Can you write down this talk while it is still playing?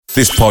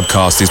This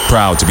podcast is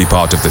proud to be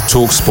part of the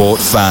TalkSport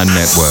Fan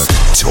Network.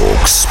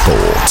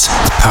 TalkSport.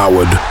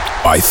 Powered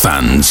by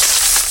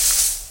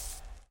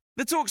fans.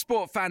 The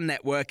TalkSport Fan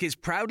Network is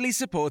proudly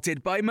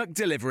supported by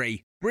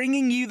McDelivery,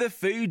 bringing you the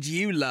food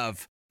you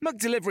love.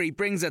 McDelivery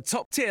brings a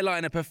top-tier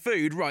lineup of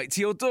food right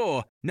to your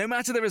door. No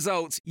matter the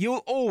result,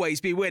 you'll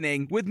always be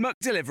winning with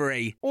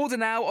McDelivery. Order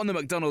now on the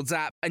McDonald's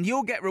app and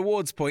you'll get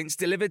rewards points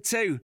delivered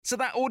too. So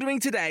that ordering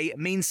today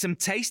means some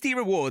tasty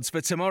rewards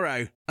for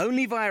tomorrow.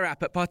 Only via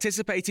app at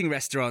participating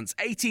restaurants.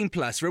 18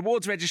 plus.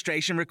 Rewards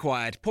registration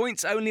required.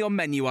 Points only on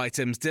menu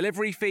items.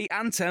 Delivery fee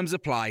and terms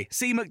apply.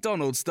 See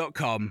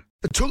mcdonalds.com.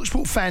 The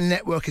TalkSport Fan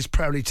Network is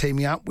proudly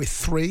teaming up with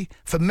 3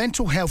 for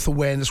Mental Health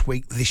Awareness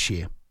Week this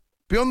year.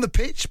 Beyond the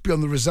pitch,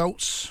 beyond the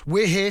results,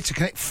 we're here to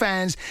connect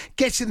fans,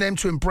 getting them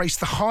to embrace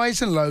the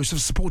highs and lows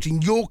of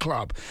supporting your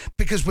club,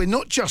 because we're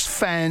not just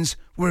fans,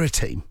 we're a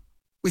team.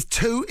 With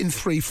 2 in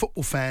 3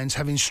 football fans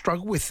having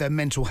struggled with their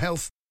mental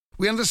health,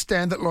 we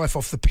understand that life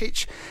off the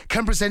pitch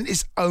can present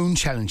its own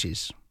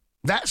challenges.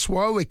 That's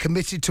why we're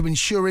committed to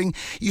ensuring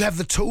you have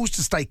the tools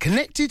to stay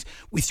connected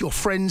with your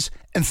friends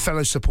and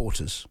fellow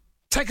supporters.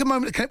 Take a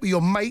moment to connect with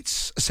your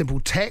mates. A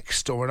simple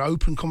text or an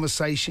open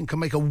conversation can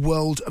make a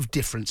world of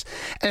difference.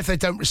 And if they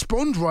don't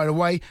respond right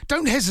away,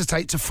 don't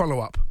hesitate to follow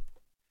up.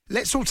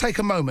 Let's all take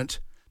a moment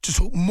to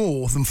talk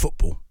more than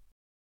football.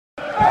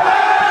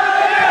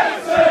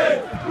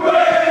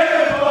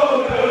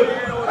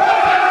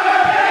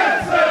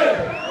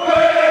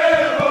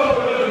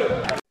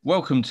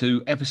 Welcome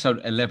to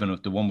episode 11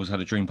 of the One Was Had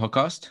a Dream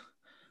podcast.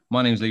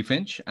 My name's Lee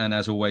Finch, and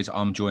as always,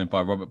 I'm joined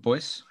by Robert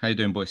Boyce. How you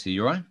doing, Boyce?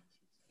 You all right?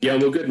 Yeah,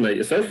 I'm all good, mate.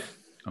 Yourself?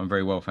 I'm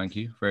very well, thank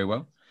you. Very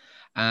well.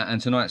 And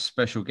tonight's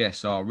special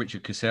guests are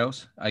Richard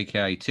Cassells,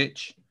 a.k.a.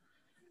 Titch,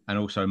 and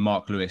also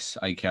Mark Lewis,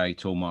 a.k.a.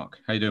 Tall Mark.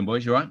 How you doing,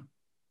 boys? You all right?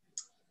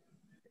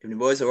 Evening,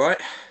 boys. All right?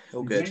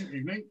 All good.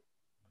 Evening.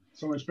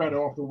 So much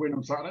better after a win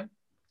on Saturday.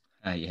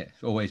 Yeah,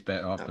 always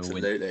better after a win.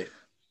 Absolutely.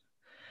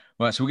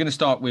 Right, so we're going to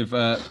start with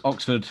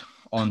Oxford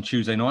on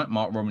Tuesday night,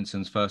 Mark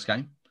Robinson's first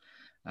game.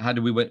 How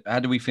do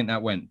we think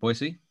that went,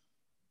 Boycey?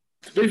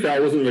 To be fair, I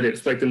wasn't really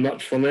expecting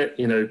much from it.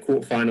 You know,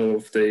 quarterfinal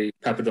of the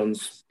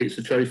Papadons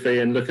Pizza Trophy,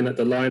 and looking at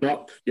the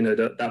lineup, you know,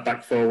 that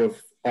back four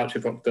of Archie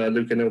Proctor,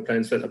 Luke O'Neill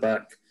playing centre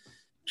back,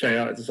 Che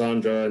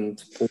Alexandra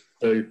and Paul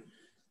Two.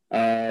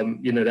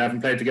 You know, they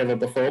haven't played together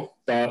before,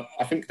 but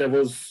I think there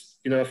was,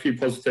 you know, a few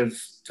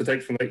positives to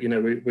take from it. You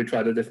know, we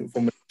tried a different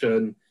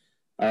formation.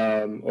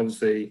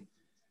 Obviously,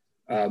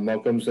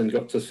 Mark Robinson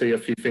got to see a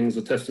few things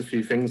or test a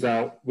few things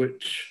out,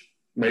 which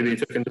maybe he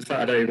took into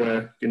Saturday,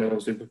 where, you know,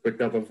 obviously we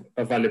picked up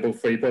a valuable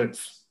 3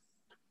 points.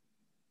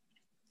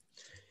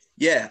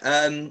 Yeah,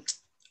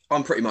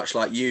 I'm pretty much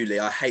like you, Lee.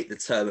 I hate the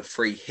term of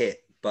free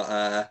hit,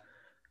 but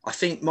I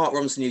think Mark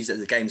Robinson used it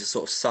as a game to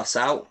sort of suss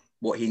out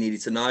what he needed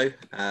to know.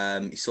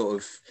 He sort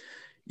of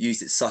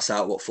used it to suss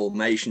out what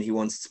formation he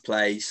wanted to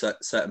play,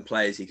 certain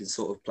players he can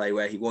sort of play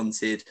where he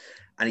wanted.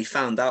 And he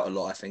found out a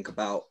lot, I think,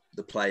 about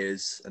the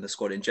players and the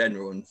squad in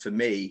general. And for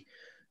me,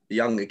 the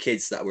younger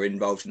kids that were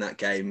involved in that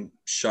game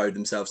showed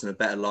themselves in a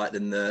better light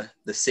than the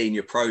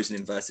senior pros, in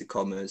inverted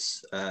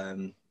commas.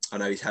 I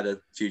know he's had a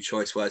few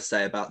choice words to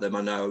say about them.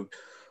 I know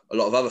a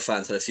lot of other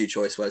fans had a few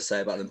choice words to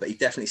say about them, but he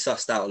definitely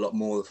sussed out a lot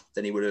more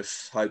than he would have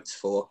hoped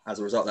for as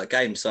a result of that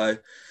game. So,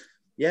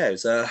 yeah, it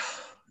was an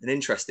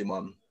interesting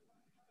one.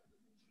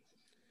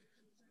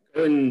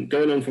 Going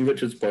on from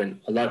Richard's point,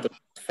 I like the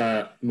fact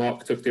that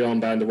Mark took the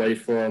armband away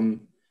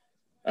from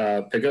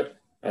Pigott.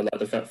 I like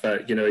the fact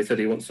that, you know, he said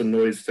he wants some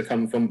noise to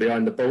come from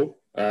behind the ball.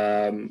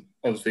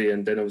 Obviously,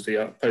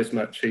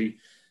 post-match, he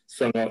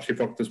sung Archie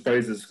Proctor's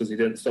praises because he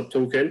didn't stop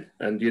talking,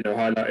 and, you know,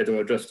 highlighted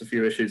or addressed a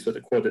few issues that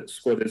the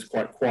squad is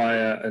quite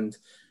quiet. And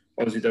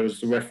obviously there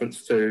was a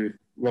reference to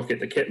Rocket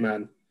the Kit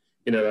Man,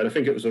 you know, and I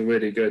think it was a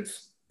really good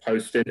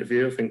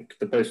post-interview. I think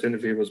the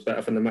post-interview was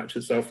better than the match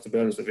itself, to be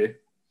honest with you.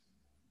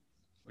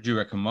 What do you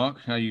reckon,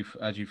 Mark? How do you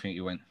think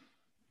you went?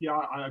 Yeah,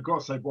 I've got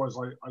to say, boys,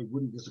 I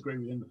wouldn't disagree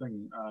with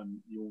anything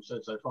you all said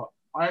so far.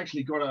 I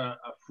actually got a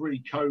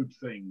free code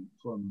thing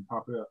from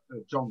Papa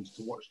John's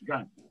to watch the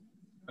game,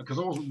 because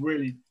I wasn't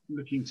really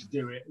looking to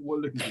do it,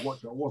 looking to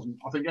watch it.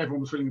 I think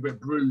everyone was feeling a bit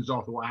bruised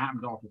after what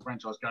happened after the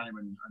franchise game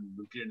and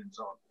the gin and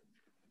so on.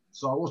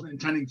 So I wasn't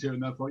intending to,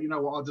 and I thought, you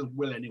know what, I'll just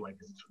will anyway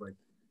because it's free.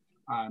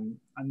 And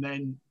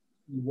then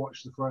you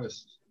watch the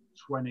first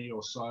 20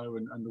 or so,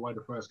 and the way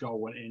the first goal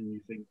went in,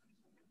 you think,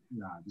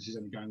 no, this is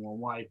only going one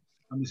way.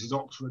 And this is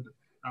Oxford.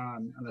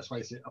 And let's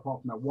face it,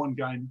 apart from that one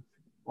game,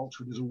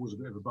 Oxford is always a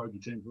bit of a bogey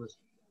team for us.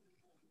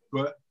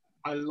 But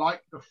I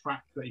like the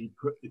fact that he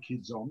put the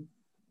kids on,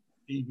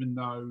 even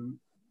though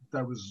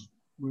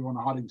we were on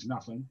a hiding to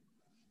nothing.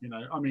 You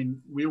know, I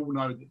mean, we all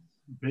know that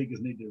Pig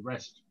has needed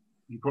rest.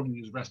 He probably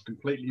needs rest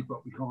completely,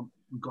 but we've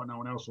got no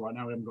one else right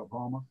now. We haven't got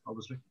Palmer,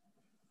 obviously.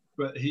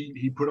 But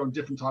he put on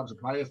different types of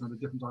players and a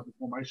different type of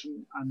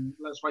formation. And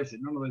let's face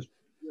it, none of those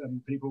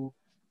people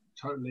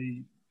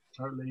totally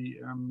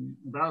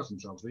embarrass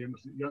themselves, the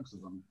youngsters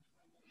on them.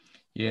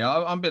 Yeah,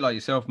 I'm a bit like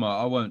yourself,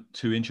 Mark. I weren't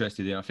too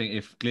interested in it. I think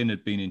if Glyn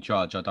had been in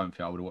charge, I don't think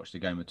I would have watched the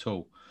game at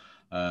all.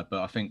 But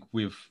I think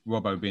with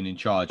Robbo being in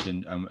charge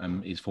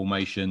and his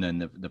formation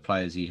and the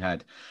players he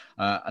had,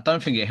 I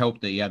don't think it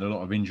helped that he had a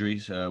lot of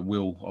injuries.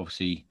 Will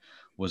obviously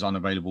was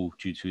unavailable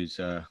due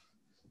to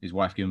his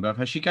wife giving birth.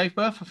 Has she gave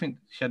birth? I think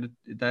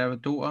they have a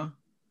daughter.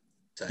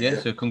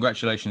 So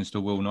congratulations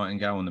to Will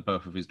Nightingale on the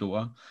birth of his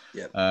daughter.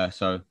 Yeah.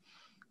 So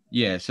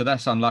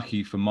that's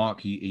unlucky for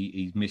Mark.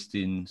 He's missed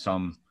in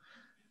some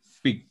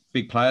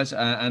big players,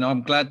 and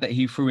I'm glad that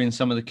he threw in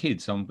some of the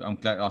kids. I'm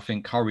glad. I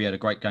think Curry had a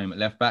great game at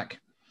left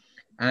back,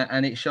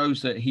 and it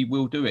shows that he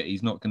will do it.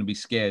 He's not going to be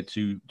scared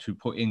to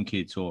put in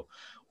kids or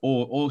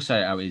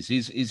say it how it is.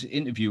 His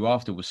interview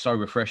after was so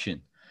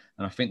refreshing,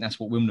 and I think that's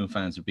what Wimbledon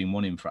fans have been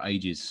wanting for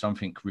ages.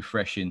 Something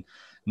refreshing,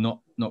 not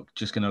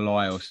just going to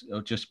lie or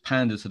just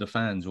pander to the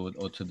fans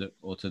or to the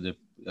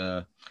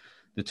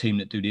team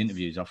that do the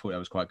interviews. I thought that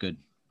was quite good.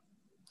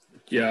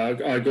 Yeah,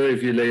 I agree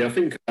with you, Lee. I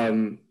think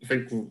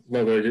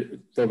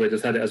Robbo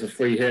just had it as a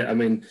free hit. I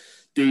mean,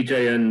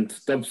 DJ and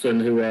Dobson,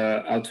 who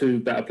were our two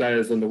better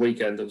players on the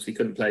weekend, obviously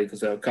couldn't play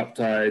because they were cup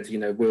tied.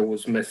 Will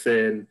was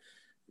missing,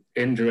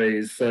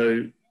 injuries.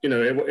 So,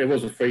 it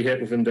was a free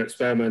hit with him to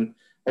experiment.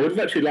 I would have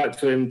actually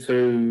liked him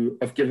to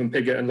have given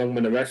Piggott and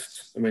Longman a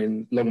rest. I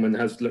mean, Longman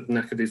has looked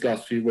knackered these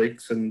last few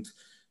weeks and,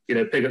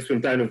 Piggott's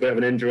been down with a bit of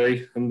an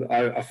injury. And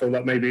I feel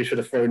like maybe he should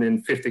have thrown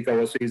in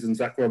 50-goal a season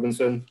Zach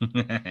Robinson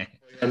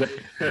and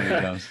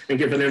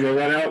given him a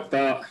run out.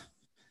 But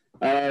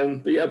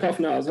yeah, apart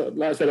from that,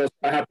 like I said, I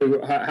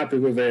was happy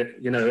with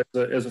it. It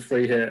was a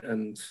free hit.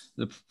 And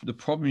the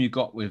problem you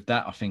got with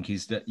that, I think,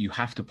 is that you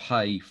have to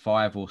play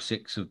 5 or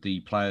 6 of the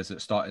players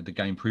that started the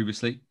game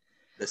previously.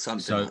 There's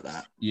something like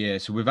that. Yeah,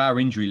 so with our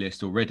injury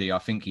list already, I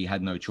think he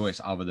had no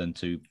choice other than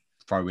to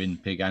throw in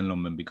Pig and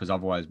Longman, because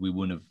otherwise we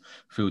wouldn't have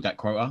filled that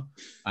quota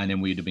and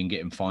then we'd have been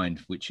getting fined,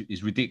 which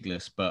is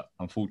ridiculous. But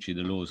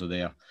unfortunately, the laws are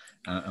there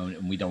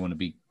and we don't want to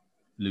be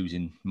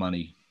losing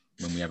money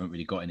when we haven't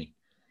really got any.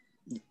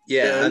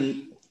 Yeah,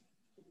 and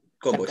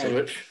go on, boys.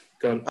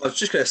 Go on. I was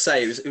just going to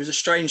say, it was a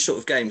strange sort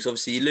of game. So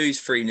obviously you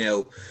lose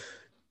 3-0.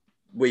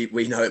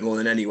 We know it more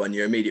than anyone.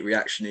 Your immediate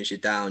reaction is you're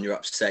down, you're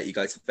upset, you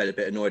go to bed a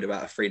bit annoyed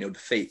about a 3-0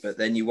 defeat. But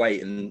then you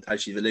wait, and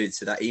as you've alluded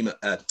to,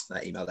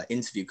 that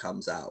interview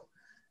comes out.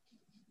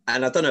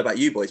 And I don't know about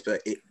you boys,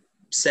 but it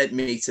sent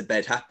me to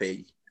bed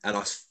happy, and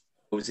I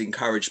was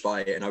encouraged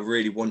by it, and I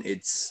really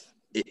wanted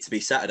it to be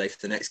Saturday for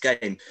the next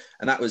game.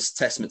 And that was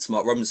testament to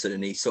Mark Robinson,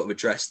 and he sort of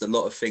addressed a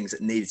lot of things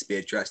that needed to be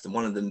addressed. And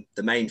one of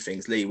the main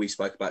things, Lee, we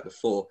spoke about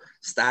before,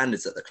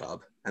 standards at the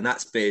club. And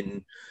that's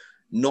been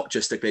not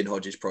just a Glyn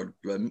Hodges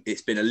problem,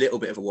 it's been a little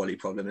bit of a Wally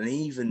problem, and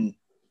even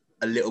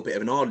a little bit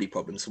of an Ardley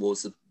problem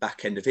towards the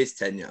back end of his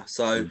tenure.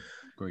 So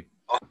Agree.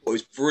 I thought it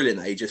was brilliant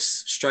that he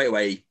just straight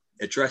away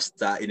addressed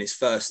that in his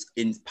first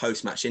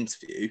post-match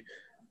interview,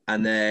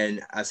 and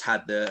then has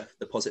had the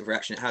positive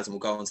reaction it has, and we'll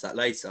go on to that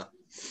later.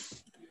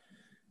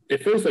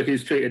 It feels like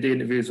he's treated the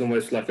interviews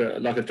almost like a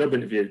job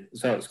interview.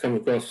 That's how it's come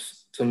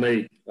across to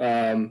me.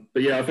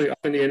 But yeah, I think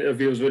the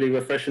interview was really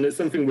refreshing. It's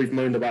something we've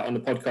moaned about on the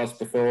podcast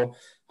before,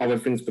 how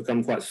everything's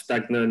become quite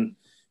stagnant.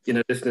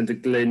 Listening to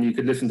Glyn, you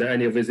could listen to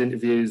any of his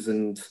interviews,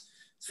 and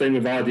same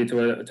with Ardley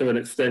to an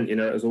extent.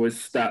 It was always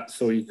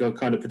stats, or you could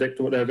kind of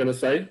predict what they were going to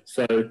say.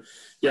 So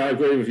yeah, I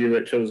agree with you,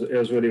 Rich. It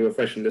was really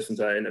refreshing to listen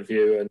to that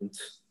interview,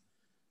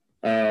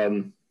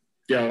 and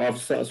yeah,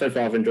 so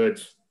far I've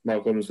enjoyed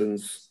Mark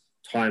Robinson's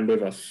time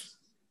with us.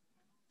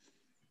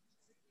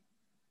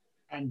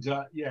 And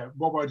yeah,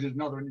 Robbo did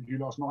another interview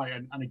last night,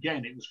 and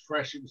again, it was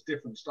fresh, it was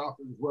different stuff,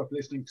 it was worth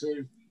listening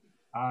to.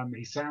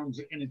 He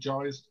sounds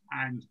energised,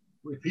 and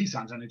if he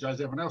sounds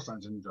energised, everyone else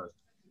sounds energised.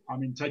 I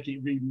mean,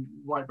 reading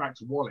right back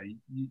to Wally,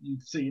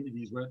 you'd see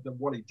interviews that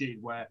Wally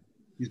did where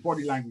his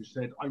body language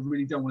said, I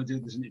really don't want to do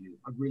this interview.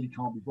 I really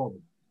can't be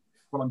bothered.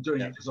 But I'm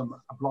doing it because I'm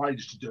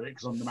obliged to do it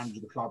because I'm the manager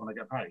of the club and I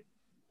get paid.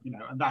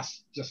 And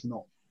that's just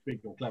not big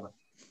or clever.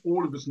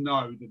 All of us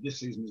know that this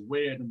season is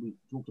weird, and we've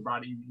talked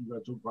about it, you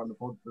guys talked about it in the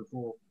pod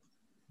before.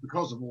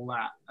 Because of all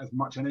that, as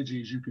much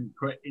energy as you can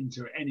put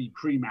into any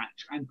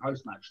pre-match and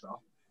post-match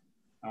stuff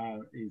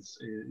is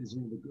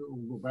all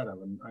the better.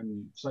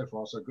 And so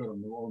far, so good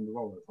on the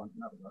roller front.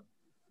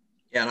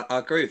 Yeah, and I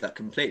agree with that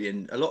completely.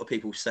 And a lot of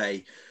people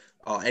say,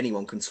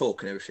 anyone can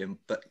talk and everything,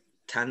 but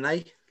can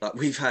they? Like,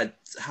 we've had,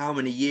 how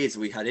many years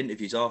have we had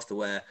interviews after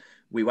where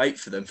we wait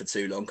for them for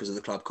too long because of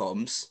the club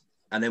comms,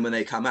 and then when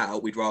they come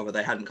out, we'd rather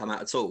they hadn't come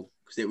out at all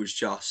because it was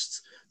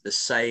just the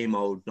same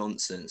old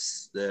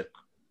nonsense, the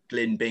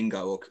Glyn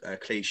bingo or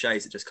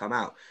cliches that just come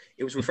out.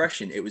 It was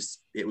refreshing. It was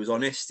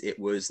honest. It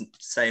was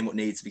saying what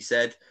needs to be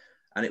said,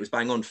 and it was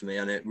bang on for me,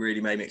 and it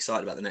really made me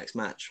excited about the next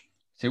match.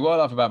 See, what I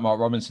love about Mark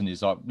Robinson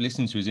is, like,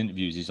 listening to his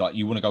interviews is like,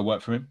 you want to go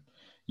work for him.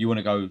 You want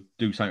to go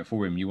do something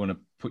for him. You want to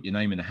put your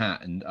name in a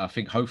hat. And I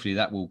think hopefully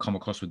that will come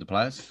across with the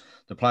players.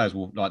 The players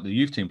will, like the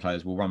youth team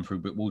players, will run through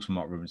brick walls for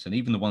Mark Robinson,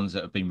 even the ones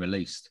that have been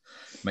released,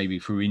 maybe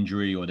through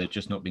injury or they've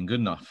just not been good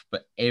enough.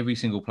 But every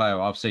single player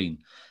I've seen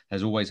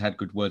has always had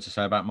good words to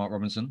say about Mark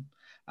Robinson.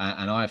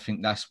 And I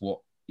think that's what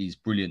is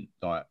brilliant,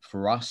 like,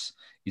 for us,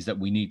 is that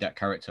we need that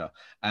character.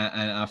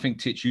 And I think,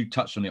 Titch, you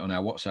touched on it on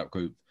our WhatsApp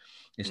group.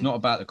 It's not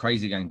about the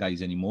Crazy Gang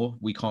days anymore.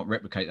 We can't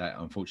replicate that,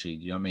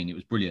 unfortunately. You know what I mean? It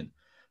was brilliant.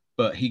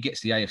 But he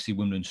gets the AFC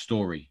Wimbledon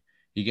story.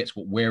 He gets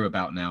what we're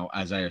about now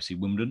as AFC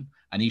Wimbledon.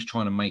 And he's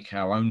trying to make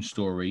our own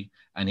story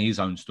and his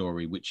own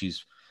story, which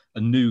is a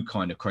new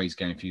kind of Crazy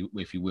Gang,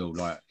 if you will.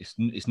 Like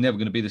it's never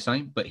going to be the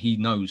same, but he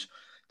knows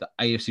that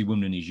AFC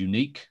Wimbledon is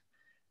unique.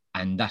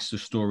 And that's the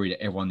story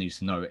that everyone needs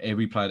to know.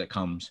 Every player that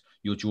comes,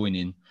 you're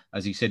joining,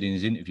 as he said in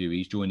his interview,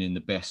 he's joining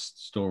the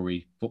best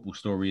football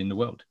story in the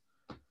world.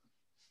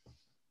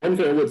 One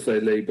thing I would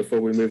say, Lee, before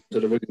we move to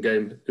the Wigan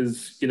game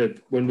is,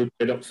 when we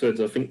played Oxford,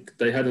 I think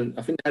they hadn't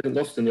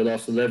lost in the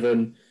last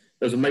 11.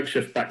 There was a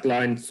makeshift back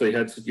line, so he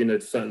had to, to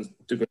a certain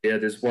degree, he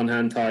had his one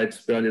hand tied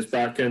behind his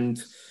back, and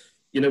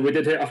we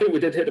did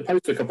hit the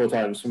post a couple of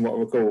times, from what I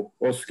recall,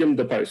 or skimmed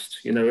the post.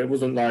 It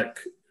wasn't like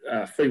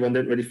 3-1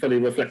 didn't really fully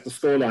reflect the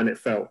scoreline. It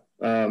felt,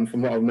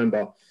 from what I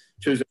remember.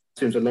 Tuesday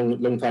seems a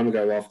long time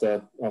ago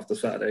after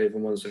Saturday, if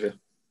I'm honest with you.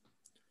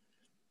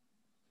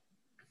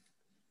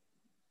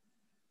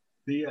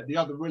 The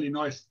other really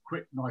nice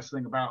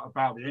thing about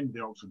the end of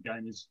the Oxford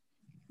game is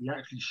we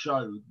actually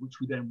showed, which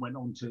we then went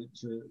on to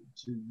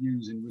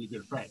use in really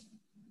good effect.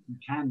 You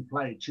can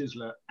play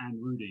Chislett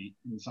and Rudy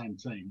in the same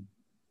team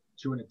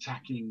to an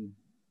attacking,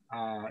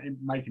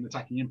 make an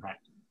attacking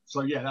impact.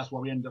 So yeah, that's why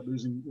we ended up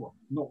losing.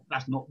 Well,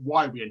 that's not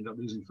why we ended up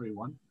losing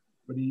 3-1,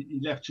 but he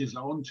left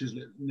Chislett on.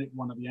 Chislett nicked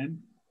one at the end.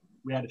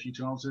 We had a few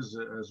chances,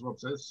 as Rob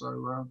says.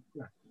 So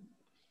yeah,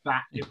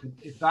 that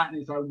if that in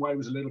its own way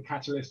was a little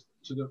catalyst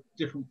to the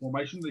different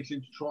formation they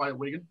seem to try at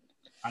Wigan,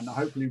 and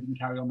hopefully we can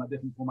carry on that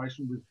different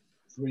formation with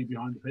 3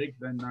 behind the pig,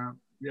 then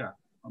yeah,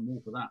 I'm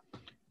all for that.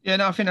 Yeah,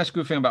 no, I think that's a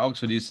good thing about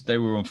Oxford is they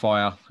were on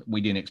fire.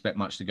 We didn't expect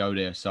much to go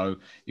there, so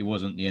it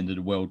wasn't the end of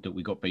the world that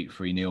we got beat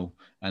 3-0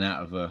 and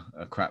out of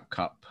a crap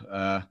cup.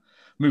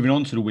 Moving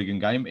on to the Wigan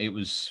game, it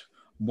was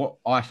what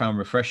I found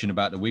refreshing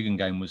about the Wigan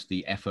game was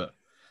the effort.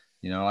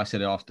 I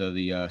said after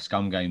the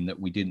Scum game that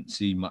we didn't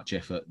see much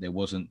effort. There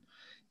wasn't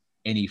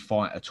any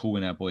fight at all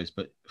in our boys,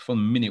 but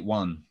from minute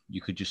one,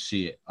 you could just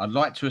see it. I'd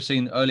like to have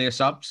seen earlier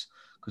subs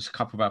because a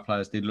couple of our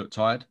players did look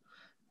tired,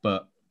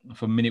 but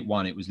from minute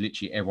one, it was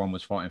literally everyone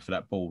was fighting for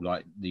that ball.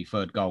 Like the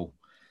third goal,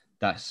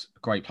 that's a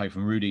great play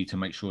from Rudy to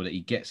make sure that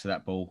he gets to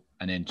that ball,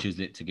 and then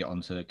Chislett to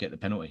get the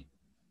penalty.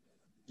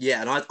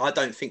 Yeah, and I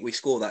don't think we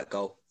scored that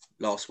goal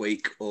last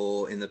week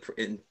or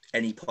in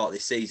any part of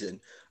this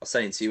season. I was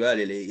saying to you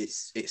earlier, Lee,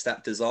 it's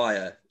that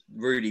desire.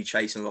 Rudy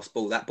chasing a lost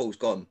ball. That ball's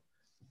gone.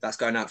 That's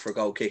going out for a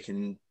goal kick.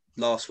 And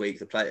last week,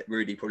 the player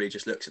Rudy probably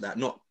just looks at that.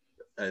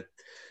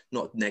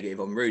 Not negative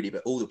on Rudy,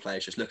 but all the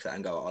players just look at that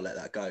and go, "I'll let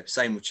that go."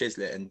 Same with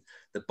Chislett, and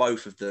the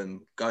both of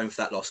them going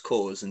for that lost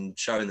cause and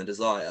showing the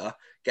desire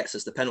gets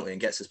us the penalty and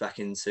gets us back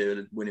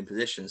into a winning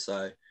position.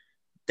 So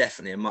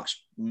definitely a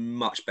much,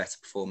 much better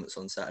performance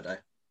on Saturday.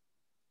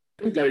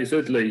 I think, like you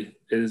said, Lee,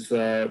 is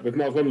with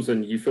Mark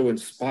Robinson, you feel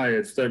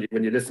inspired, don't you,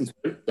 when you listen to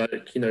him?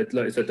 Like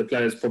you said, the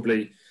players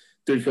probably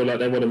do feel like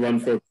they want to run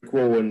for a brick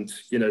wall, and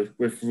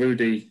with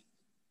Rudy,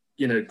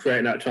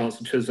 creating that chance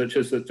to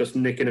Chislett just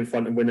nicking in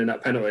front and winning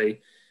that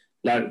penalty.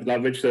 Like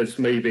Rich says,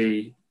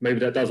 maybe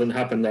that doesn't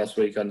happen last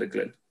week under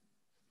Glyn.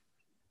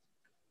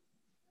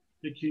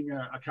 Picking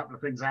a couple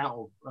of things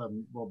out of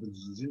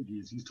Robinson's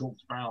interviews, he's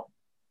talked about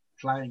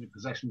playing a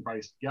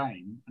possession-based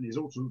game, and he's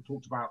also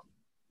talked about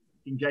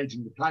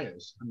engaging the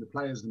players and the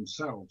players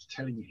themselves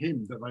telling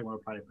him that they want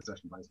to play a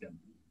possession-based game.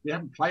 We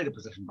haven't played a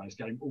possession-based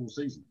game all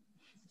season.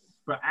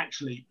 But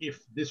actually, if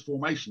this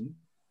formation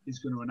is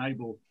going to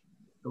enable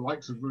the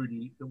likes of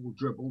Rudy that will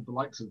dribble, the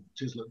likes of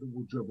Chislett that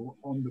will dribble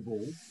on the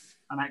ball,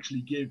 and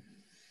actually give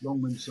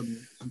Longman some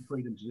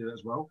freedom to do that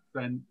as well,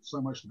 then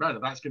so much the better.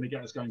 That's going to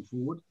get us going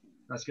forward.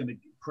 That's going to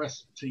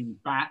press teams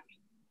back,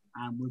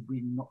 and we're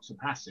being not so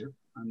passive,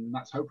 and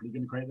that's hopefully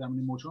going to create that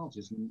many more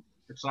chances. And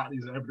if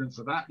Saturday's evidence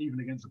of that,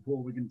 even against a poor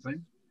Wigan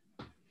team,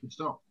 good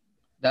start.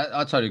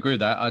 I totally agree with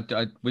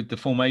that. With the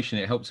formation,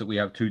 it helps that we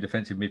have 2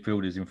 defensive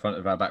midfielders in front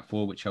of our back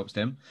 4, which helps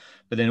them.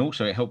 But then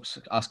also it helps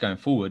us going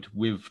forward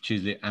with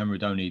Chislett and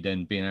Rodoni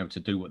then being able to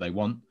do what they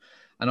want.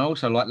 And I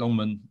also like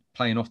Longman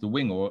playing off the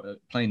wing or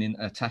playing in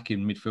attacking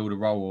midfielder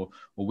role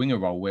or winger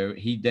role where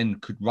he then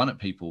could run at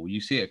people.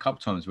 You see it a couple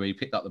of times where he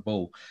picked up the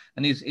ball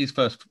and his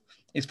first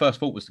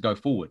thought was to go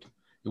forward.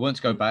 It wasn't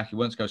to go back. It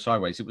wasn't to go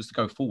sideways. It was to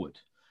go forward.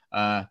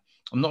 I'm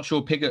not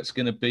sure Piggott's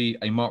going to be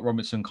a Mark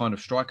Robinson kind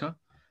of striker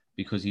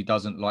because he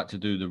doesn't like to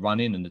do the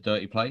run-in and the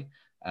dirty play.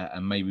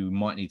 And maybe we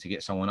might need to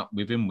get someone up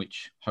with him,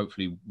 which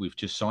hopefully we've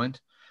just signed.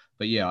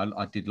 But yeah,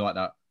 I did like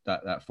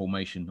that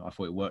formation. I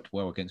thought it worked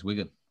well against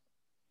Wigan.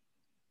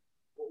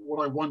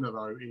 What I wonder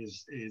though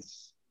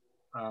is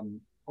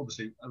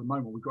obviously at the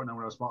moment we've got no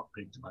one else but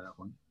Pig to play that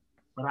one.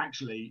 But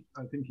actually,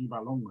 thinking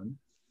about Longman,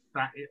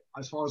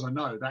 as far as I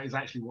know, that is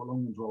actually what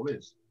Longman's role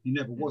is. He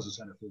never was a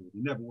centre forward.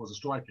 He never was a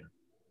striker.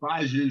 But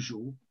as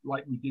usual,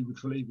 like we did with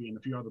Felipe and a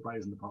few other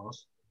players in the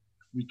past,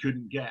 we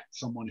couldn't get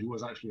someone who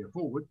was actually a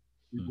forward.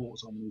 We bought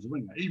someone who's a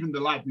winger. Even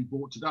the lad we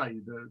bought today,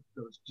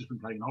 that's just been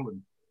playing in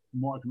Holland,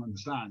 from what I can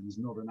understand, he's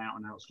not an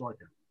out-and-out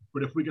striker.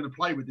 But if we're going to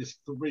play with this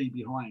 3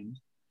 behind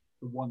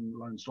the one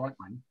lone strike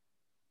man,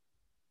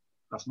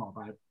 that's not a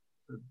bad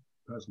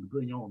person to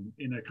bring on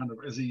in a kind of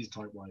Aziz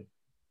type way.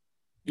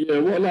 Yeah,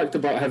 what I liked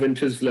about having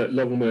Chislett,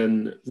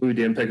 Longman,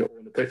 Rudy, and Pegott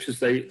on the pitch is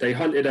they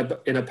hunted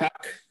up in a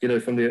pack.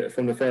 From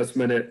the first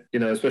minute.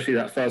 Especially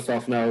that first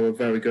half an hour were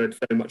very good,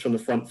 very much on the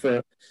front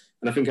foot.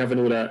 And I think having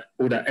all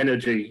that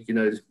energy,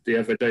 the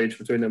average age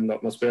between them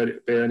must be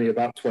only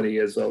about 20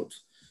 years old.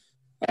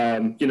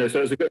 So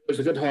it was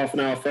a good half an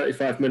hour,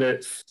 35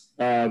 minutes.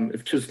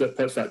 If Chislett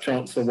puts that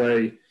chance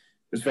away, it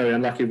was very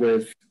unlucky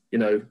with, we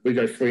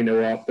go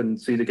 3-0 up and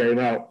see the game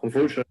out.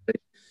 Unfortunately,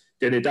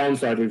 the only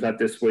downside we've had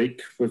this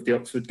week with the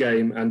Oxford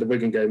game and the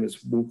Wigan game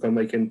is Walker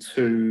making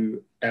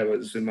 2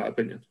 errors, in my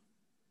opinion.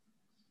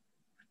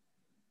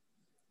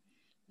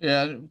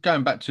 Yeah,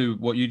 going back to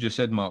what you just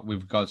said, Mark,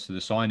 with regards to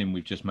the signing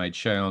we've just made,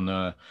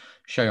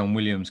 Shayon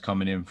Williams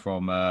coming in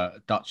from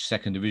Dutch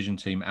second division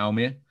team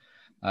Almere.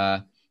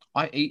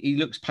 He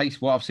looks pacey.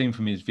 What I've seen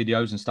from his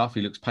videos and stuff,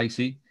 he looks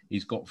pacey.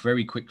 He's got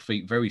very quick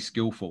feet, very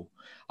skillful.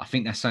 I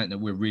think that's something that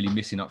we're really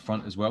missing up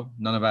front as well.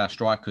 None of our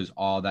strikers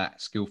are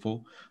that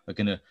skillful. They're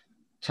going to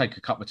take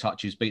a couple of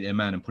touches, beat their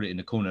man and put it in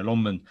the corner.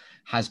 Longman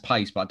has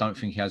pace, but I don't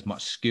think he has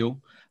much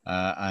skill.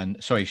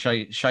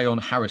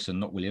 Shayon Harrison,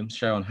 not Williams,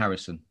 Shayon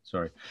Harrison,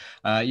 sorry.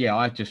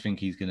 I just think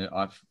he's going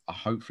to,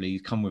 hopefully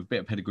he's come with a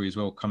bit of pedigree as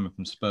well, coming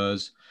from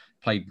Spurs,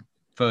 played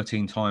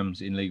 13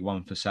 times in League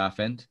One for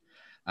Southend.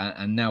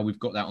 And now we've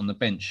got that on the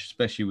bench,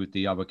 especially with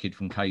the other kid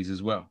from Kays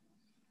as well.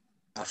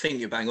 I think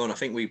you're bang on. I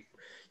think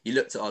you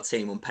looked at our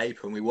team on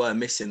paper and we were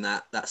missing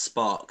that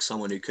spark,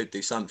 someone who could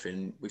do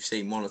something. We've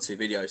seen 1 or 2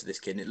 videos of this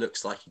kid and it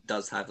looks like he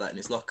does have that in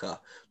his locker.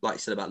 Like you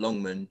said about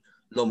Longman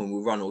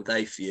will run all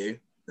day for you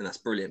and that's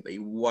brilliant, but he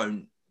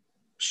won't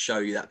show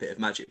you that bit of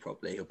magic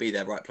probably. He'll be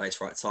there, right place,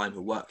 right time.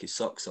 He'll work his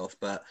socks off,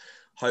 but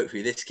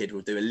hopefully this kid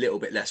will do a little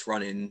bit less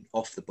running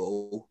off the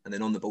ball and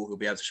then on the ball he'll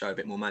be able to show a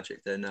bit more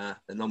magic than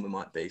Longman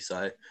might be.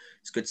 So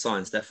it's good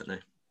signs, definitely.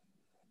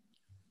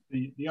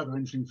 The other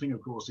interesting thing,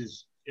 of course,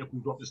 is if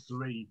we've got this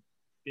 3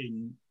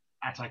 in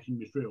attacking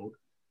midfield,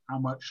 how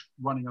much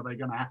running are they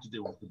going to have to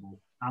do off the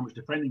ball? How much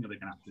defending are they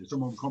going to have to do?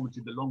 Someone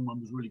commented that Longman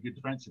was really good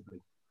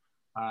defensively,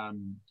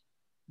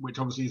 which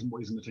obviously isn't what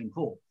he's in the team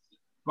for.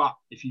 But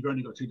if you've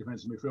only got 2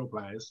 defensive midfield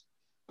players,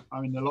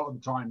 I mean, a lot of the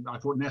time, I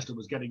thought Nesta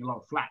was getting a lot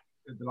of flack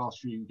in the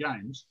last few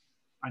games,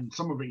 and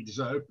some of it he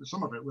deserved, but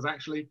some of it was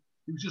actually,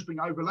 he was just being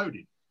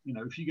overloaded.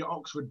 If you get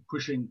Oxford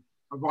pushing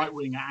a right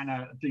wing and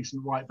a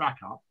decent right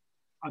backup,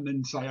 and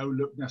then say, oh,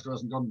 look, Nesta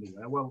hasn't gone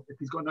anywhere. Well, if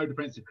he's got no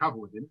defensive cover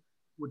with him,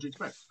 what do you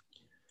expect?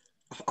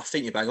 I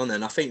think you're bang on there.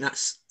 And I think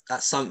that's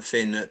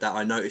something that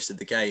I noticed at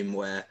the game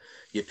where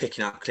you're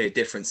picking out clear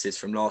differences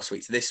from last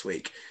week to this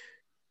week.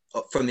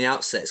 From the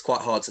outset, it's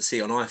quite hard to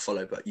see on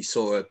iFollow, but you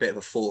saw a bit of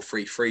a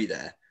 4-3-3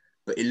 there.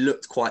 But it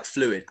looked quite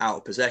fluid out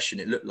of possession.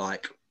 It looked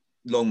like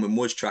Longman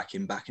was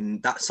tracking back,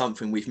 and that's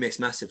something we've missed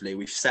massively.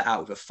 We've set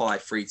out with a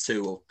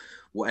 5-3-2 or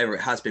whatever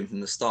it has been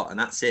from the start, and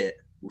that's it.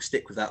 We'll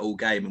stick with that all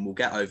game and we'll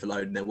get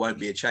overload and there won't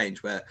be a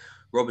change. Where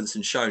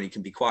Robinson's shown he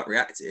can be quite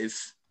reactive.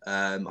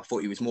 I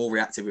thought he was more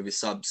reactive with his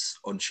subs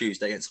on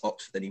Tuesday against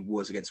Oxford than he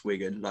was against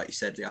Wigan. Like you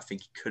said, I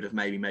think he could have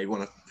maybe made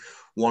one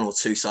or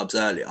two subs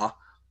earlier.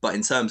 But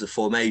in terms of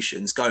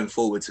formations, going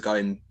forward to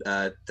going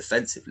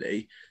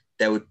defensively,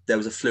 there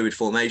was a fluid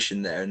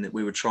formation there and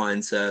we were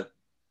trying to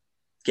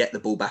get the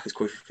ball back as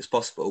quickly as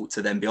possible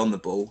to then be on the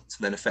ball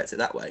to then affect it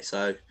that way.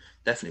 So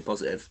definitely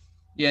positive.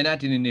 Yeah, and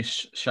adding in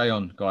this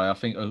Shayon guy, I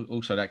think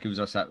also that gives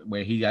us that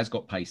where he has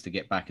got pace to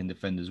get back and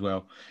defend as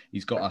well.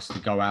 He's got us to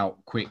go out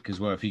quick as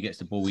well. If he gets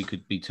the ball, he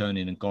could be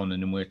turning and gone,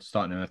 and then we're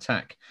starting an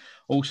attack.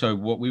 Also,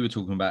 what we were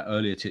talking about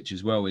earlier, Titch,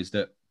 as well, is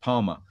that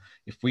Palmer,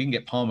 if we can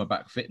get Palmer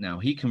back fit now,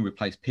 he can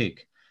replace Pig.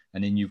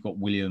 And then you've got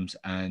Williams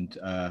and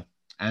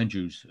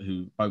Andrews,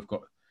 who both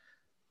got,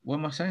 what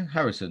am I saying?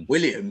 Harrison.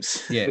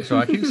 Williams. Yeah, so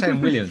I keep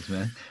saying Williams,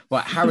 man.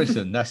 Right,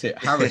 Harrison, that's it,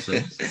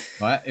 Harrison.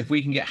 Right, if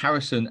we can get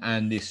Harrison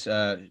and this...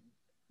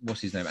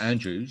 what's his name?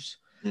 Andrews.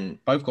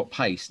 Both got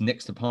pace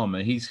next to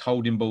Palmer. He's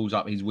holding balls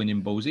up. He's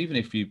winning balls. Even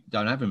if you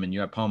don't have him and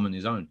you have Palmer on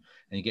his own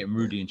and you get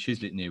Rudy and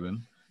Chislett near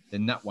him,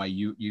 then that way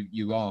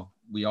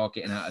we are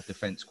getting out of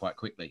defence quite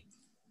quickly.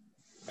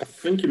 I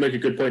think you make a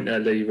good point there,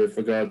 Lee, with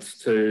regards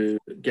to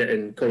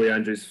getting Corey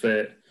Andrews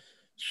fit,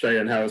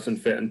 Shayon Harrison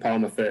fit and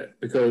Palmer fit,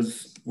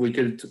 because we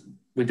didn't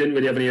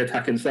really have any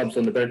attacking subs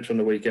on the bench on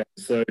the weekend.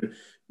 So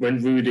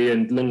when Rudy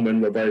and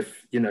Longman were both,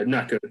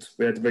 knackered,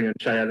 we had to bring in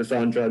Che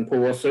Alessandra and Paul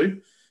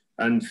Osu.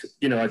 And,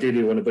 ideally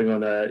you want to bring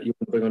on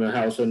a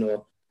Harrison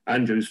or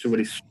Andrews to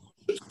really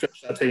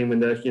stretch that team in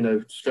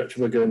the, stretch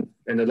Wigan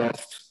in the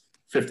last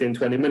 15,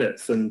 20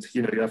 minutes. And,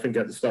 I think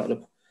at the start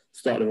of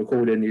the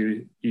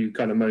recording, you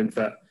kind of moaned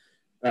that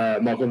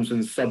Mark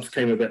Robinson's subs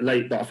came a bit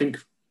late, but I think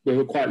we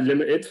were quite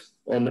limited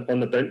on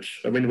the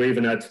bench. I mean, we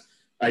even had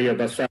Aya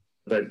Bassam on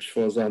the bench,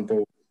 for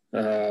example.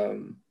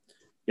 No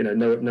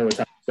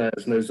attack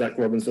players, no Zach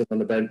Robinson on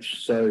the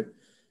bench. So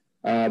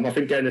I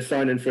think getting a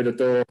sign in through the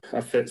door,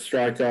 a fit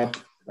striker,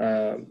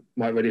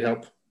 might really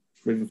help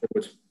moving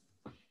forward.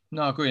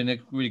 No, I agree. And they're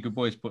really good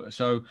boys.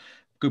 So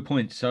good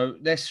point. So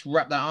let's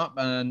wrap that up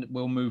and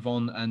we'll move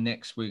on. And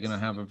next we're going to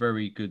have a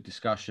very good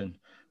discussion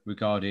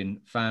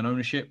regarding fan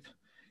ownership.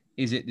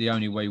 Is it the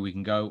only way we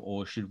can go,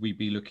 or should we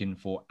be looking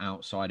for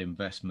outside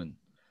investment?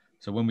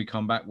 So when we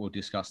come back, we'll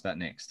discuss that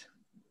next.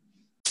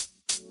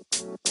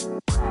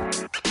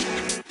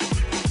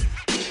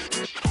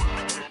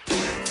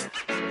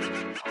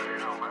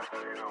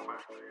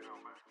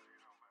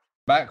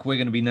 Back, we're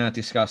going to be now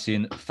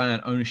discussing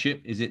fan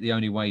ownership. Is it the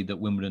only way that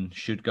Wimbledon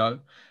should go?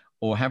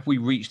 Or have we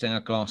reached our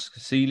glass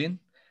ceiling?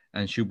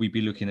 And should we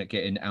be looking at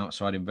getting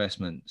outside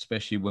investment,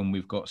 especially when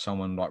we've got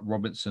someone like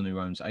Robertson who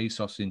owns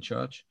ASOS in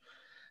charge,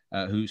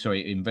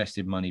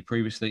 invested money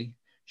previously?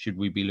 Should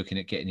we be looking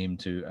at getting him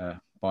to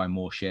buy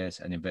more shares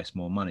and invest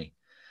more money?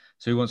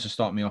 So who wants to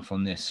start me off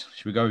on this?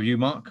 Should we go with you,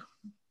 Mark?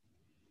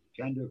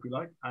 Can do if we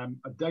like. I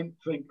don't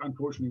think,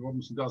 unfortunately,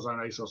 Robinson does own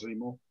ASOS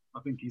anymore.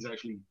 I think he's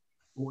actually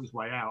bought his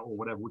way out or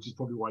whatever, which is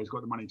probably why he's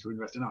got the money to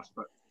invest in us.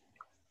 But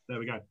there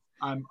we go.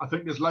 I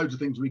think there's loads of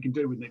things we can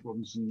do with Nick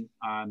Robinson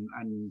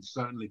and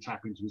certainly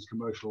tap into his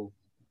commercial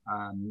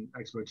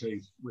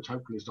expertise, which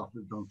hopefully is stuff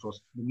that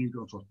the new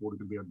John Trust board are going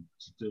to be able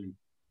to do.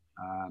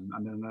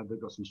 And then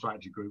they've got some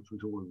strategy groups,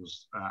 which all of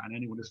us and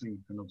anyone listening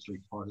can obviously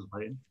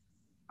participate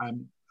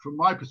in. From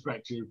my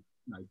perspective,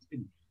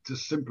 to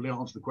simply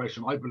answer the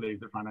question, I believe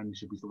that fan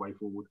ownership is the way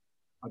forward.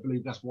 I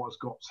believe that's what's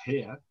got us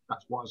here.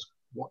 That's what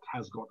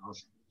has got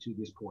us to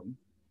this point.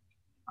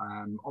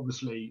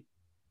 Obviously,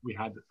 we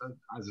had,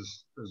 as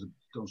a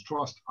Don's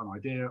Trust, an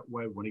idea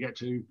where we want to get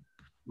to. We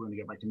want to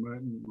get back to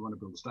Merton. We want to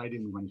build a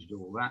stadium. We managed to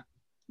do all that.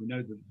 We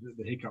know that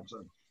the hiccups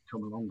have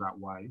come along that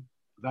way.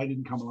 They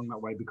didn't come along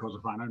that way because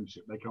of fan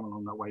ownership. They come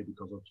along that way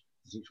because of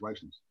the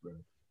situations,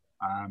 really.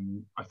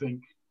 I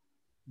think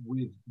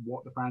with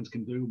what the fans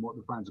can do and what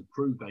the fans have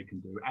proved they can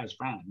do as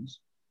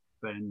fans,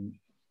 then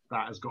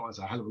that has got us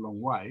a hell of a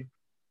long way.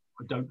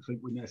 I don't think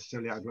we're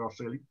necessarily at a glass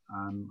ceiling,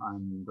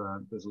 and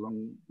there's a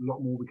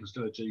lot more we can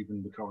still achieve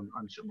in the current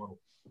ownership model.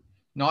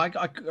 No, I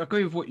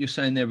agree with what you're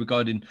saying there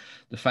regarding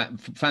the fact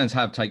fans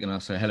have taken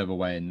us a hell of a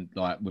way, and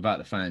like without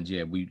the fans,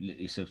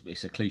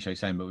 it's a cliche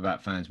saying, but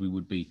without fans, we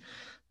would be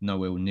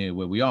nowhere near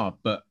where we are.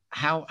 But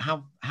how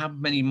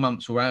many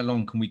months or how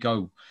long can we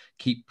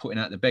keep putting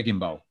out the begging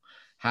bowl?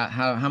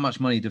 How much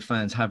money do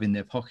fans have in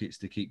their pockets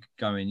to keep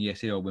going?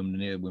 Yes, here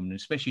Wimbledon,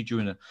 especially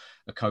during a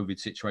COVID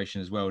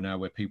situation as well now,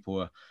 where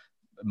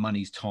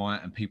money's tight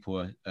and people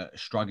are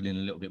struggling a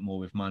little bit more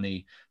with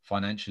money.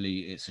 Financially,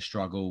 it's a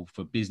struggle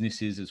for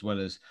businesses as well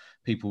as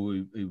people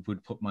who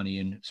would put money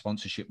in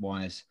sponsorship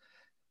wise.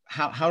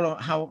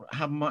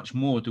 How much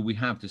more do we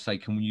have to say,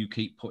 can you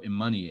keep putting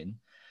money in?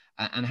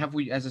 And have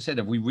we, as I said,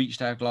 have we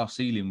reached our glass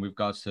ceiling with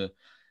regards to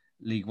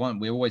League One?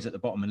 We're always at the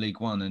bottom of League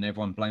One and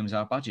everyone blames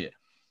our budget.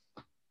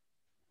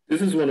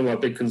 This is one of my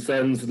big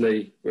concerns,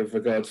 Lee, with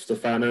regards to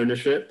fan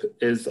ownership,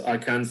 is I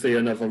can see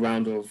another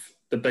round of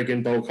the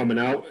begging bowl coming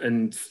out.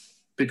 And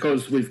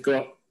because we've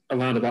got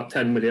around about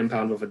 £10 million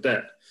worth of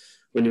debt,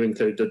 when you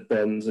include the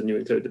bonds and you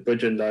include the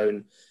bridging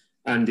loan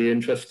and the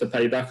interest to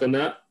pay back on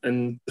that.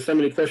 And there's so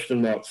many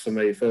question marks for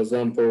me. For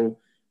example,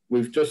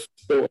 we've just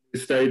built a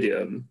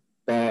stadium,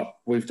 but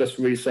we've just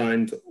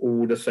re-signed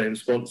all the same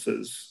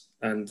sponsors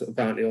and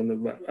apparently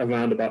on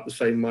around about the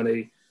same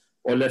money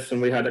or less than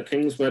we had at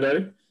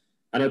Kingsmeadow.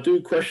 And I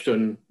do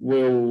question,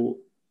 will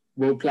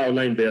Plough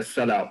Lane be a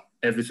sellout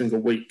every single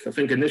week? I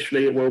think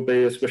initially it will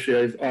be,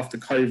 especially after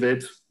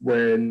COVID,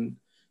 when,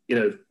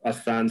 us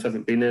fans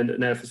haven't been in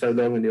there for so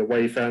long and the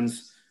away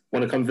fans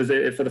want to come visit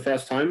it for the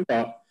first time.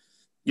 But,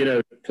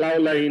 Plough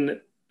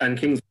Lane and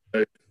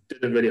Kingsmeadow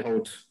didn't really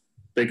hold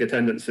big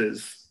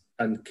attendances,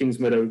 and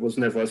Kingsmeadow was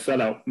never a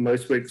sellout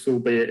most weeks,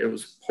 albeit it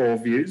was poor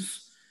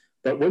views.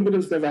 But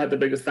Wimbledon's never had the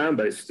biggest fan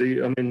base.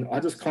 I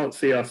just can't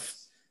see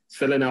us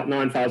selling out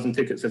 9,000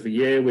 tickets every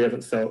year. We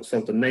haven't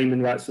sold the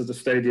naming rights of the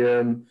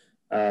stadium.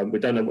 We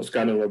don't know what's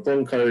going on with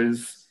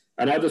Broncos.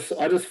 And I just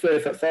fear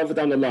that further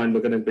down the line,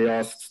 we're going to be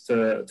asked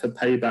to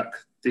pay back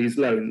these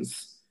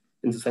loans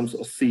into some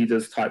sort of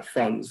Cedars type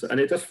funds. And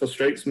it just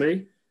frustrates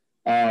me.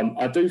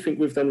 I do think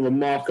we've done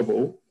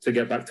remarkable to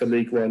get back to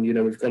League One.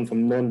 We've gone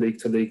from non-league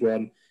to League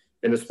One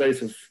in the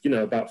space of,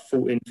 about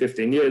 14,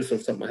 15 years off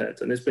the top of my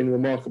head. And it's been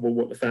remarkable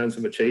what the fans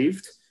have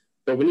achieved.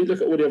 But when you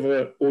look at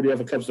all the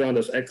other clubs around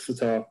us,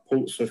 Exeter,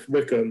 Portsmouth,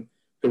 Wickham,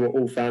 who are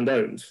all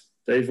fan-owned,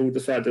 they've all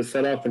decided to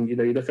set up. And, you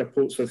look at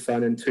Portsmouth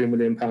signing £2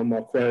 million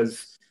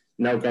Marquez,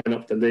 now going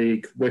up the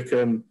league,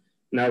 Wickham,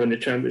 now in the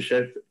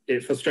Championship.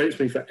 It frustrates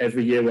me for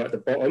every year we're at the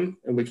bottom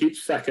and we keep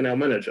sacking our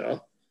manager,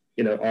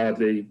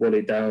 Ardley,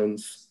 Wally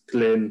Downs,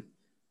 Glynn.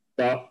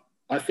 But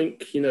I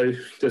think,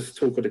 there's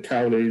talk of the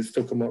Cowleys,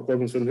 talk of Mark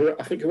Robinson.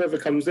 I think whoever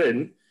comes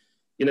in,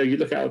 you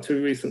look at our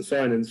two recent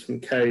signings from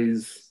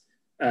Kays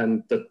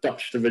and the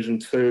Dutch Division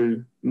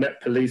 2,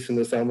 Met Police in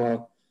the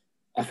summer,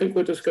 I think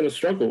we're just going to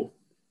struggle.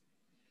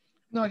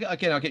 No,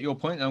 again, I get your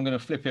point. I'm going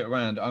to flip it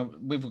around.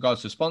 With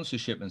regards to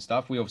sponsorship and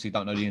stuff, we obviously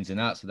don't know the ins and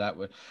outs of that.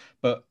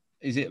 But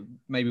is it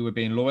maybe we're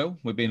being loyal?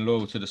 We're being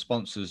loyal to the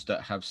sponsors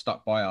that have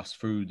stuck by us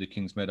through the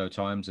Kingsmeadow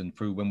times and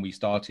through when we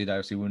started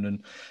AFC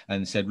Wimbledon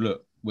and said,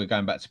 look, we're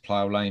going back to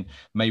Plough Lane.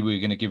 Maybe we're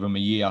going to give them a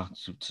year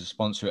to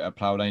sponsor it at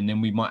Plough Lane.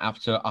 Then we might have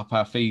to up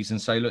our fees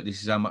and say, look,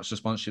 this is how much the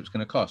sponsorship's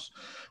going to cost.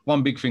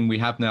 One big thing we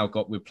have now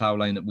got with Plough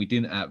Lane that we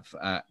didn't have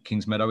at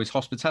Kingsmeadow is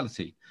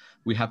hospitality.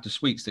 We have the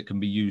suites that can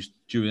be used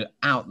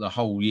throughout the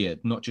whole year,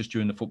 not just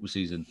during the football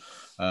season.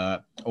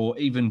 Or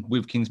even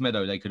with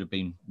Kingsmeadow, they could have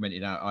been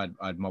rented out.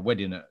 I had my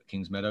wedding at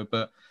Kingsmeadow,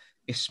 but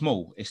it's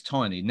small, it's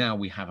tiny. Now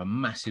we have a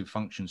massive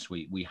function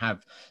suite. We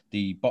have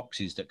the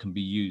boxes that can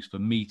be used for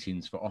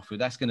meetings, for offer.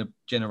 That's going to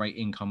generate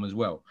income as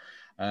well.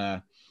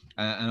 And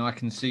I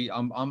can see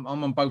I'm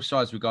on both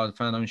sides regarding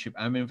fan ownership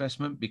and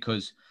investment,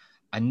 because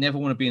I never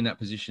want to be in that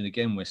position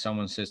again where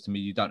someone says to me,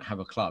 you don't have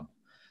a club.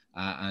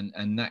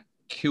 And that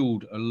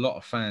killed a lot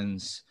of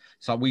fans.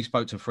 So we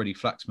spoke to Freddie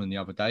Flaxman the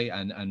other day,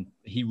 and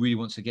he really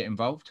wants to get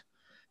involved.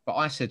 But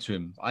I said to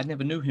him, I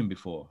never knew him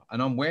before.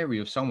 And I'm wary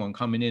of someone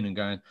coming in and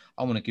going,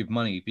 I want to give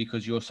money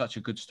because you're such a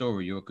good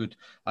story.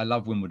 I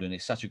love Wimbledon.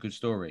 It's such a good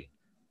story.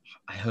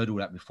 I heard all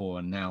that before.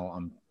 And now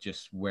I'm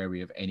just wary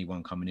of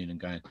anyone coming in and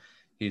going,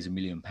 here's £1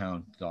 million.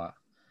 Like,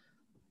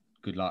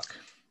 good luck.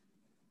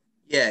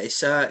 Yeah, it's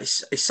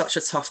such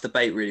a tough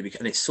debate, really.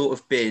 And it's sort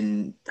of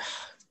been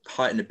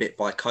heightened a bit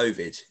by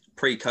COVID.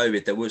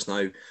 Pre-COVID, there was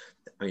no,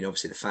 I mean,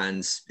 obviously the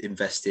fans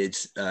invested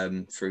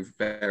through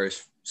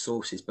various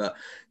sources, but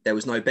there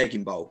was no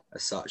begging bowl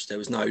as such. There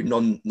was no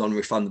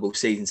non-refundable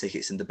season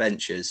tickets and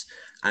debentures.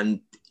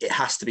 And it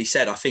has to be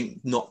said, I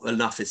think not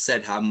enough is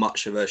said how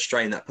much of a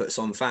strain that puts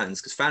on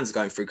fans, because fans are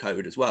going through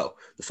COVID as well.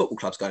 The football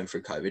club's going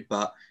through COVID,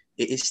 but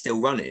it is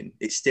still running.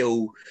 It's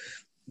still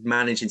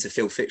managing to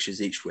fill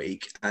fixtures each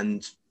week,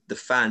 and the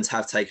fans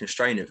have taken a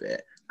strain of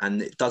it.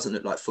 And it doesn't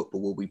look like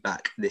football will be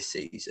back this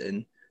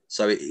season.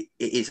 So it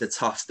is a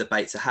tough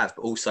debate to have.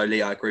 But also,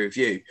 Lee, I agree with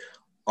you.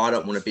 I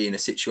don't want to be in a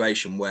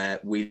situation where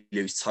we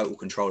lose total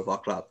control of our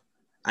club.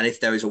 And if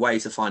there is a way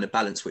to find a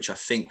balance, which I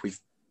think we've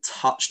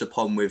touched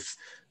upon with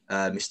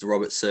Mr.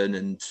 Robertson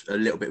and a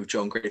little bit with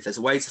John Green, if there's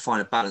a way to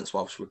find a balance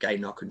whilst we're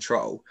gaining our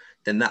control,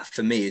 then that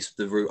for me is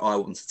the route I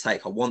want to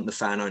take. I want the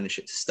fan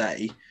ownership to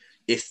stay.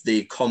 If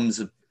the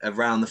comms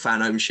around the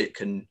fan ownership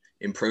can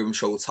improve, I'm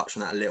sure we'll touch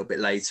on that a little bit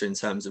later in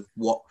terms of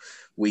what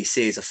we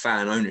see as a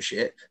fan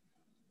ownership.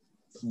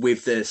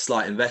 With the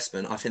slight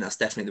investment, I think that's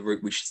definitely the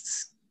route we should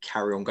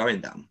carry on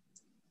going down.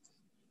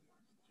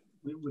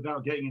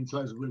 Without getting into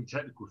those really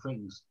technical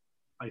things,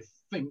 I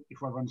think,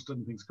 if I've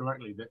understood things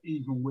correctly, that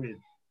even with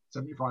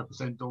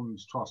 75%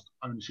 Don's Trust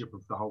ownership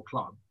of the whole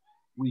club,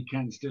 we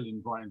can still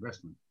invite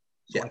investment.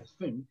 So yeah. I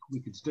think we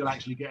could still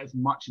actually get as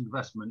much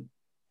investment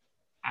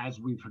as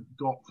we've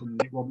got from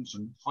Nick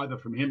Robinson, either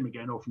from him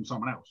again or from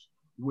someone else,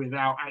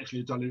 without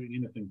actually diluting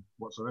anything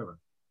whatsoever.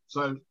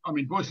 So, I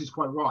mean, Boyce is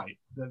quite right.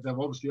 There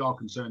obviously are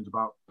concerns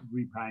about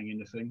repaying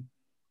anything.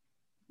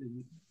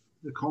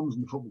 The comms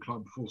in the football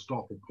club, full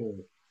stop, are poor,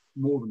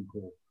 more than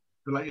poor.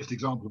 The latest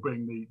example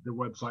being the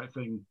website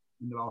thing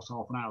in the last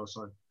half an hour or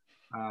so,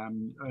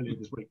 earlier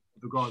this week,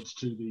 with regards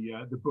to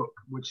the book,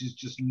 which is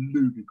just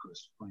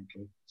ludicrous,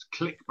 frankly. It's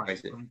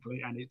clickbait,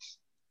 frankly, and it's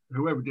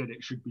whoever did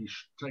it should be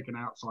taken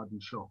outside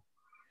and shot.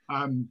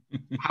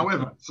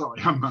 However,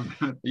 sorry,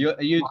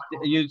 are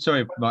you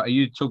sorry, Mark, are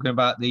you talking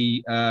about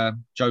the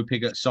Joe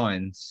Pigott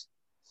signs?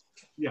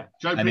 Yeah,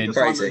 Joe Pigott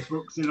signed those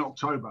books in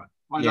October.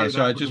 I know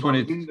so I just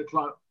wanted in the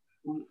club.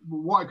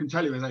 What I can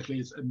tell you is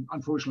actually,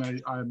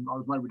 unfortunately, I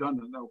was made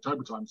redundant in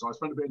October time, so I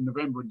spent a bit in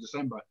November and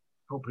December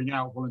helping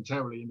out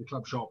voluntarily in the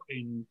club shop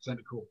in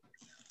Centre Court,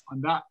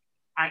 and that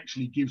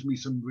actually gives me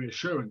some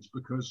reassurance,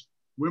 because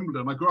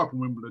Wimbledon, I grew up in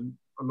Wimbledon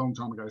a long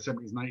time ago,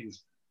 70s and 80s.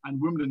 And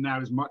Wimbledon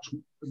now is a much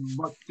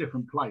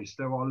different place.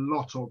 There are a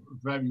lot of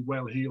very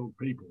well-heeled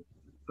people.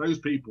 Those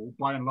people,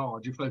 by and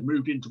large, if they've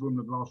moved into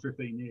Wimbledon the last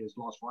 15 years,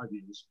 last 5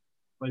 years,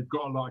 they've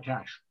got a lot of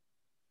cash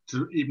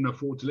to even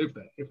afford to live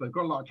there. If they've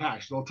got a lot of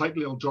cash, they'll take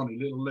little Johnny,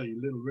 little Lee,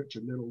 little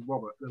Richard, little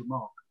Robert, little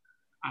Mark,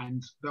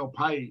 and they'll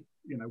pay,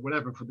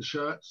 whatever for the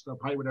shirts. They'll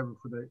pay whatever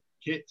for the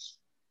kits.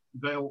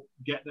 They'll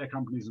get their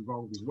companies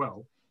involved as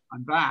well.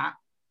 And that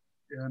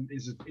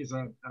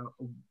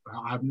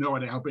I have no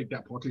idea how big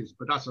that pot is,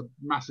 but that's a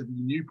massively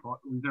new pot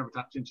that we've never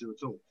tapped into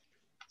at all.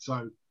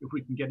 So if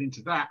we can get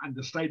into that, and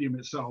the stadium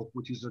itself,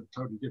 which is a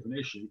totally different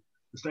issue,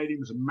 the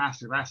stadium is a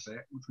massive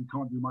asset, which we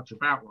can't do much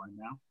about right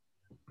now,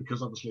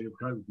 because obviously of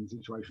COVID and the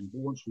situation.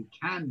 But once we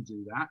can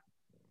do that,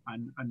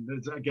 and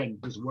there's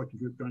a working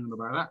group going on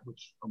about that,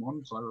 which I'm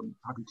on, so I'm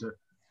happy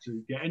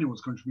to get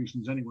anyone's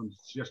contributions, anyone's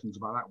suggestions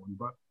about that one.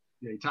 But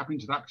yeah, you tap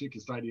into that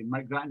particular stadium,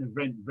 make that an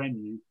event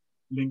venue,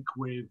 link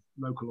with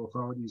local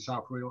authorities,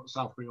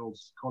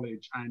 Southfields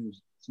College and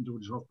St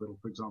George's Hospital,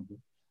 for example,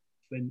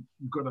 then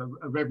you've got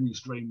a revenue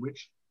stream,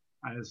 which,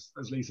 as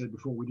Lee said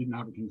before, we didn't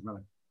have at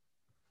Kingsmeadow.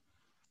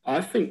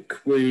 I think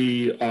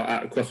we are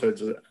at a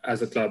crossroads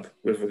as a club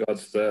with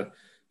regards to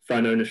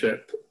fan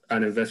ownership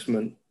and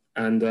investment.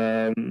 And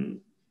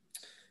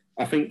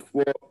I think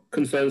what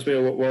concerns me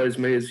or what worries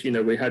me is,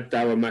 we had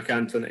Darragh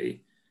McAnthony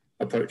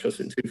approach us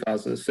in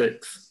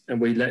 2006 and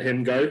we let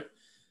him go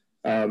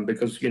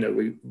because,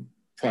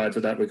 prior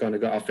to that, we kind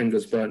of got our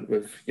fingers burnt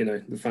with,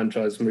 the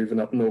franchise moving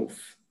up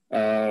north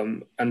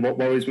And what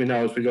worries me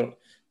now is we've got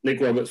Nick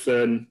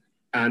Robertson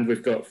and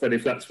we've got Freddie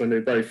Flaxman,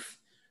 who both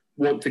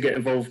want to get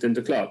involved in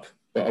the club.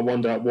 But I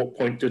wonder at what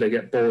point do they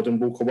get bored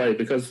and walk away?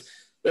 Because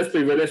let's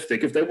be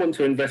realistic, if they want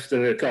to invest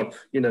in a club,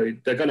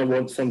 they're going to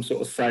want some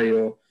sort of say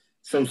or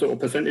some sort of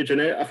percentage in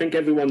it. I think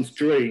everyone's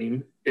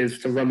dream is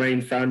to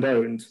remain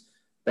fan-owned,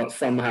 but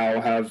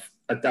somehow have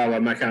a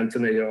Darragh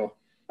MacAnthony or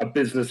a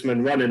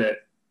businessman running it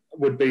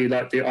would be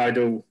like the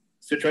ideal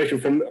situation.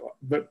 From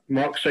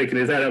Mark shaking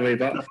his head at me,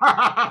 but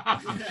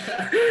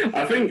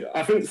I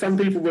think some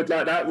people would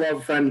like that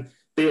rather than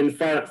being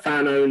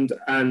fan-owned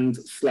and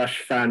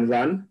 /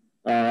 fan-run.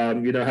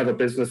 Have a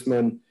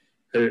businessman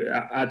who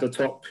at the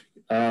top,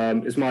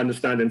 is my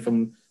understanding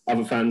from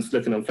other fans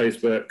looking on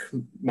Facebook,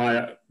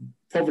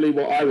 probably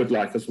what I would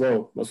like as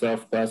well,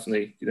 myself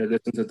personally,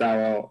 listen to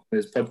Darragh on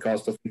his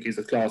podcast. I think he's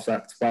a class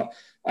act, but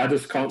I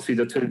just can't see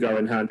the two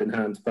going hand in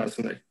hand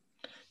personally.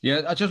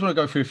 Yeah, I just want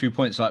to go through a few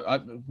points. Like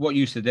what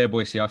you said there,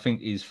 Boise, I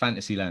think is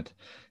fantasy land.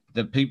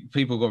 The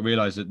people got to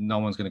realise that no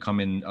one's going to come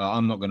in.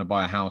 I'm not going to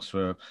buy a house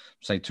for,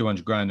 say,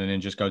 200 grand and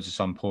then just go to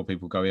some poor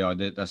people, go, yeah,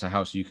 that's a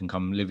house you can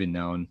come live in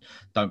now and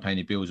don't pay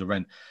any bills or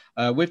rent.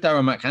 With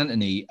Darragh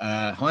MacAnthony,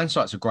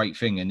 hindsight's a great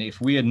thing. And if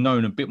we had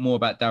known a bit more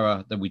about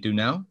Darragh than we do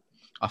now,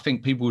 I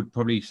think people would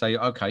probably say,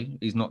 okay,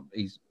 he's a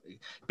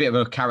bit of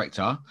a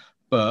character,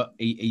 but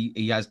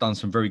he has done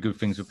some very good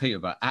things with Peter.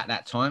 But at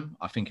that time,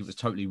 I think it was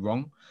totally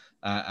wrong.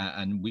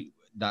 And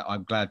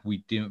I'm glad we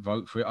didn't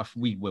vote for it.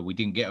 We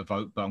didn't get a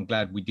vote, but I'm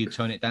glad we did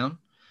turn it down,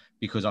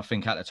 because I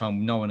think at the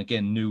time no one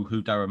again knew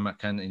who Darragh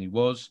MacAnthony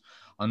was.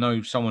 I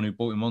know someone who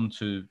brought him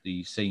onto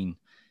the scene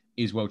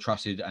is well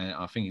trusted, and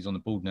I think he's on the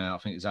board now. I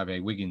think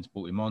Xavier Wiggins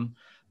brought him on,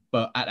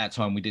 but at that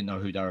time we didn't know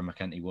who Darragh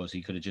MacAnthony was.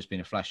 He could have just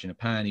been a flash in a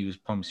pan. He was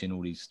promising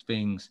all these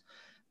things,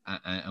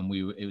 and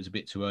it was a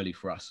bit too early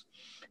for us.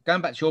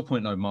 Going back to your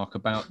point though, Mark,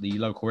 about the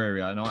local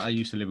area, and I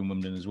used to live in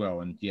Wimbledon as well,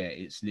 and yeah,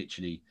 it's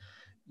literally.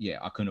 Yeah,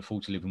 I couldn't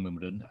afford to live in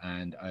Wimbledon,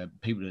 and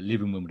people that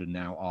live in Wimbledon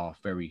now are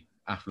very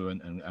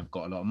affluent and have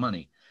got a lot of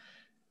money.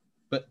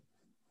 But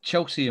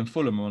Chelsea and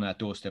Fulham are on our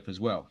doorstep as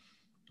well.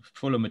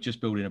 Fulham are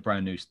just building a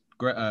brand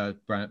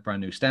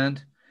new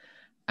stand,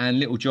 and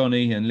little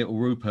Johnny and little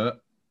Rupert,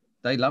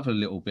 they love a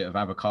little bit of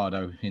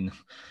avocado in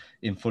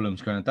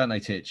Fulham's ground, don't they,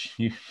 Titch?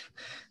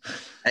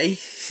 Hey.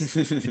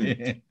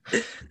 Yeah.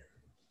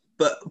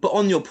 But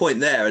on your point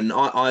there, and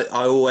I'm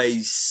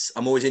always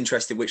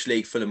interested which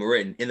league Fulham are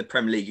in. In the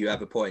Premier League, you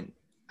have a point,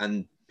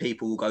 and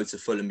people will go to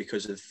Fulham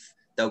because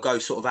they'll go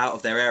sort of out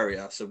of their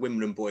area. So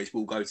Wimbledon boys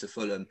will go to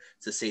Fulham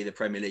to see the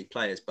Premier League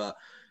players. But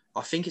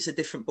I think it's a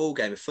different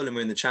ballgame if Fulham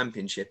are in the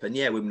Championship, and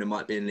yeah, Wimbledon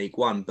might be in League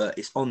One, but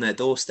it's on their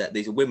doorstep.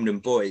 These are Wimbledon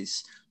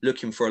boys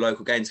looking for a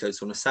local game to go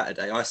to on a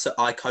Saturday.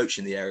 I coach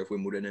in the area of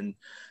Wimbledon, and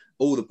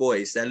all the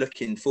boys, they're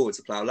looking forward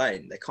to Plough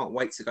Lane. They can't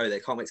wait to go.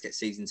 They can't wait to get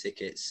season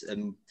tickets.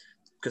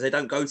 Because they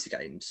don't go to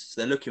games. So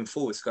they're looking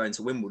forward to going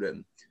to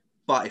Wimbledon.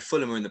 But if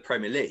Fulham are in the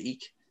Premier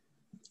League,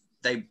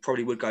 they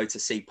probably would go to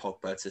see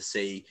Pogba, to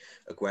see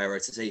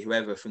Aguero, to see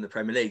whoever from the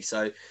Premier League.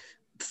 So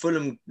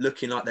Fulham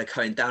looking like they're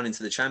going down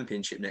into the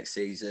Championship next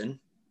season.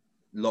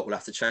 A lot will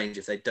have to change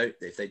if they don't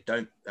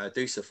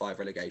do survive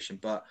relegation.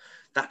 But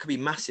that could be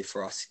massive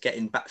for us,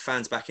 getting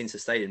fans back into the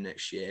stadium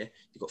next year.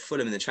 You've got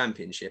Fulham in the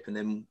Championship, and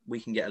then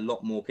we can get a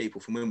lot more people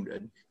from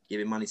Wimbledon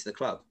giving money to the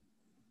club.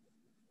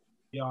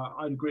 Yeah,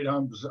 I'd agree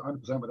 100%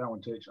 with that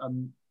one, Titch.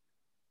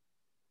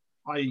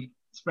 I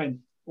spent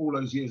all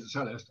those years at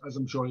Selhurst, as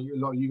I'm sure a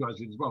lot of you guys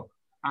did as well.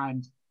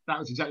 And that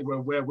was exactly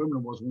where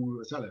Wimbledon was when we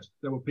were at Selhurst.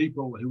 There were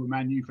people who were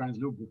Man U fans,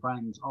 Liverpool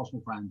fans,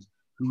 Arsenal fans,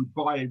 who would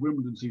buy a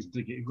Wimbledon season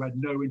ticket who had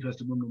no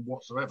interest in Wimbledon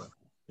whatsoever.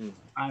 Mm.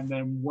 And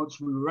then once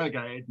we were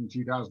relegated in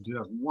 2000,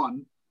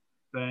 2001,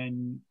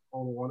 then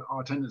our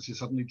attendances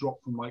suddenly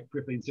dropped from like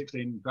 15,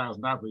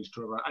 16,000 average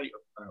to about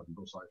 8,000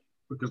 or so,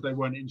 because they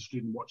weren't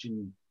interested in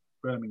watching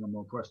Birmingham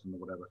or Preston or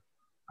whatever.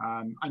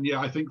 And yeah,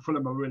 I think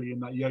Fulham are really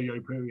in that yo-yo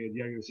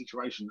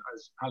situation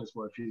as Palace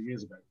were a few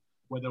years ago,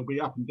 where they'll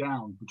be up and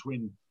down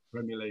between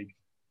Premier League.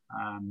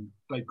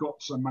 They've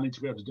got some money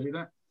to be able to do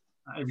that.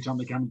 Every time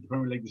they come into the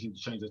Premier League, they seem to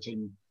change their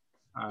team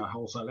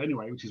wholesale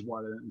anyway, which is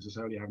why they don't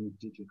necessarily have any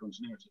particular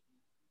continuity.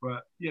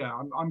 But yeah,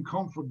 I'm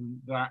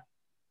confident that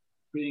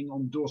being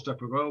on the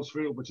doorstep of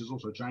Earlsfield, which has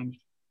also changed,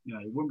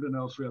 Wimbledon,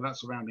 Earlsfield, that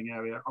surrounding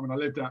area. I mean, I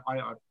live down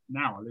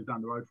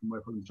the road from where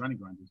Fulham's training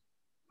ground is.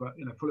 But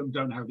Fulham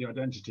don't have the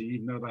identity,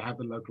 even though they have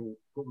the local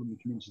football and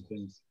community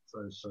things,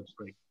 so to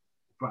speak.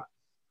 But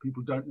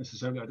people don't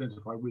necessarily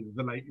identify with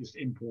the latest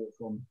import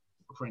from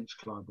a French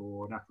club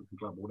or an African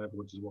club or whatever,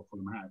 which is what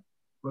Fulham have.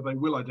 But they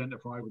will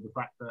identify with the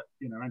fact that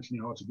Anthony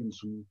Hartigan's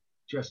from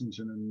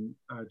Chessington and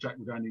Jack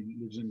McDaniel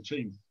lives in the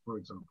team, for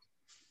example.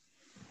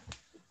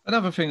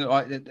 Another thing,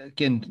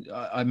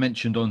 I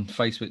mentioned on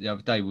Facebook the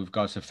other day with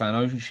regards to fan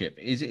ownership.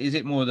 Is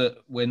it more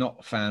that we're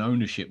not fan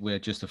ownership, we're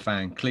just a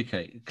fan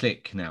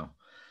click now?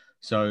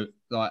 So,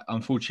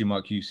 unfortunately,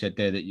 Mike, you said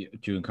there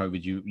that during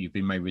COVID you've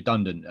been made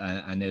redundant,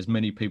 and there's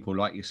many people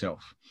like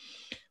yourself.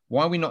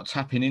 Why are we not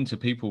tapping into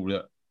people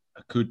that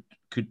could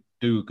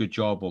do a good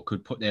job or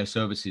could put their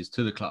services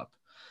to the club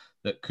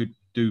that could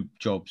do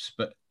jobs,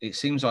 but it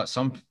seems like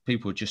some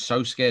people are just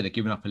so scared of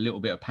giving up a little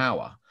bit of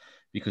power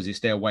because it's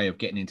their way of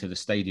getting into the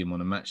stadium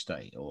on a match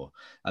day. Or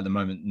at the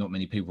moment, not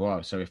many people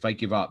are. So if they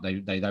give up,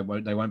 they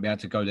won't be able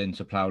to go then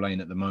to Plough Lane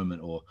at the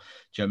moment. Or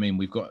do you know what I mean?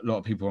 We've got a lot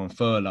of people on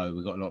furlough.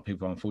 We've got a lot of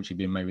people unfortunately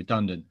being made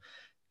redundant.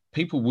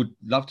 People would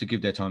love to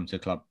give their time to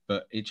the club,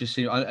 but it just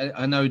seems,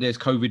 I know there's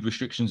COVID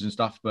restrictions and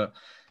stuff, but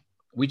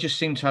we just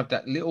seem to have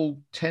that little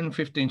 10,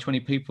 15, 20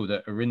 people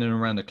that are in and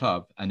around the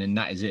club. And then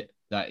that is it.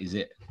 That is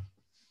it.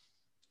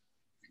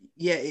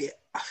 Yeah,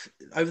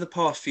 over the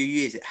past few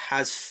years, it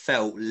has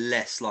felt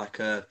less like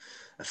a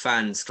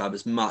fans club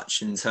as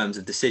much in terms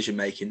of decision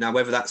making. Now,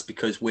 whether that's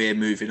because we're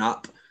moving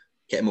up,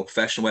 getting more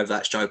professional, whether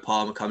that's Joe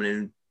Palmer coming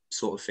in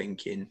sort of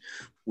thinking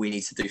we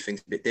need to do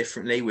things a bit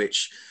differently,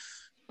 which,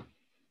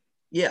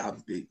 yeah,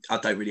 I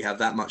don't really have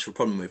that much of a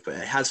problem with, but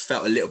it has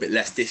felt a little bit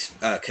less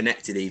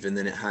connected even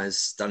than it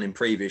has done in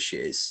previous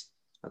years.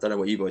 I don't know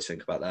what you boys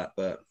think about that,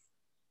 but...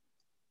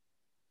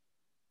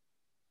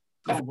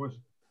 I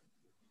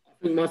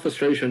think my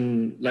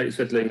frustration, like you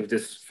said, Lee, with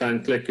this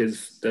fan clique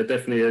is there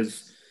definitely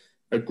is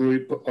a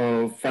group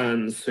of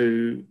fans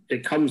who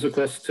it comes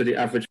across to the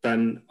average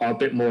fan are a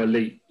bit more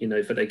elite, you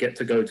know, for they get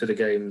to go to the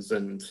games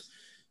and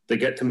they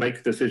get to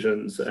make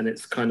decisions and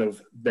it's kind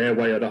of their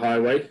way or the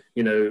highway.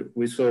 You know,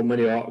 we saw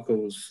many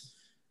articles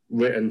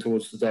written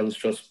towards the Duns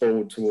Trust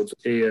board, towards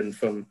Ian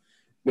from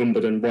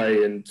Wimbledon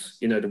Way and,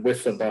 you know, the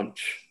Whistler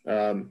bunch,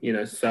 you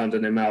know,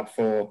 sounding him out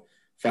for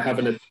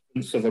having a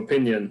difference of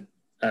opinion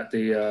at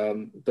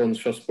the Don's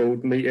Trust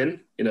Board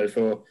meeting, you know,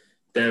 for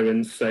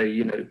daring to say,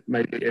 you know,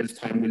 maybe it is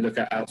time we look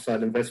at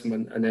outside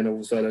investment. And then all of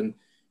a sudden,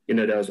 you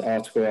know, there was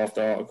article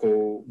after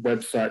article,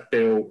 website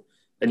built,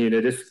 and, you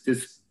know,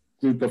 this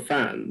group of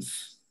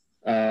fans,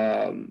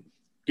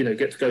 you know,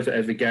 get to go to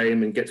every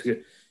game and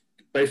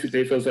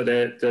basically it feels like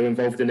they're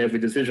involved in every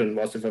decision.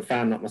 Whilst if a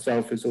fan like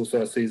myself, who's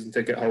also a season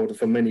ticket holder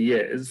for many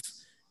years,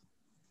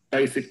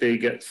 basically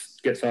gets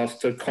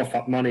asked to cough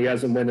up money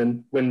as and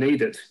when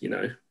needed, you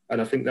know.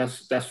 And I think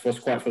that's what's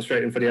quite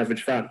frustrating for the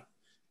average fan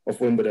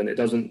of Wimbledon. It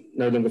doesn't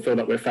no longer feel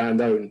like we're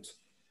fan-owned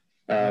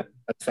as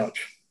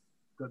such.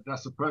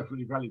 That's a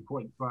perfectly valid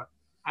point. But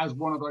as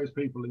one of those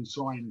people who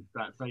signed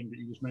that thing that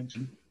you just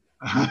mentioned,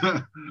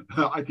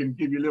 I can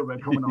give you a little bit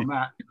of comment on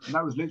that. And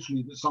that was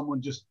literally that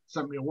someone just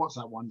sent me a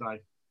WhatsApp one day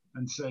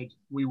and said,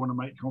 we want to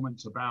make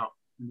comments about,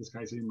 in this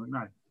case, Ian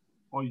McNay.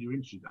 Are you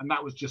interested? And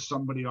that was just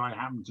somebody I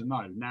happen to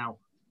know. Now,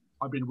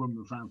 I've been a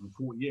Wimbledon fan for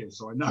 40 years,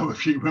 so I know a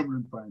few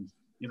Wimbledon fans,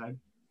 you know.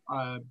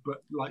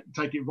 But like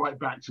take it right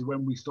back to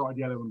when we started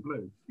Yellow and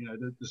Blue. You know,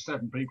 the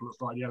 7 people that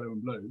started Yellow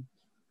and Blue,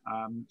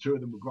 2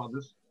 of them were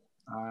brothers,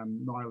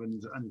 Niall and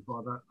his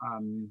brother.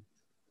 1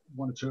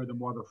 or 2 of them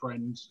were other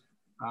friends.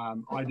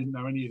 I didn't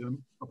know any of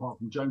them apart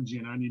from Jonesy,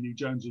 and I only knew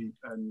Jonesy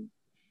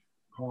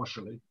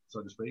partially,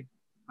 so to speak.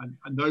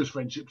 And those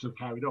friendships have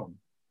carried on.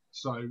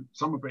 So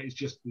some of it is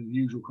just the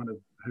usual kind of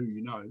who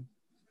you know.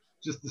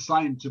 Just the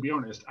same, to be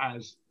honest,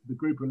 as the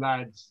group of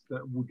lads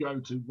that would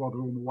go to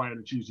Rotherham away on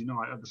a Tuesday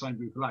night are the same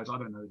group of lads. I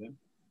don't know them.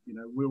 You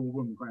know, we're all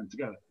Wimbledon fans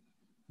together.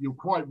 You're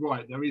quite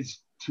right. There is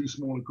too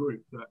small a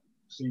group that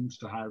seems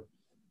to have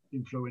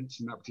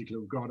influence in that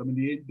particular regard. I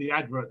mean, the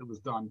advert that was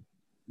done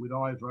with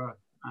Ivor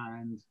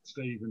and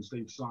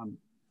Steve's son,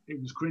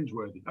 it was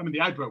cringeworthy. I mean, the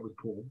advert was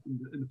poor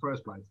in the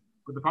first place,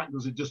 but the fact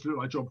was it just looked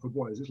like Job for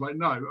Boys. It's like,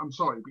 no, I'm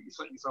sorry, but you're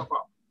setting yourself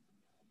up.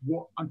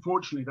 What,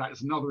 unfortunately, that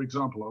is another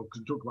example of,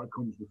 because we talked about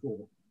comms before,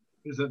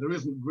 is that there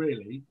isn't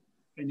really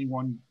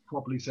anyone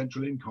properly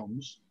central in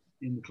comms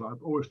in the club,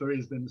 or if there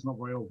is, then it's not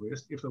very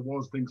obvious. If there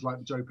was, things like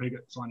the Joe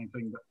Pigott signing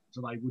thing that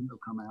today wouldn't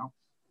have come out.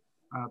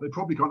 They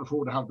probably can't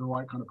afford to have the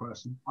right kind of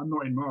person. I'm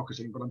not in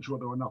marketing, but I'm sure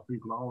there are enough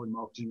people that are in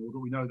marketing, or that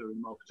we know they're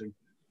in marketing.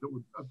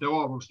 There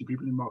are obviously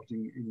people in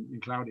marketing in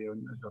Claudio,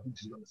 and I think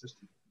she's got an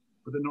assistant,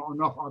 but there are not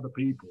enough other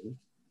people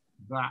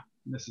that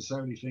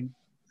necessarily think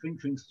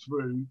things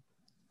through,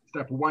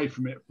 step away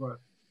from it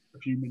for a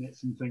few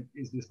minutes and think,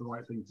 is this the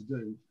right thing to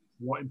do?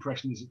 What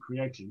impression is it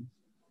creating?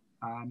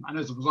 And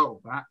as a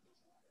result of that,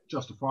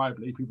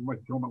 justifiably, people make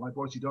a comment like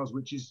Boise does,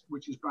 which is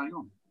bang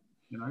on.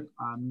 You know,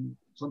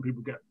 some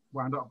people get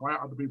wound up by it,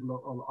 other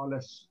people are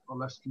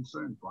less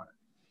concerned by it.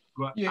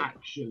 But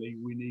actually,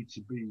 we need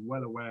to be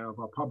well aware of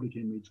our public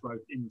image,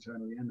 both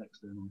internally and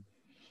externally.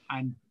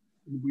 And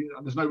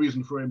there's no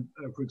reason for him,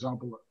 for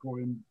example, for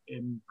him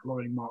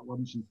employing Mark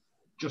Robinson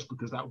just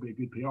because that would be a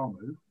good PR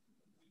move.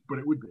 But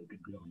it would be a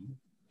good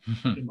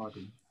PR move, in my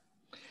opinion.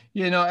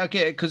 Yeah, no, I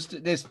get it, because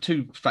there's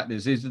 2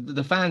 factors. There's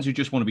the fans who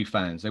just want to be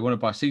fans. They want to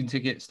buy season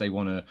tickets. They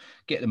want to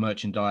get the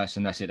merchandise,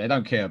 and that's it. They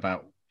don't care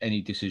about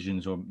any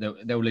decisions, or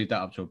they'll leave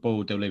that up to a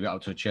board. They'll leave it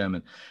up to a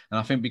chairman. And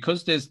I think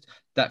because there's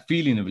that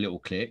feeling of a little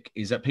clique,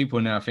 is that people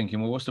are now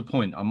thinking, well, what's the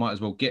point? I might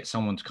as well get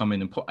someone to come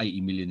in and put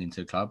 80 million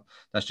into the club.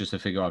 That's just a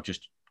figure I've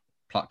just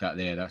pluck that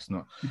there. That's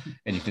not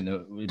anything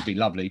that would be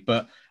lovely.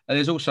 But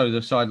there's also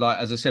the side, like,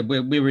 as I said,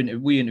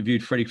 we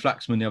interviewed Freddie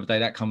Flaxman the other day.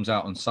 That comes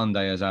out on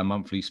Sunday as our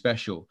monthly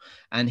special.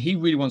 And he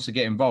really wants to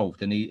get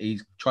involved, and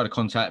he's tried to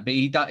contact, but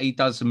he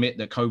does admit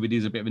that COVID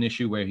is a bit of an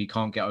issue where he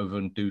can't get over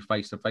and do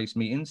face-to-face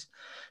meetings.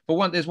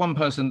 But there's one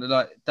person that,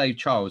 like Dave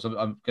Charles,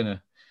 I'm going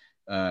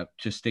to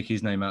just stick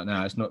his name out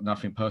now. It's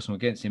nothing personal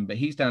against him, but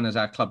he's down as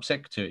our club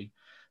secretary.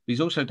 But he's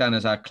also down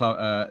as our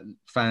club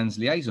fans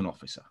liaison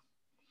officer.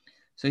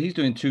 So he's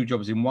doing two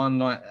jobs in one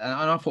night.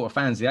 And I thought a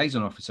fans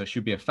liaison officer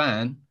should be a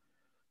fan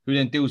who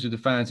then deals with the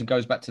fans and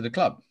goes back to the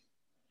club.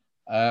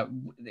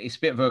 It's a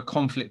bit of a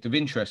conflict of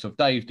interest of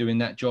Dave doing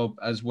that job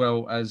as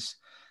well as,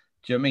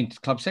 do you know what I mean,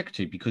 club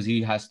secretary, because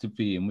he has to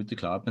be in with the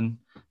club, and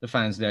the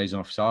fans liaison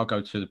officer, I'll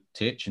go to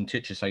Titch and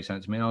Titch will say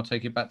something to me and I'll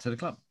take it back to the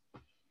club.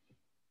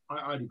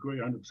 I'd agree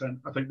 100%.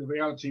 I think the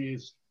reality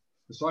is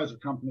the size of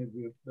company,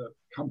 the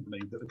company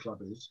that the club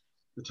is,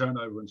 the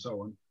turnover and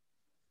so on.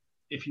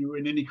 If you were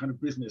in any kind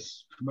of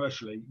business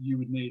commercially, you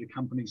would need a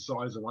company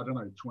size of,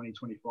 20,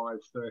 25,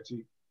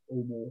 30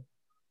 or more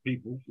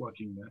people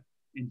working there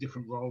in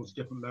different roles,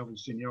 different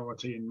levels,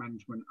 seniority and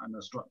management and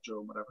a structure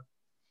or whatever.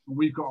 And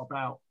we've got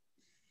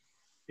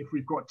if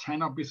we've got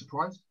 10, I'd be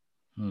surprised.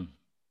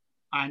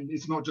 And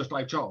it's not just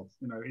Dave Charles,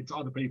 it's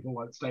other people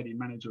like stadium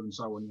manager and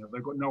so on.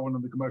 They've got no one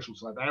on the commercial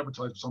side. They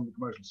advertise for some on the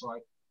commercial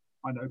side.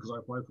 I know because I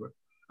applied for it.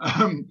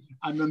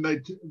 And then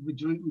they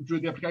withdrew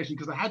the application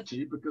because they had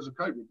to, because of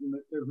COVID. And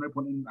there was no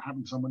point in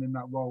having someone in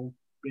that role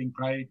being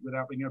paid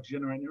without being able to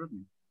generate any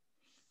revenue.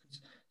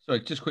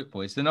 Sorry, just quick,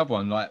 boys. Another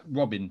one, like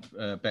Robin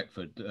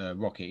Beckford,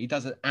 Rocket. He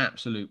does an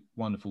absolute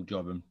wonderful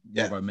job, and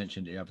Robbo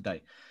mentioned it the other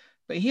day.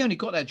 But he only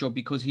got that job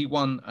because he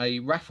won a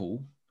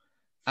raffle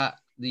at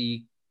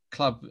the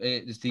club.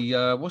 It's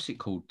the what's it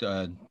called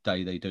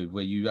day they do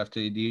where you have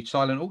the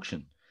silent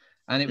auction,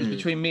 and it was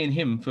between me and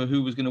him for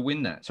who was going to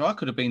win that. So I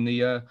could have been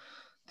the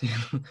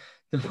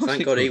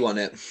thank God he won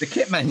it. The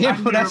kit man, yeah.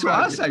 Well, that's what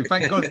I say.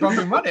 Thank God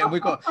Robin won it. And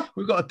we've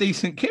got a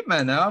decent kit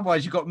man now.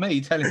 Otherwise, you got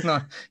me telling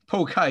like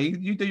Paul Kay,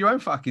 you do your own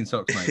fucking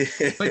socks,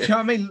 mate. But you know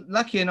what I mean?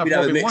 Lucky enough,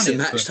 Robin won it.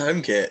 Matched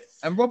home kit.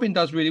 And Robin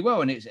does really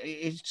well, and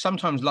it's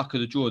sometimes luck of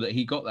the draw that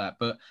he got that.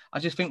 But I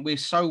just think we're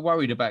so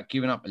worried about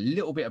giving up a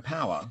little bit of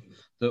power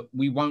that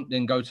we won't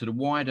then go to the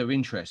wider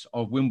interest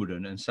of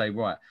Wimbledon and say,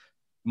 right,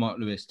 Mark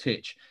Lewis,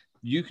 Titch,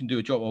 you can do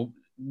a job. Or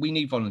we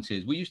need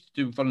volunteers. We used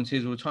to do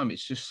volunteers all the time.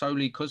 It's just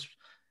solely because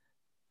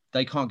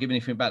they can't give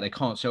anything back. They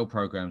can't sell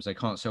programs. They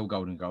can't sell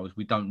golden goals.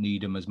 We don't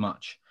need them as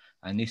much.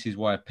 And this is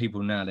why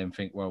people now then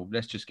think, well,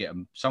 let's just get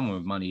them someone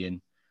with money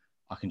in.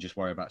 I can just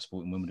worry about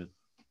supporting Wimbledon.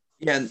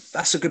 Yeah, and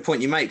that's a good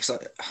point you make. So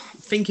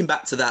thinking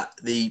back to that,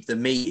 the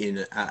meeting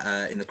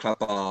in the club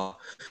bar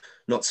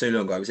not too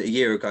long ago, was it a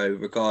year ago,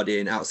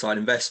 regarding outside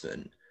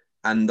investment,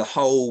 and the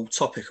whole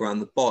topic around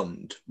the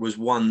bond was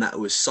one that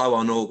was so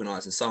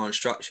unorganised and so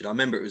unstructured. I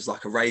remember it was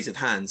like a raise of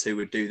hands who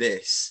would do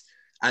this,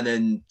 and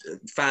then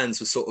fans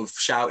were sort of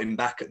shouting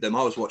back at them.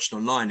 I was watching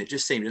online. It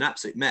just seemed an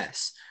absolute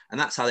mess. And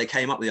that's how they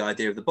came up with the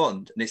idea of the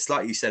bond. And it's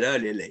like you said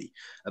earlier, Lee,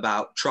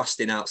 about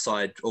trusting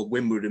outside or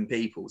Wimbledon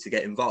people to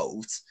get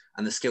involved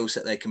and the skill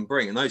set they can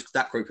bring. And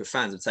that group of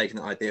fans have taken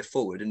that idea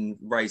forward and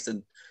raised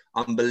an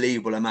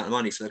unbelievable amount of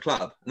money for the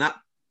club. And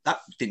that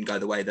didn't go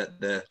the way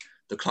that the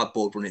club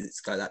board wanted it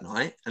to go that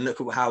night. And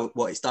look at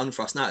what it's done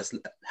for us now. It's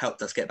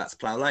helped us get back to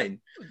Plough Lane.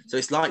 So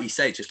it's like you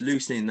say, just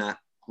loosening that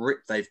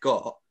grip they've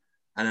got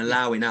and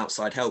allowing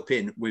outside help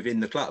within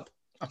the club.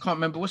 I can't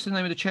remember. What's the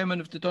name of the chairman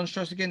of the Don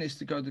Strauss again? It's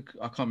the guy.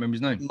 I can't remember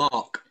his name.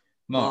 Mark.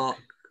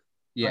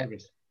 Yeah.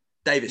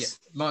 Davis.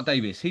 Yeah. Mark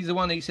Davis. He's the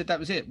one. He said that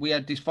was it. We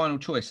had this final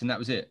choice, and that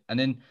was it. And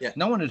then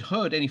no one had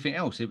heard anything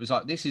else. It was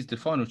like, this is the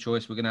final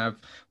choice.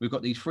 We've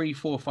got these 3,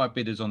 4, 5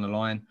 bidders on the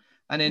line.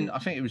 And then I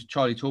think it was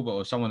Charlie Talbot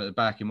or someone at the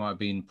back. It might have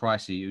been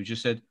Pricey, who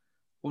just said,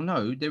 "Well,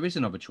 no, there is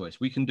another choice.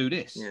 We can do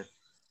this." Yeah.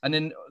 And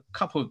then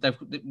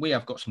we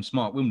have got some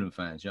smart Wimbledon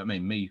fans. You know what I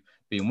mean? Me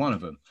being one of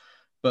them.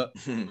 But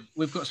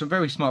we've got some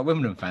very smart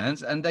Wimbledon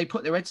fans, and they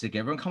put their heads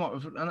together and come up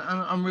with an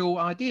unreal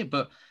idea.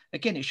 But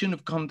again, it shouldn't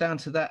have come down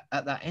to that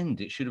at that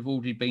end. It should have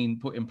already been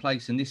put in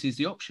place, and this is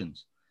the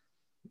options.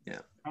 Yeah.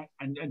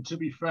 And to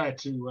be fair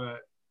to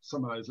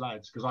some of those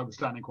lads, because I was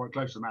standing quite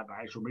close to them at the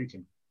actual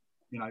meeting,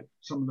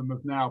 some of them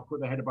have now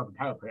put their head above the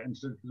parapet and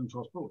stood for them to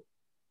our sport.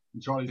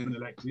 And Charlie's been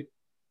elected,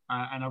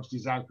 and obviously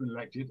Zav's been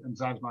elected, and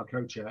Zav's my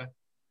co-chair.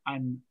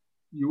 And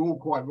you're all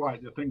quite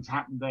right that things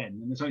happened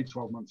then, and it's only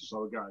 12 months or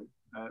so ago.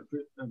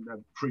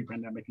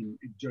 Pre-pandemic and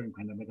during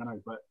pandemic, I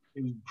know, but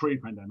it was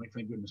pre-pandemic,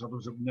 thank goodness.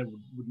 Otherwise, it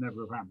would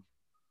never have happened.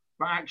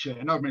 But actually,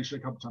 and I've mentioned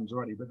it a couple of times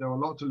already, but there are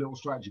lots of little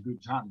strategy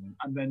groups happening.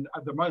 And then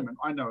at the moment,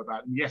 I know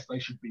about, and yes, they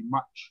should be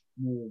much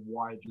more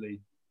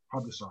widely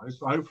publicised.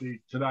 But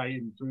hopefully today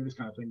and through this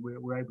kind of thing,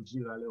 we're able to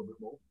do that a little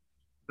bit more.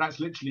 That's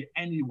literally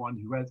anyone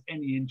who has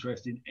any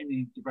interest in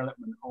any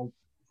development of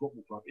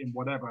football club in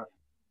whatever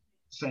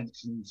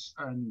sense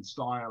and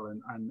style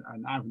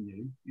and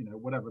avenue,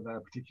 whatever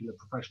their particular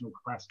professional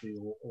capacity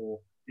or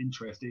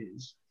interest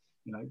is,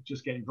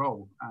 just get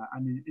involved.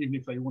 And even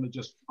if they want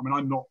to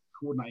I'm not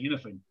coordinating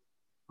anything,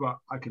 but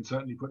I can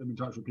certainly put them in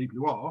touch with people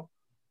who are,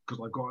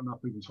 because I've got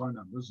enough people's phone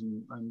numbers,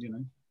 and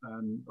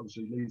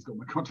obviously Lee's got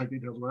my contact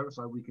details, or whatever,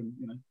 so we can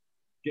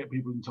get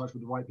people in touch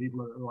with the right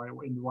people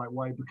in the right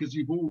way, because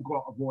you've all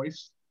got a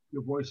voice.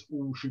 Your voice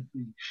all should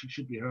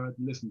be heard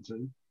and listened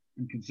to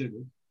and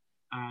considered,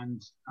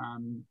 and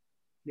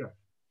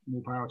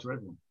more power to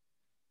everyone.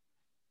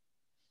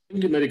 I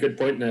think you made a good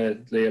point there,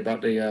 Lee,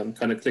 about the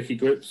kind of clicky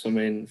groups. I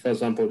mean, for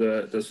example,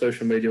 the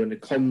social media and the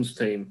comms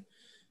team.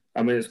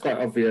 I mean, it's quite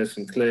obvious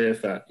and clear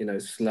that,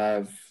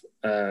 Slav,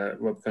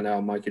 Rob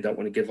Cornell, Mikey don't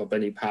want to give up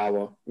any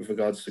power with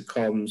regards to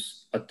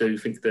comms. I do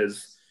think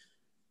there's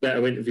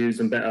better interviews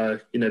and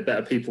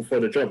better people for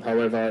the job.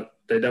 However,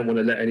 they don't want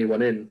to let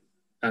anyone in.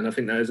 And I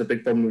think that is a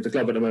big problem with the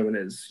club at the moment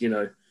is,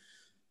 we're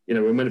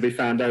meant to be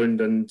fan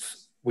owned, and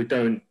we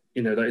don't,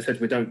 like I said,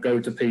 we don't go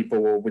to people,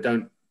 or we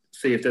don't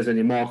see if there's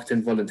any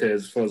marketing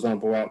volunteers, for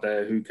example, out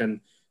there who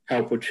can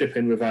help or chip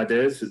in with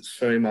ideas. It's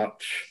very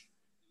much,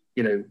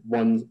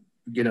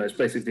 it's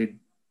basically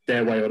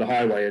their way or the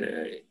highway, and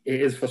it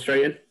is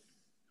frustrating.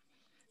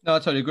 No, I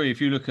totally agree.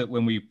 If you look at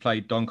when we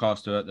played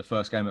Doncaster at the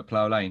first game at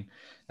Plough Lane,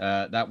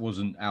 that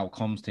wasn't our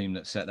comms team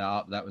that set that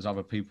up. That was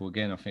other people.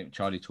 Again, I think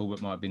Charlie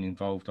Talbot might have been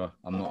involved.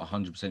 I'm not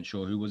 100%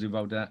 sure who was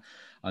involved in that.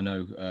 I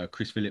know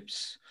Chris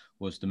Phillips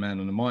was the man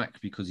on the mic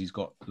because he's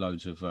got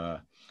loads of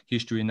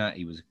history in that.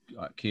 He was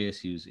at Kearse.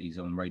 He's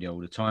on radio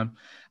all the time.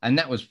 And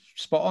that was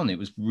spot on. It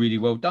was really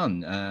well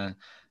done.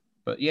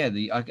 But yeah,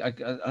 I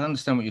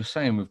understand what you're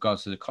saying with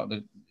regards to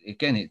the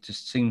again, it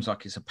just seems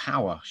like it's a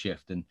power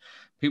shift, and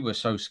people are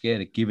so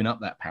scared of giving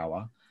up that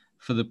power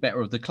for the better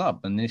of the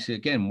club. And this is,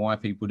 again, why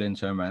people then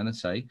turn around and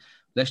say,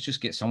 let's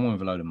just get someone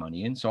with a load of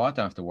money in, so I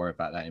don't have to worry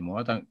about that anymore.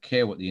 I don't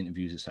care what the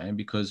interviews are saying,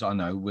 because I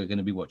know we're going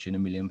to be watching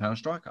 £1 million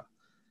striker.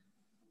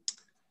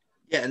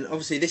 Yeah, and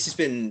obviously this has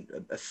been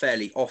a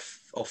fairly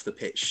off the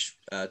pitch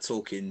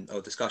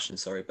discussion,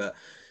 but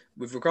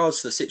with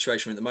regards to the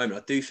situation at the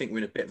moment, I do think we're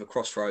in a bit of a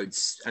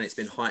crossroads, and it's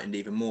been heightened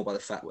even more by the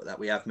fact that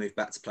we have moved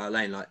back to Plough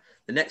Lane. Like,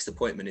 the next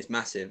appointment is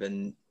massive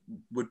and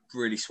would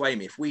really sway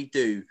me. If we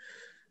do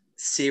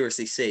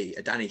seriously see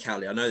a Danny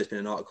Cowley, I know there's been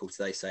an article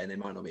today saying they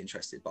might not be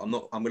interested, but I'm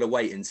going to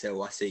wait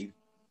until I see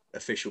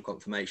official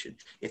confirmation.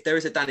 If there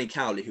is a Danny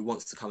Cowley who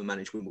wants to come and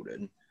manage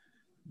Wimbledon,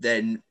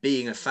 then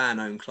being a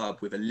fan-owned club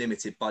with a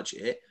limited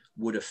budget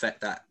would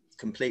affect that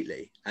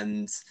completely.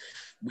 And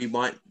we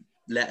might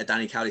let a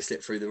Danny Cowley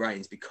slip through the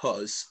reins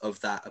because of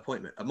that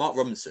appointment. A Mark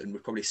Robinson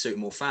would probably suit a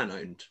more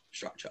fan-owned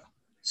structure.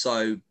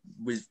 So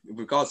with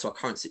regards to our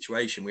current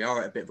situation, we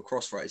are at a bit of a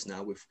crossroads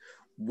now with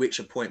which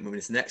appointment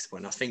is the next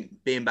appointment. I think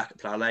being back at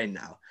Plough Lane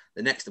now,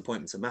 the next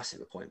appointment's a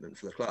massive appointment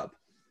for the club.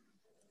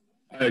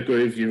 I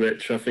agree with you,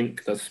 Rich. I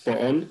think that's spot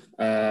on.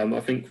 I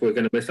think we're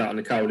going to miss out on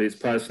the Cowleys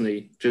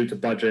personally due to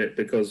budget,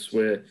 because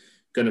we're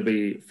going to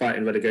be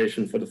fighting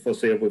relegation for the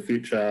foreseeable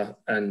future.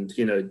 And,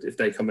 if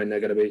they come in, they're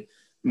going to be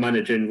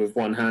managing with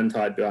one hand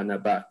tied behind their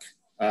back.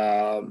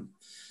 I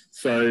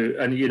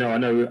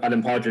know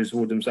Alan Partridge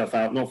ruled himself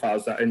out, not that I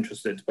was that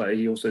interested, but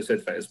he also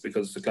said that it's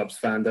because the club's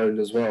fan-owned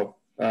as well.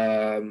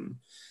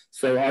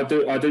 So I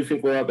do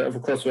think we're at a bit of a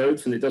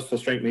crossroads, and it does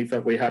frustrate me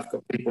that we have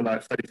got people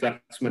like Freddie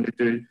Flaxman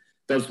who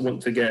does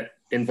want to get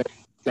involved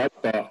in the club,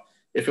 but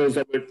it feels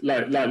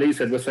like Lee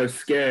said, we're so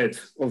scared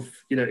of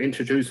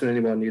introducing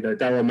anyone.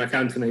 Daryl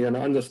McAntony, and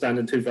I understand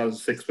in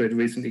 2006 we'd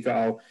recently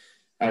got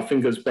our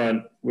fingers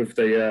burnt with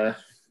the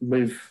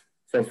move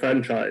for a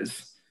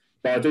franchise,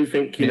 but I do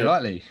think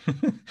likely.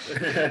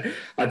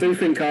 I do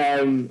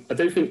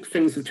think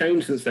things have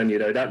changed since then.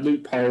 That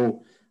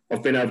loophole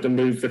of being able to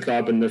move the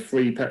club and the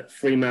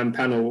three-man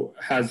panel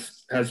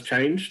has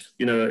changed.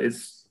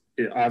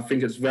 I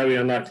think it's very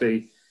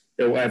unlikely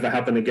it will ever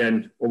happen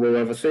again, or we'll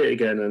ever see it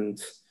again.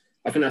 And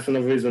I think that's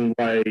another reason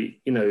why,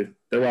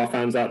 there are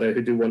fans out there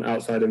who do want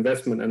outside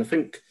investment. And I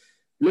think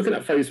looking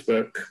at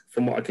Facebook,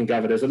 from what I can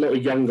gather, there's a lot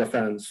of younger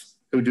fans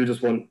who do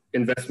just want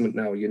investment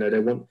now.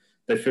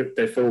 They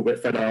feel a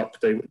bit fed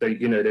up. They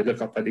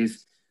look up at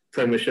these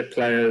Premiership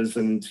players,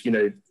 and,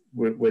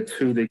 we're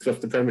 2 leagues off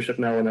the Premiership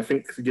now. And I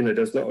think,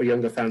 there's a lot of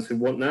younger fans who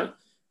want that.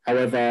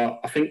 However,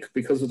 I think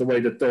because of the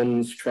way the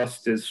Dons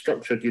Trust is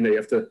structured, you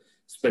have to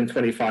spend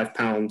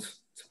 £25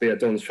 to be a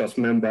Dons Trust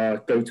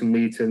member, go to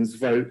meetings,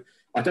 vote.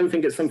 I don't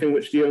think it's something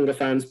which the younger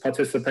fans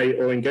participate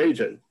or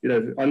engage in.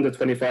 Under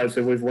 25,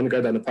 so we want to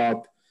go down the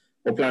pub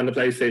or play on the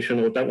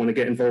PlayStation, or don't want to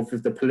get involved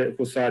with the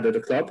political side of the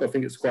club. I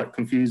think it's quite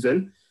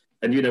confusing.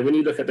 And, when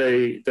you look at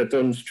the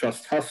Dons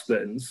Trust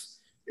hustlings,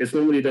 it's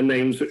normally the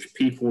names which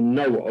people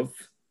know of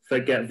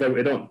that get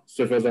voted on.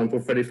 So, for example,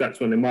 Freddie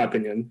Flaxman, in my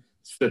opinion,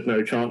 stood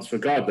no chance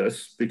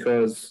regardless,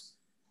 because,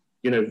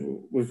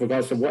 with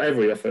regards to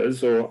whatever he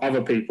offers, or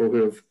other people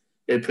who have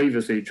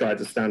previously tried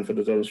to stand for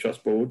the Dons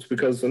Trust boards,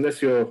 because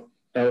unless you're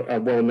a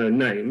well-known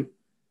name,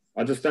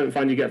 I just don't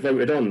find you get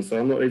voted on. So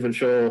I'm not even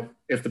sure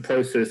if the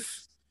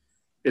process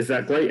is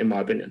that great, in my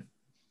opinion.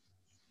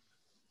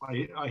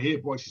 I hear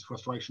Boyce's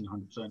frustration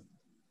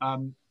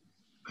 100%.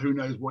 Who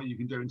knows what you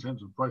can do in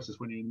terms of process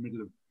when you're in the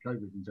middle of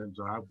COVID, in terms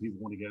of how people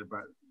want to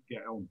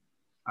get on.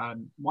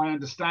 My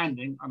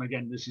understanding, and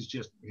again, this is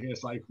just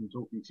hearsay from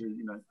talking to,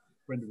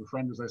 friend of a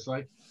friend, as they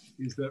say,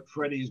 is that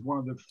Freddie is one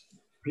of the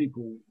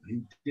people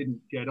who didn't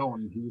get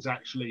on, who was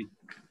actually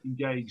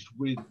engaged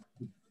with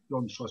the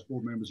Don's Trust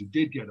board members who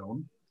did get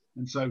on.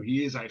 And so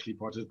he is actually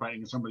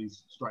participating in some of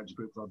these strategy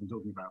groups I've been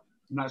talking about.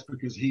 And that's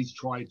because he's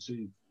tried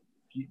to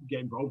get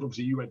involved.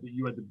 Obviously, you had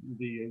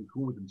the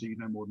call with them, so you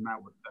know more than that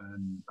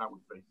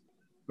would be.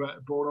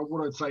 But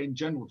what I'd say in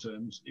general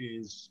terms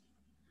is,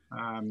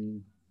 I've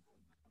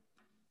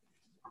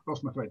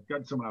lost my thread. Go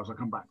to someone else. I'll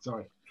come back.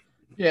 Sorry.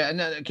 Yeah,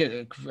 and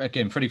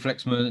again, Freddie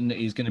Flexman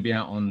is going to be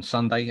out on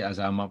Sunday as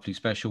our monthly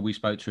special. We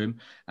spoke to him,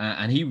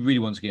 and he really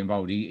wants to get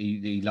involved.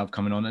 He loved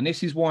coming on, and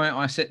this is why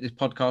I set this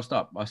podcast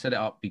up. I set it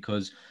up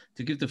because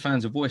to give the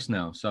fans a voice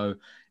now. So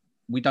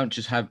we don't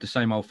just have the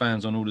same old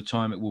fans on all the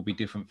time. It will be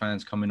different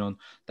fans coming on.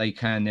 They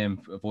can then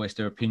voice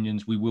their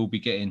opinions.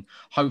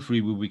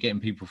 Hopefully we'll be getting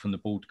people from the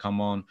board to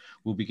come on.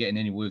 We're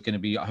going to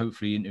be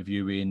hopefully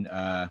interviewing,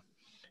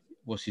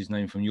 what's his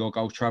name from Your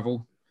Golf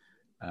Travel?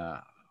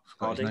 I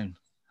forgot his name.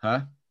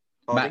 Huh?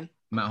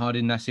 Matt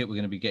Harding, that's it. We're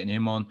going to be getting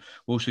him on.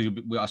 I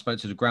spoke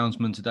to the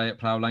groundsman today at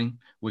Plough Lane.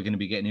 We're going to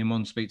be getting him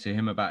on, speak to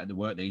him about the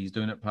work that he's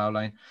doing at Plough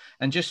Lane.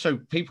 And just so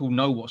people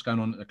know what's going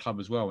on at the club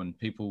as well, and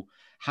people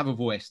have a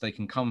voice, they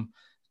can come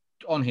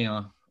on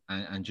here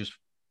and just,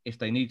 if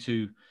they need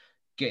to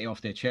get it off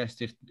their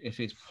chest, if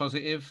it's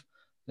positive,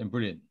 then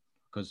brilliant.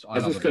 Because I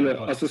was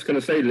just going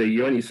to say, Lee,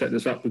 you only set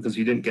this up because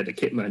you didn't get the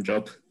kitman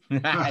job. We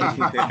could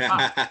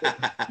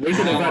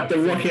have had the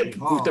Rocket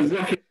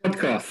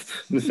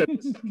podcast instead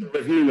of the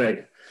review,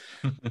 mate.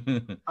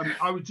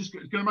 I was just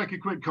going to make a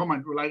quick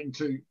comment relating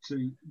to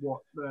what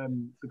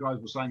the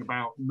guys were saying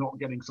about not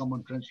getting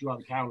someone potentially like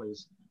the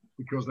Cowleys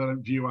because they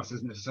don't view us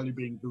as necessarily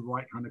being the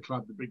right kind of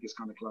club, the biggest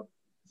kind of club.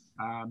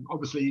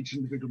 Obviously, each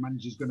individual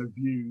manager is going to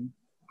view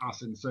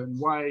us in a certain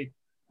way.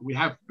 We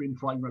have been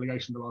fighting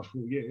relegation the last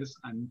 4 years,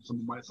 and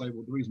someone might say,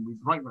 well, the reason we've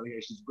been fighting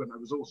relegation is we've got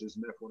no resources,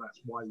 and therefore that's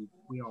why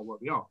we are where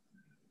we are.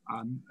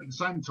 At the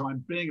same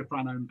time, being a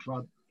fan-owned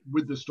club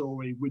with the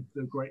story,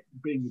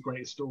 being the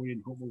greatest story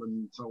in football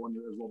and so on,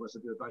 as Robert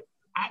said the other day,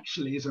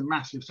 actually is a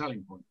massive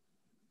selling point.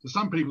 So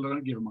some people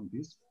don't give a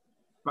monkeys,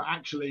 but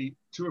actually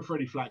to a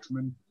Freddie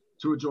Flaxman,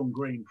 to a John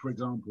Green, for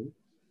example,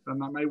 then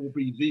that may well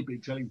be the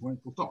big selling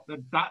point for stock.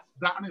 That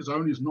on its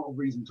own is not a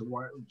reason to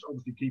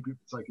obviously keep it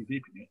for the sake of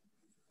keeping it.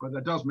 But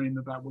that does mean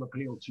that will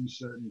appeal to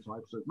certain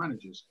types of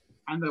managers.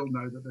 And they'll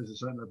know that there's a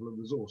certain level of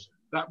resource.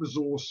 That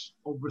resource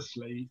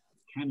obviously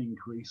can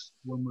increase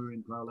when we're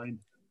in Plough Lane,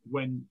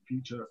 when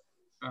future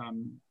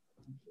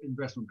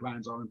investment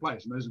plans are in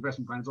place. And those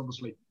investment plans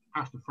obviously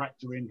have to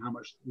factor in how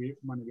much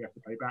money we have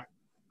to pay back,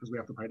 because we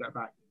have to pay that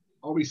back.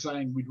 Are we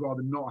saying we'd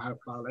rather not have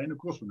Plough Lane? Of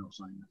course we're not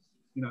saying that.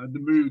 The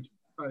mood,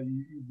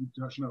 you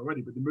touched on it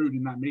already, but the mood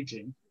in that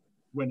meeting,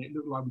 when it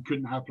looked like we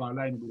couldn't have Plough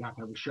Lane and we'd have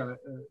to have a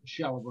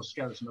shell of a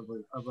skeleton of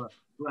a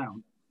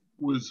ground,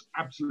 was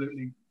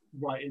absolutely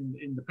right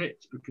in the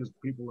pits, because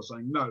people are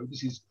saying, no,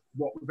 this is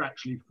what we've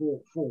actually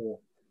fought for.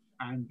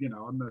 And,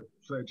 I'm a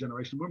third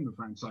generation Wimbledon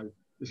fan, so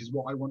this is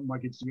what I want my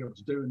kids to be able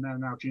to do. And they're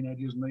now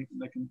teenagers and they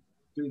can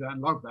do that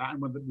and love that.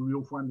 And when we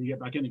all finally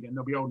get back in again,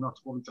 they'll be old enough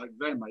to probably take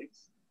their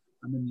mates.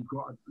 And then you've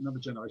got another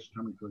generation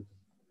coming through.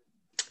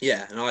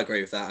 Yeah, and I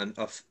agree with that. And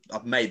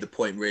I've made the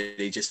point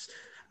really just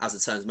as the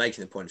terms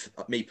making the point.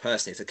 For me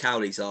personally, if the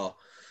Cowleys are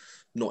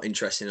not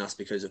interested in us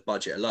because of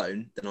budget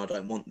alone, then I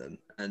don't want them.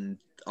 And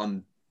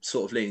I'm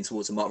sort of leaning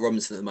towards Mark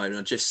Robinson at the moment.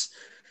 I just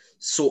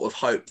sort of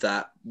hope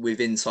that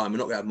within time, we're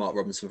not going to have Mark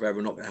Robinson forever,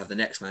 we're not going to have the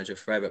next manager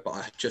forever, but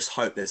I just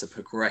hope there's a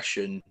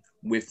progression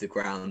with the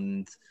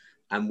ground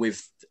and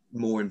with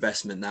more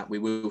investment, that we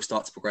will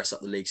start to progress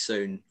up the league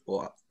soon,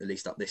 or at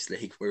least up this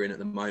league we're in at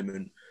the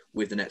moment,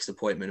 with the next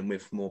appointment and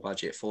with more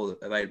budget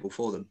available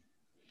for them.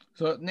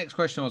 So next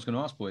question I was going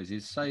to ask, boys,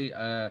 is say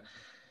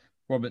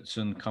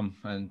Robertson come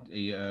and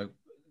he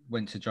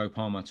went to Joe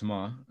Palmer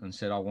tomorrow and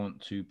said, I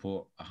want to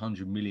put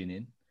 100 million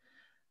in.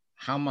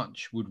 How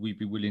much would we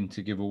be willing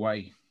to give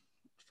away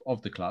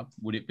of the club?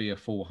 Would it be a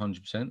full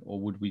 100%, or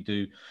would we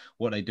do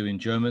what they do in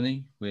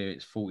Germany, where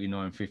it's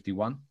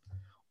 49-51,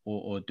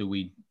 or do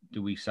we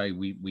say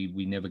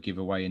we never give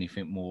away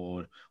anything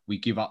more, or we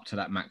give up to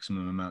that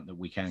maximum amount that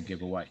we can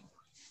give away?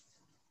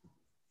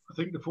 I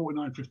think the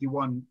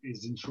 49-51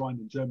 is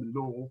enshrined in German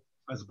law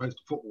as opposed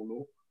to football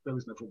law. There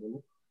is no football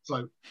law,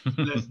 so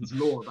there's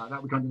law about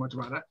that. We can't do much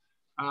about that.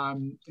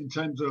 In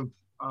terms of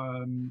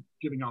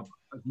giving up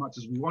as much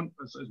as we want,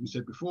 as we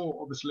said before,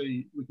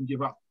 obviously we can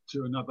give up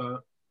to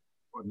another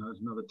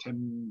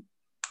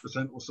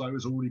 10% or so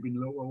has already been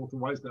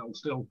authorised. That'll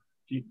still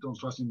keep Don's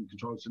Trust in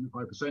control of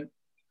 75%.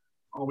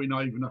 Are we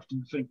naive enough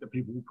to think that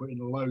people will put in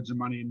loads of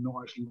money and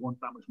not actually want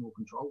that much more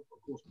control?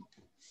 Of course not.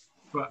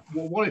 But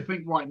what I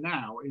think right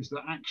now is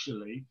that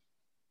actually,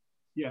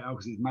 yeah,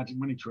 obviously it's magic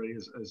money tree,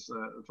 as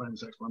the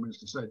famous ex-Prime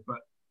Minister said,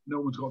 but no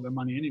one's got their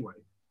money anyway.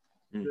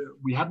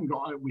 We haven't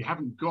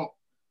got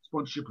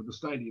sponsorship of the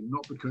stadium,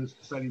 not because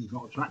the stadium's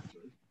not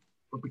attractive,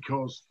 but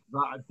because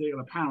that deal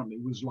apparently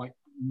was like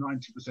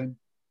 90%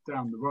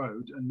 down the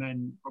road, and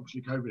then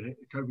obviously COVID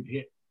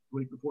hit the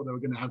week before they were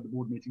going to have the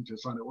board meeting to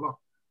sign it all off,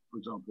 for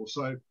example.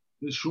 So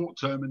there's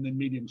short-term and then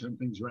medium-term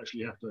things you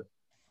actually have to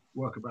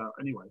work about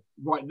anyway.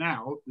 Right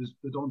now,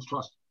 the Dons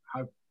Trust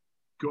have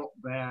got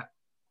their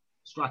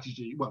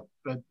strategy. Well,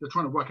 they're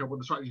trying to work out what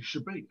the strategy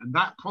should be. And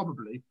that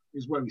probably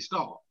is where we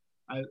start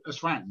as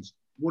fans.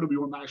 What do we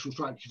want the actual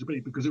strategy to be?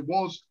 Because it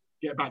was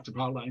get back to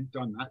Plough Lane,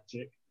 done that,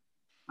 tick.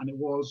 And it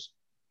was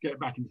get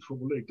back into the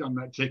Football League, done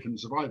that, tick, and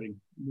surviving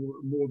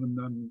more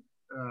than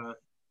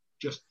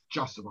just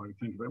surviving.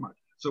 Thank you very much.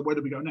 So where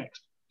do we go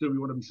next? Do we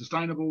want to be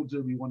sustainable?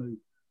 Do we want to,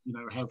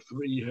 have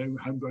 3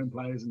 homegrown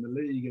players in the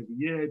league every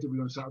year? Do we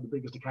want to set up the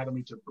biggest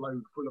academy to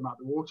blow Fulham out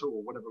the water,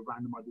 or whatever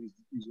random ideas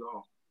these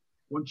are?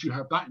 Once you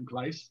have that in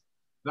place,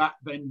 that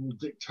then will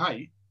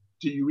dictate,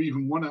 do you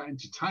even want to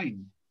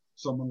entertain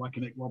someone like a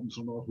Nick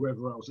Robinson or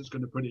whoever else that's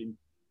going to put in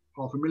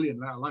 $500,000,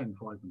 let alone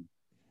 5 million?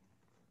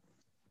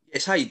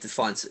 It's how you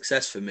define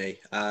success for me.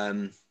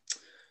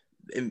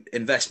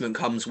 Investment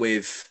comes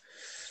with,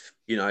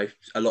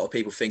 a lot of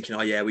people thinking,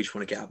 oh yeah, we just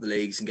want to get up the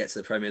leagues and get to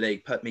the Premier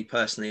League. Me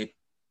personally,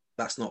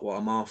 that's not what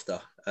I'm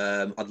after.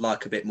 I'd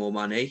like a bit more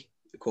money,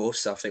 of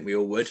course. I think we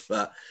all would.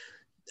 But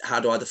how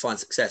do I define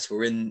success?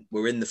 We're in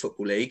the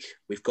Football League.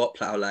 We've got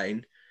Plough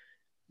Lane,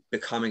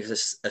 becoming a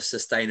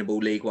sustainable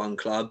League One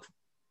club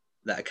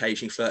that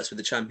occasionally flirts with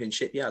the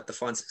Championship. Yeah, I'd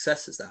define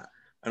success as that.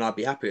 And I'd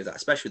be happy with that,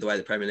 especially with the way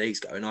the Premier League's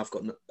going. I've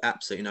got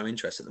absolutely no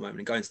interest at the moment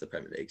in going to the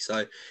Premier League.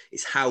 So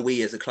it's how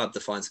we as a club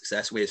define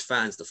success, we as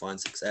fans define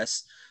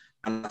success.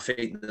 And I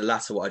think the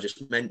latter, what I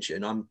just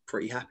mentioned, I'm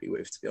pretty happy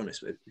with, to be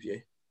honest with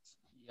you.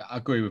 Yeah, I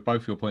agree with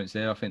both your points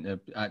there. I think they're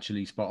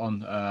actually spot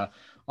on.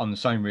 I'm the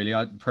same, really.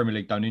 Premier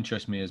League don't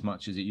interest me as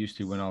much as it used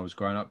to when I was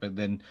growing up. But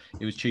then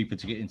it was cheaper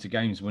to get into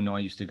games when I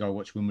used to go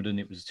watch Wimbledon.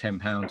 It was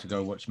 £10 to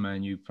go watch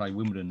Man U play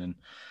Wimbledon. And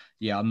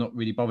yeah, I'm not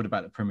really bothered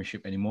about the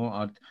Premiership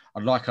anymore.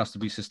 I'd like us to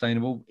be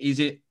sustainable. Is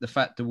it the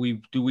fact that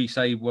we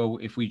say, well,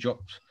 if we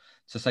dropped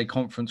to say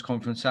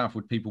Conference South,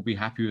 would people be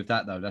happy with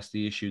that though? That's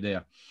the issue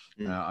there.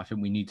 I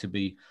think we need to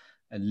be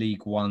a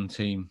League One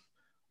team,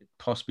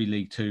 possibly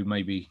League Two,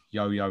 maybe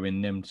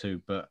yo-yoing them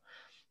two,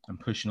 and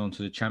pushing on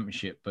to the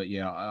Championship. But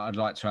yeah, I'd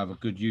like to have a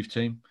good youth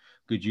team,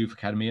 good youth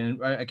academy.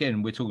 And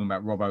again, we're talking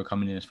about Robbo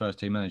coming in as first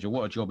team manager.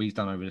 What a job he's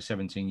done over the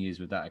 17 years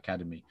with that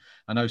academy.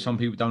 I know some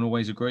people don't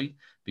always agree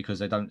because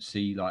they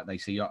see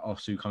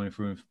Osu coming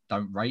through and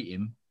don't rate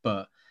him,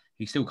 but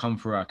he's still come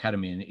through our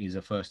academy and is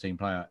a first team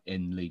player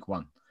in League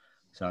One.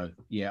 So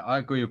yeah, I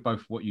agree with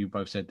both what you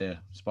both said there.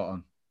 Spot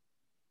on.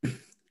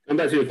 And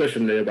back to your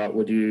question, Lee, about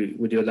would you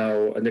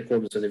allow a Nick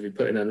Robinson, if you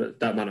put in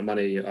that amount of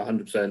money,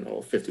 100%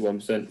 or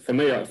 51%?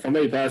 For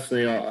me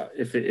personally,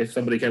 if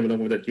somebody came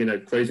along with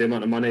a crazy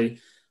amount of money,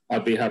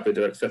 I'd be happy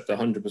to accept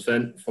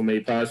 100%. For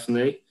me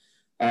personally,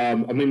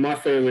 my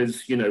fear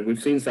is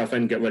we've seen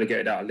Southend get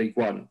relegated out of League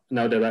One.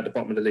 Now they're at the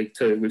bottom of the League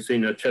Two. We've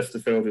seen a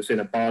Chesterfield, we've seen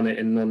a Barnet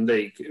in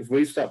non-league. If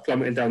we start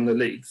plummeting down the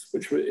leagues,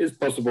 which is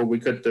possible, we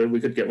could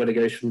get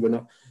relegation. We're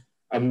not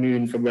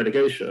immune from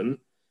relegation.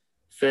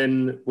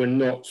 Then we're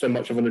not so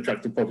much of an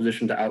attractive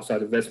proposition to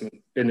outside investment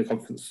in the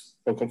Conference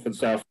or Conference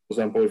South, for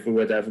example, if we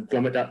were to ever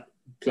plummet that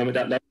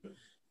level.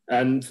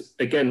 And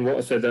again, what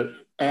I said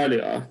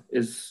earlier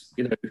is,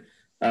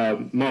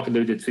 Mark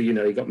alluded to,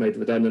 he got made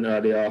redundant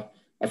earlier.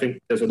 I think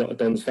there's a lot of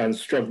Dons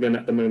fans struggling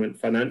at the moment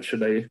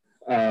financially,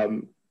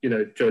 during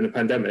the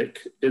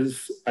pandemic.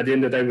 Is at the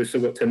end of the day, we've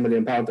still got £10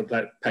 million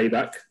to pay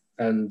back,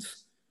 and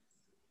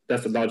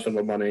that's a large sum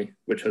of money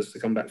which has to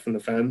come back from the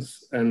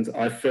fans. And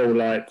I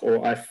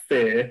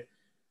fear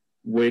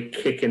we're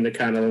kicking the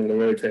can along the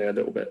road here a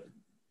little bit.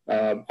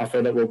 I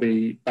feel that we'll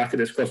be back at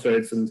this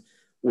crossroads and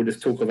we'll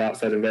just talk of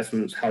outside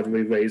investments. How do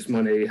we raise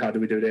money? How do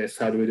we do this?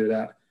 How do we do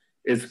that?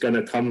 It's going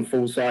to come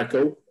full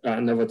cycle at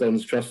another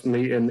Dons Trust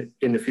meeting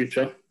in the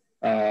future.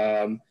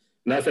 And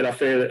that's it. I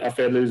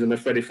fear losing a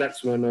Freddie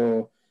Flaxman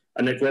or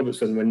a Nick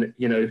Robertson when,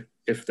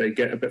 if they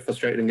get a bit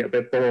frustrated and get a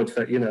bit bored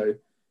that,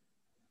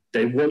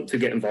 they want to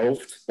get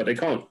involved, but they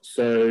can't.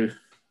 So,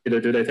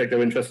 do they take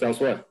their interest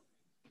elsewhere?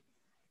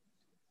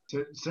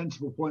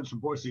 Sensible points from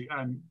Boise.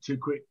 Two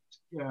quick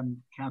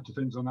counter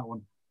things on that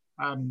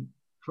one.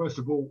 First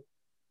of all,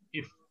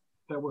 if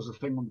there was a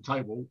thing on the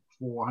table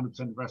for 100%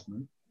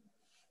 investment,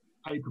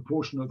 a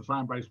proportion of the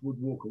fan base would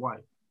walk away.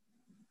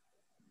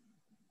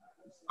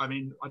 I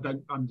mean,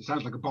 it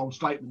sounds like a bold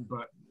statement,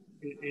 but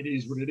it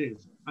is what it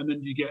is. And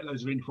then you get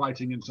loads of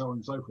infighting and so on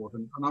and so forth.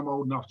 And I'm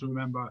old enough to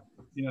remember,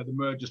 the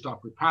merger stuff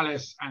with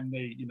Palace and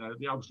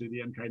obviously the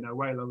MK No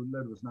Way. A lot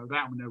of us know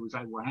that. We know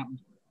exactly what happened.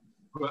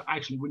 But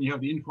actually, when you have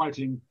the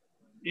infighting,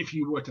 if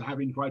you were to have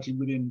infighting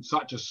within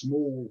such a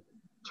small,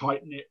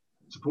 tight-knit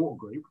support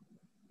group,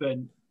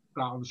 then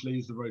that obviously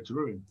is the road to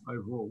ruin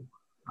overall.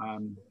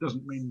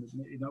 Doesn't mean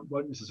that it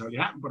won't necessarily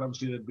happen, but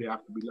obviously there'd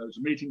have to be loads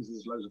of meetings.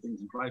 There's loads of things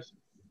in place.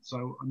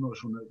 So I'm not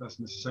sure that that's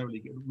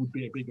necessarily would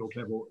be a big or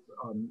clever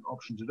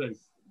option to do.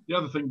 The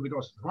other thing with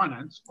regards to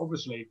finance,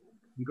 obviously,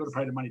 we've got to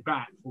pay the money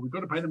back, or we've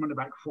got to pay the money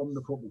back from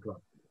the football club.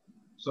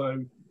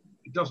 So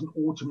it doesn't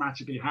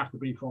automatically have to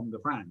be from the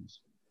fans.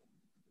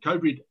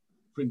 COVID,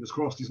 fingers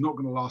crossed, is not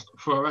going to last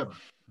forever.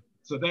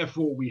 So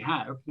therefore, we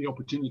have the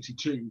opportunity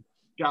to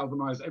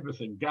galvanise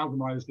everything,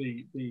 galvanise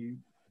the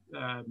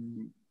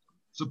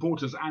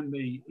supporters and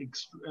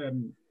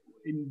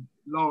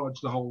enlarge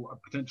the whole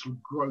potential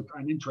growth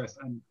and interest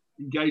and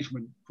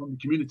engagement from the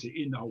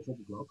community in the whole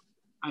football club.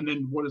 And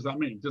then what does that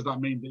mean? Does that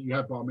mean that you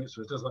have bar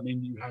mitzvahs? Does that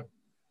mean you have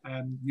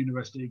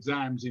university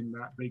exams in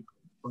that big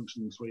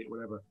functioning suite or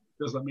whatever?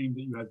 Does that mean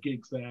that you have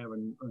gigs there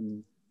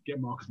and get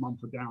Marcus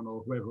Mumford down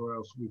or whoever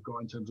else we've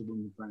got in terms of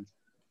women fans,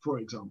 for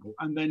example?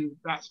 And then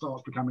that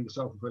starts becoming a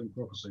self-fulfilling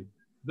prophecy.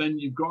 Then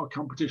you've got a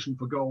competition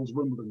for goals,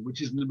 Wimbledon,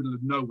 which is in the middle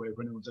of nowhere if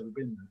anyone's ever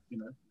been there, you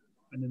know.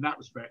 And in that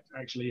respect,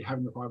 actually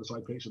having the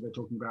five-a-side pitch that they're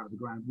talking about at the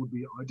ground would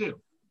be ideal.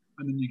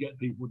 And then you get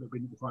people that have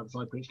been at the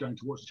five-a-side pitch going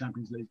to watch the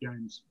Champions League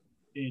games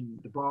in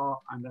the bar,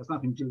 and there's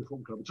nothing to do with the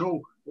football club at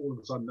all. All of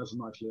a sudden, there's a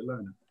nice little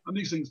learner. And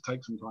these things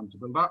take some time to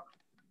build up,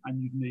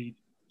 and you need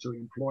to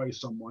employ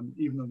someone,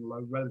 even on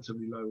a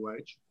relatively low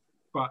wage.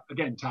 But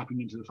again, tapping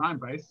into the fan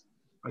base,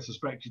 I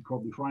suspect you'd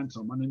probably find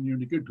someone, and you're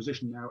in a good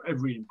position now.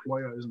 Every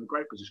employer is in a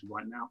great position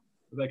right now,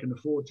 that they can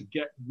afford to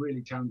get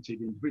really talented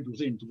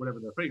individuals into whatever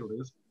their field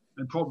is,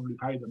 and probably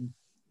pay them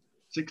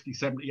 60,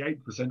 70,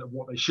 80% of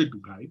what they should be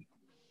paid,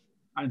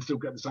 and still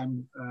get the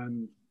same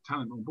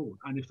talent on board.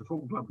 And if the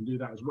football club can do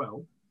that as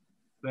well,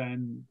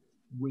 then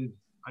with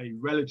a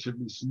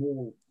relatively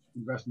small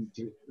investment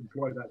to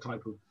employ that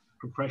type of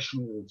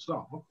professional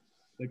staff,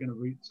 they're going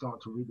to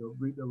start to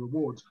reap the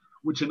rewards,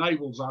 which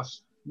enables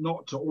us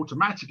not to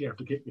automatically have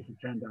to kick the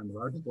can down the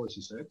road, as Boyce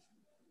said,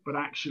 but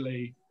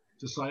actually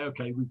to say,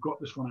 okay, we've got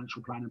this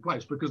financial plan in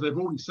place, because they've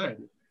already said,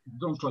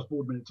 Don's Trust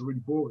board minutes are really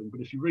boring, but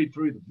if you read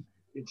through them,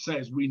 it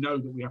says we know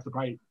that we have to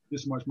pay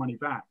this much money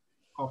back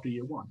after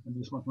year one and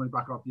this much money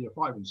back after year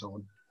 5 and so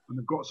on. And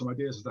they've got some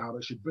ideas as to how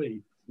that should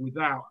be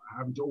without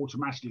having to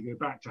automatically go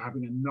back to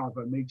having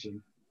another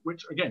meeting,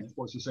 which again, as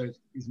Boyce says,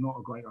 is not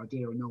a great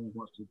idea, and no one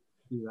wants to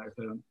do that if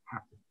they don't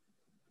have to.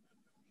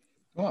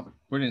 Well,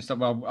 brilliant stuff.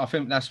 Well, I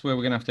think that's where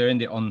we're going to have to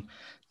end it on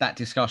that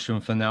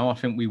discussion for now. I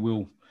think we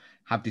will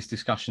have this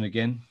discussion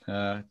again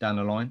down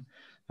the line.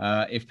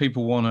 If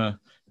people want to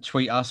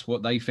tweet us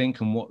what they think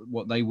and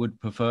what they would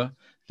prefer,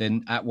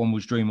 then at One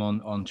Was Dream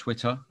on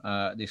Twitter.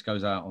 This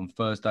goes out on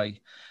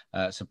Thursday.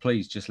 So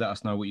please just let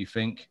us know what you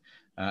think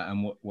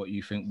and what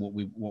you think,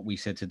 what we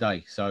said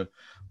today. So,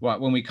 right,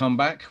 when we come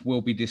back,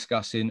 we'll be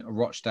discussing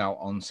Rochdale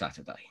on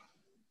Saturday.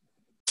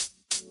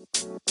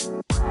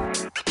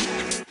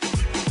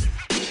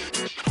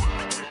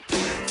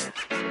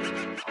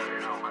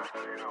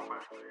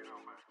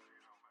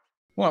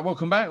 Right,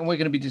 welcome back, and we're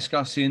going to be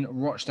discussing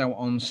Rochdale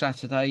on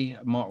Saturday,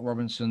 Mark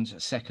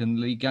Robinson's second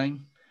league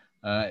game.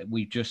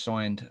 We've just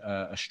signed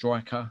a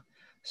striker.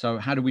 So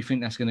how do we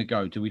think that's going to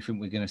go? Do we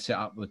think we're going to set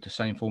up with the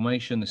same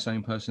formation, the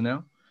same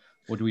personnel?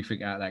 What do we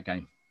think out of that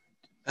game?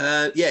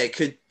 Yeah, it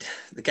could.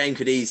 The game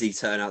could easily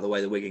turn out the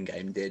way the Wigan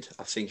game did.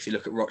 I think if you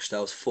look at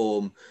Rochdale's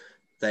form,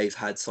 they've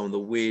had some of the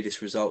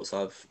weirdest results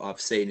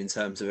I've seen in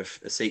terms of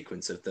a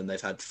sequence of them. They've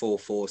had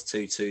 4-4s,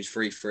 2-2s,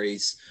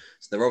 3-3s.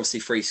 So they're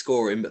obviously free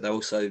scoring, but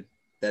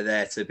they're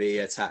there to be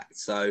attacked.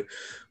 So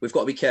we've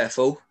got to be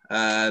careful.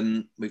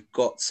 We've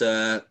got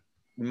to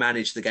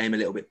manage the game a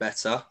little bit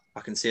better. I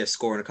can see us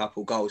scoring a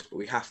couple of goals, but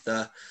we have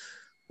to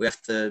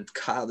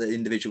cut out the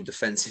individual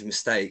defensive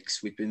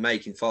mistakes. We've been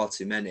making far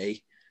too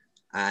many,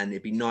 and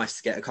it'd be nice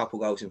to get a couple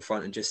of goals in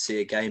front and just see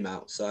a game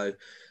out. So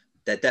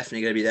they're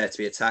definitely going to be there to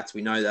be attacked.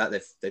 We know that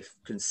they've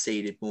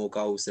conceded more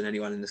goals than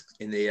anyone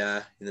in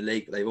the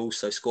league, but they've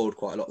also scored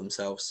quite a lot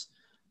themselves.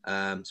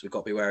 So we've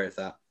got to be wary of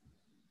that.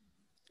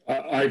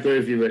 I agree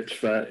with you,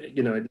 Rich, that,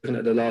 looking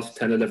at the last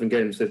 10, 11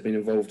 games, they've been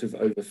involved with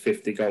over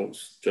 50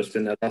 goals just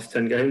in their last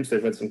 10 games.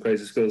 They've had some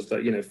crazy scores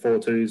like,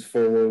 4-2s,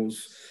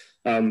 4-alls.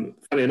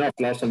 Funny enough,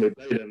 last time we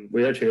played them,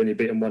 we actually only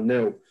beat them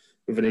 1-0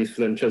 with an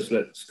Eastland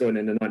Cheslett scoring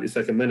in the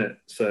 92nd minute.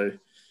 So,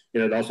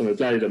 last time we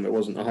played them, it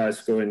wasn't a high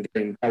scoring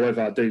game.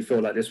 However, I do feel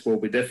like this will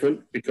be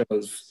different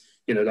because,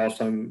 last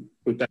time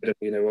we played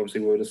them, obviously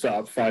we would have set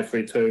up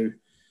 5-3-2,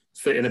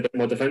 sitting a bit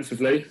more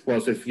defensively,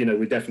 whilst if,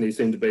 we definitely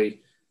seem to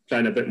be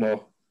playing a bit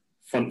more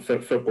front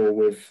foot football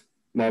with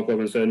Mark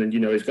Robinson, and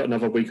he's got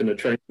another week on the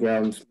training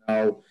ground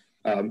now.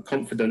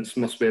 Confidence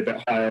must be a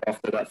bit higher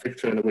after that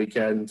victory on the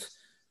weekend.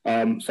 So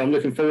I'm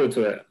looking forward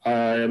to it.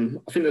 I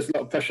think there's a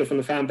lot of pressure from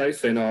the fan base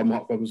saying,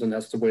 Mark Robinson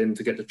has to win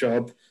to get the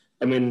job.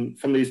 I mean,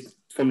 from these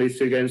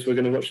 2 games we're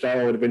going to watch now,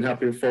 I would have been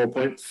happy with 4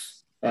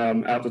 points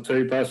out of the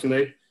 2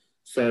 personally.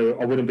 So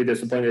I wouldn't be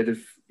disappointed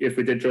if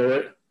we did draw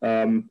it.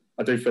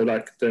 I do feel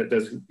like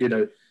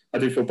I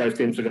do feel both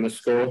teams are going to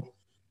score.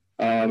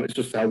 It's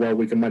just how well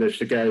we can manage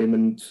the game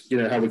and,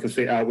 how we can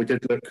see it out. We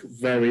did look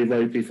very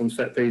ropey from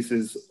set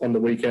pieces on the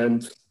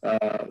weekend.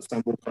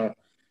 Sam Walker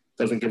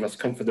doesn't give us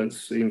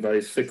confidence, even though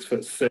he's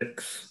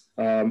 6'6"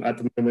 at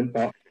the moment.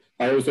 But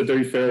I also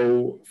do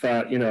feel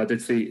that, I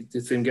did see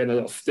him getting a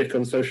lot of stick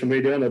on social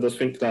media. And I just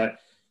think that,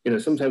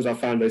 sometimes our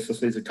fan base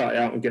just needs to cut it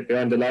out and get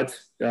behind the lad.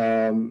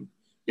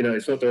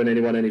 It's not doing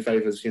anyone any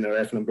favours,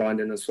 effing and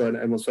blinding and swearing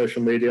at him on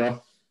social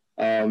media.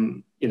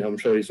 I'm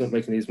sure he's not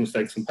making these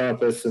mistakes on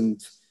purpose.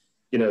 And,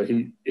 you know,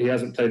 he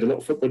hasn't played a lot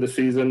of football this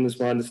season, is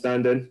my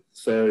understanding.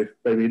 So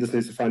maybe he just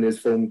needs to find his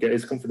form, get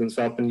his confidence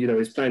up. And, you know,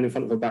 he's playing in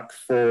front of a back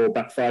four,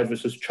 back five,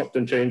 which has chopped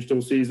and changed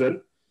all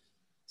season.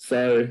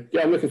 So,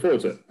 yeah, I'm looking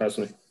forward to it,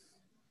 personally.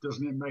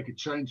 Doesn't it make a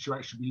change to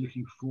actually be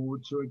looking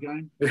forward to a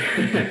game?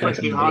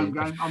 Especially a home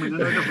game. I mean, it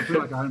doesn't feel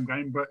like a home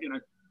game, but, you know,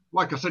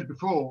 like I said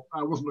before,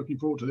 I wasn't looking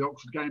forward to the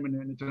Oxford game,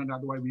 and it turned out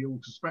the way we all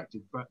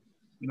suspected. But,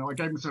 you know, I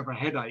gave myself a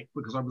headache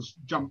because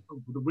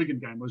for the Wigan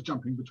game, I was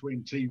jumping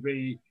between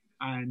TV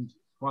and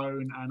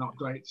phone and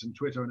updates and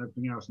Twitter and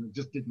everything else, and it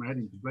just did my head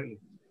in completely.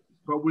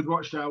 But with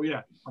Rochdale,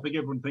 yeah, I think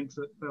everyone thinks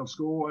that they'll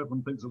score,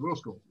 everyone thinks they will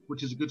score,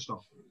 which is a good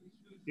start.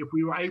 If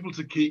we were able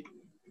to keep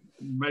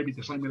maybe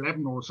the same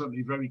 11, or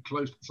certainly very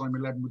close to the same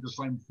 11 with the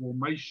same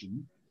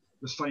formation,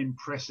 the same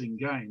pressing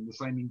game, the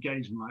same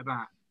engagement like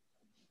that,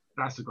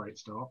 that's a great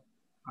start.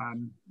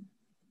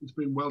 It's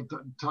been well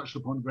touched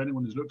upon for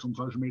anyone who's looked on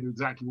social media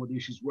exactly what the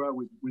issues were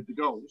with the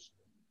goals.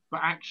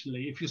 But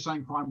actually, if you're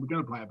saying, fine, we're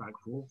going to play a back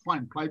four,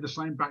 fine, play the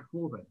same back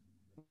four then.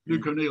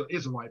 Luke O'Neill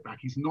is a right back.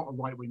 He's not a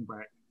right wing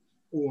back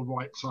or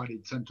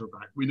right-sided centre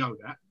back. We know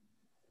that.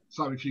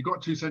 So if you've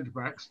got two centre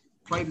backs,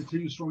 play the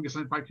two strongest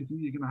centre backs you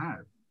think you're going to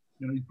have.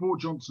 You know, you brought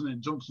Johnson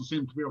in. Johnson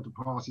seems to be able to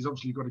pass. He's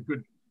obviously got a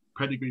good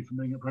pedigree from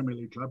being at Premier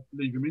League club.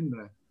 Leave him in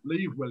there.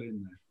 Leave Will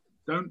in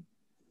there. Don't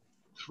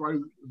throw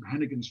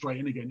Hennigan straight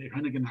in again if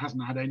Hennigan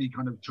hasn't had any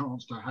kind of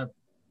chance to have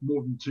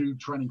more than 2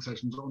 training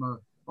sessions on a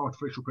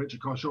artificial pitch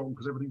at Carshalton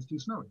because everything's too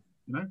snowy,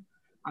 you know?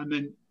 And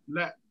then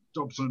let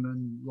Dobson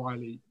and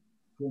Riley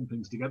form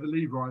things together.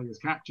 Leave Riley as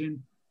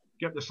captain.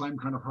 Get the same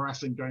kind of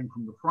harassing going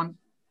from the front.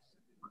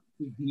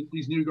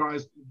 These new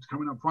guys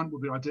coming up front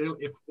would be ideal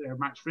if they're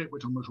match fit,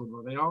 which I'm not sure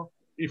whether they are.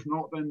 If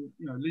not, then,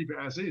 you know, leave it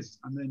as is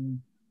and then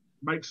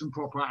make some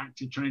proper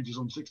active changes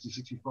on 60,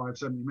 65,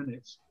 70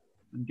 minutes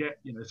and get,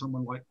 you know,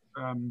 someone like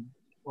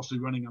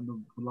Ossie running under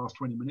the last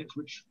 20 minutes,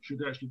 which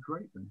should actually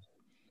create things.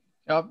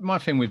 My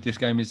thing with this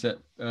game is that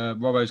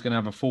Robbo's going to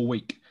have a full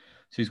week.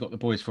 So he's got the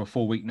boys for a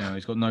full week now.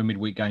 He's got no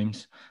midweek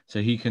games.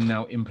 So he can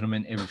now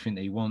implement everything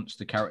that he wants,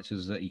 the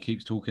characters that he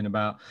keeps talking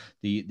about,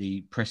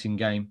 the pressing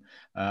game.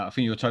 I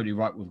think you're totally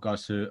right with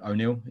regards to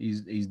O'Neill.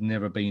 He's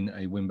never been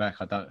a wing back.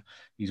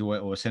 He's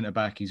always, or a centre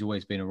back. He's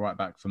always been a right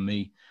back for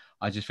me.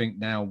 I just think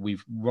now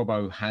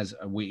Robbo has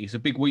a week. It's a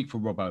big week for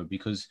Robbo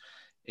because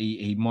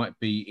he might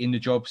be in the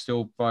job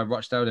still by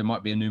Rochdale. There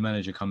might be a new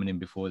manager coming in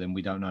before then.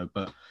 We don't know.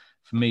 But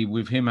for me,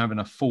 with him having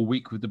a full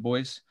week with the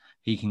boys,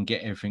 he can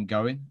get everything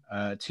going.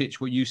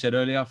 Titch, what you said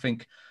earlier, I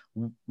think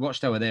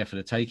Rochdale were there for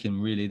the taking,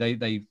 really.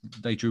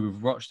 They drew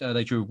with Rochdale,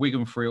 they drew with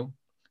Wigan 3-0,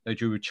 they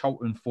drew with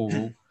Charlton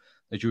 4-0,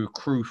 they drew with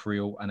Crewe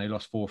 3-0, and they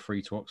lost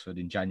 4-3 to Oxford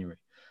in January.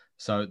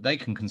 So they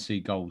can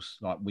concede goals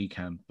like we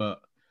can. But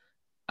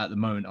at the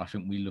moment, I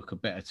think we look a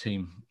better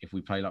team if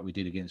we play like we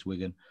did against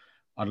Wigan.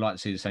 I'd like to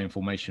see the same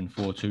formation,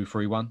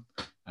 4-2-3-1,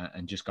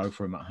 and just go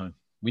for them at home.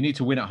 We need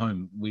to win at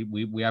home.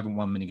 We haven't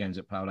won many games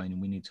at Plough Lane,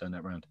 and we need to turn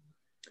that around.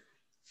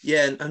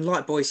 Yeah, and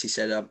like Boycey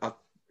said,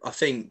 I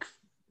think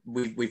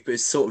we've been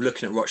sort of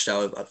looking at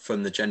Rochdale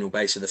from the general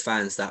base of the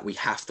fans that we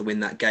have to win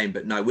that game.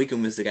 But no,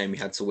 Wigan was the game we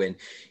had to win.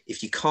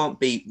 If you can't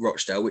beat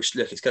Rochdale, which,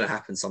 look, it's going to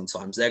happen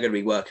sometimes, they're going to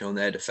be working on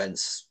their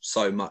defence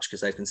so much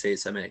because they've conceded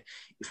so many.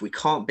 If we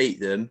can't beat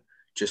them,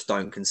 just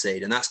don't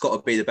concede. And that's got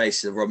to be the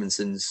basis of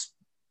Robinson's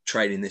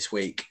training this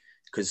week,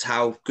 because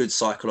how good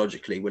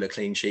psychologically will a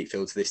clean sheet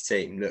feel to this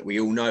team? Look, we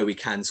all know we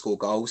can score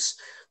goals.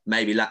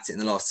 Maybe lacked it in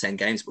the last 10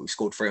 games, but we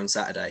scored 3 on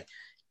Saturday.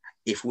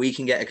 If we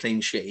can get a clean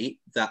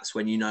sheet, that's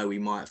when you know we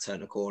might have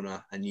turned a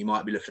corner and you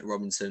might be looking at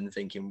Robinson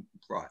thinking,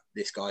 right,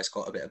 this guy's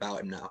got a bit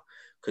about him now,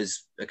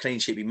 because a clean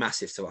sheet would be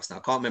massive to us now.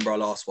 I can't remember our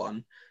last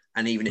one.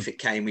 And even if it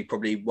came, we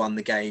probably won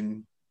the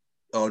game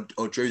or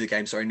drew the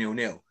game,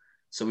 0-0.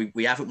 So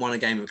we haven't won a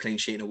game with a clean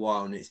sheet in a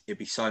while, and it'd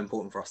be so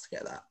important for us to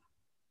get that.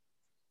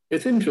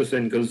 It's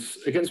interesting because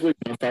against Wigan,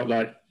 I felt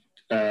like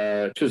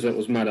Chislett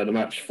was man of the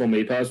match for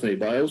me personally,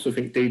 but I also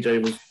think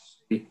DJ was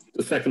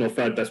the second or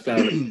third best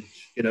player.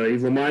 You know, he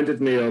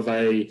reminded me of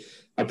a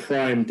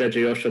prime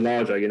Deji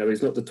Oshalaja. You know,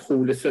 he's not the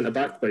tallest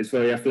centre-back, but he's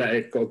very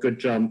athletic, got a good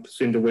jump,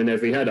 seemed to win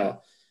every header.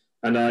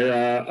 And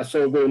I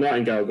saw Will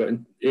Nightingale got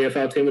an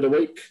EFL Team of the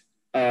Week,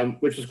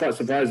 which was quite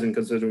surprising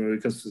considering we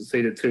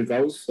conceded 2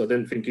 goals. So I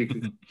didn't think he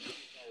could get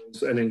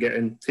goals and then get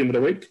in Team of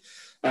the Week.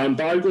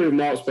 But I agree with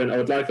Mark's point. I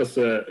would like us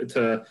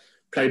to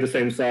play the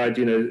same side.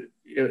 You know,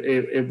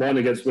 if one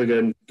against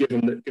Wigan, give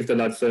the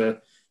lads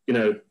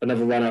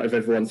another run out if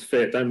everyone's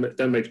fit.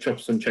 Don't make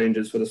chops and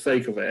changes for the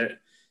sake of it.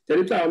 The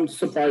only player I'm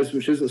surprised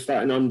which isn't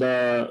starting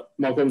under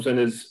Mark Robinson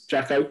is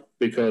Jacko,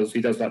 because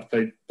he does like to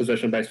play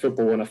possession-based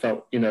football, and I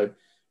felt, you know,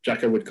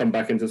 Jacko would come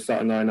back into the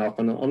starting line-up,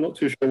 and I'm not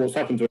too sure what's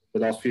happened to him the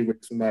last few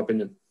weeks, in my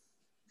opinion.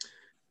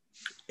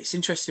 It's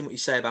interesting what you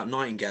say about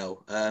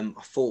Nightingale. I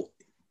thought,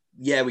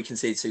 yeah, we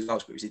conceded 2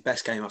 goals, but it was his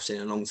best game I've seen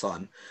in a long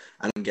time.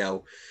 And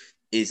Nightingale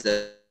is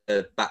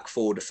a back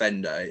 4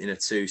 defender in a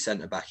 2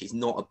 centre-back. He's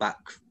not a back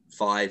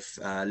 5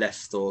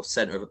 left or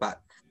centre of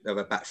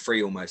a back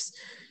 3 almost.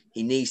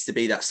 He needs to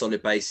be that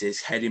solid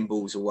basis, heading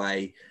balls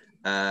away,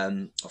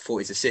 I thought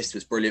his assist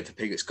was brilliant for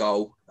Piggott's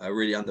goal, a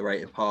really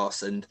underrated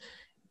pass. And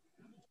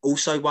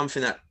also one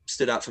thing that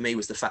stood out for me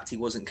was the fact he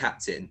wasn't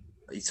captain.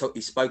 He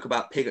spoke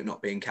about Piggott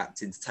not being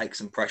captain to take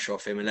some pressure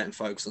off him and let him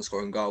focus on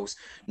scoring goals.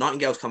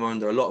 Nightingale's come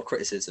under a lot of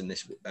criticism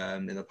this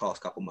in the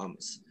past couple of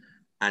months,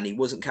 and he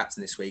wasn't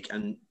captain this week,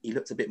 and he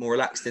looked a bit more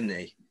relaxed, didn't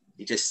he?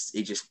 He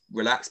just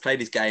relaxed,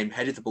 played his game,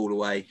 headed the ball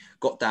away,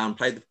 got down,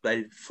 played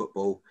the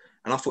football,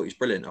 and I thought he was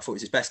brilliant. I thought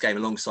it was his best game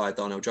alongside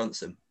Darnell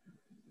Johnson.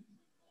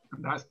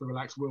 And that's the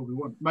relaxed Will we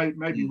want.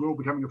 Maybe Will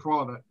becoming a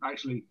father.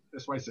 Actually,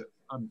 let's face it.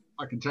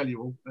 I can tell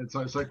you all, and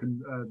so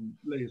can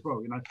Lee as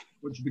well. You know,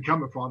 once you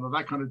become a father,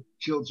 that kind of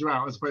chills you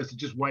out as opposed to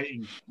just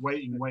waiting.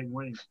 In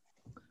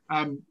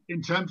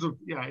terms of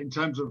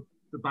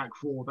the back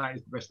four, that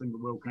is the best thing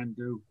that Will can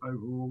do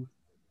overall.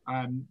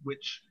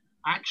 Which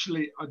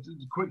actually,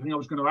 the quick thing I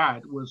was going to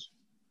add was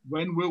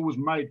when Will was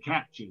made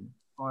captain,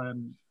 I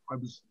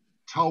was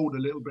told a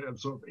little bit of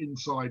sort of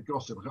inside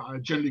gossip. I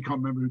generally can't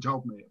remember who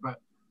told me it,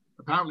 but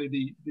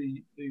apparently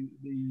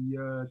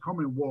the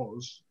comment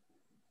was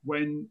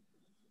when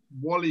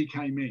Wally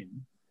came in,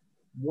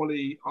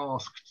 Wally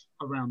asked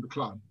around the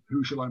club,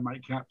 who shall I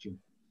make captain?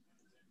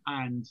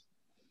 And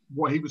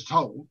what he was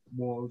told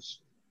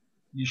was,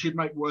 you should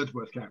make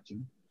Wordsworth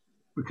captain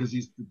because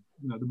he's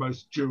the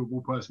most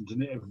durable person to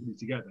knit everybody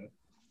together.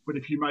 But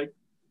if you make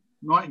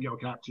Nightingale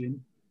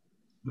captain,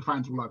 the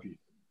fans will love you.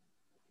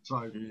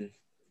 So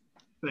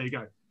there you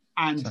go.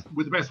 And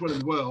with the best will in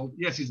the world,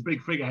 yes, he's a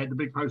big figurehead, the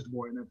big poster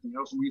boy and everything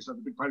else. And we used to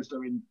have the big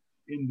poster in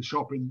the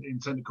shop in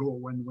Centre Court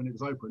when it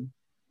was open,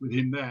 with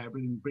him there,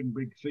 being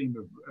big theme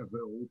of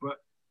it all. But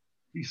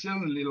he's still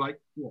only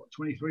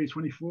 23,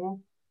 24,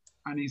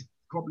 and he's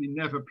probably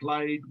never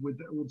played with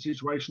all the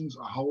situations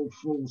a whole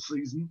full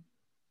season.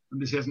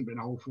 And this hasn't been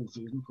a whole full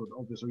season for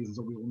obvious reasons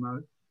that we all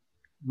know,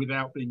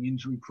 without being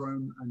injury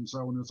prone and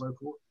so on and so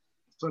forth.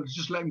 So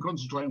just let him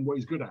concentrate on what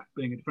he's good at,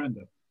 being a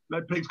defender.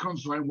 Let Pigs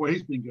concentrate on what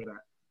he's been good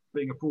at,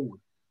 being a forward.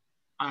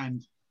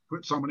 And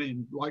put someone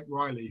in like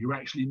Riley who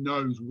actually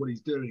knows what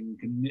he's doing and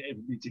can knit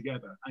everybody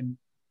together and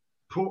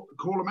call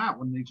him out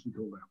when it needs to be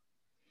called out.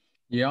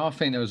 Yeah, I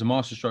think there was a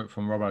masterstroke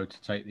from Robbo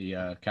to take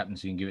the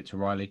captaincy and give it to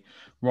Riley.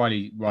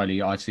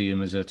 Riley, I see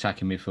him as an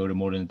attacking midfielder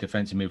more than a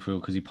defensive midfielder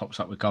because he pops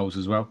up with goals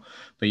as well.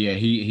 But yeah,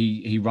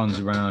 he runs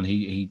around,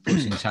 he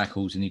puts in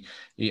tackles, and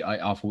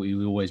I thought he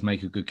would always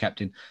make a good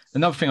captain.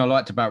 Another thing I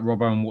liked about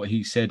Robbo and what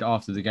he said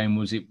after the game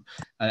was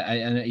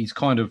and he's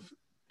kind of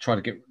tried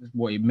to get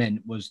what he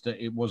meant was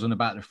that it wasn't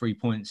about the 3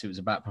 points, it was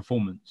about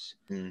performance.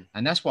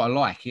 And that's what I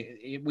like.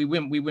 We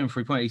win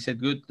 3 points. He said,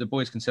 good, the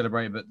boys can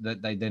celebrate, but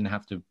that they didn't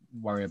have to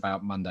worry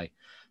about Monday.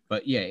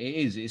 But yeah,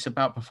 it's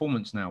about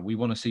performance now. We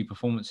want to see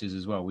performances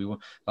as well. We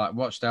want, like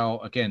Rochdale,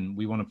 again,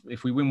 we want to,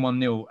 if we win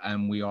 1-0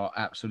 and we are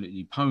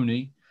absolutely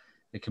pony,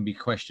 there can be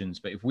questions.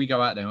 But if we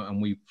go out there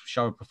and we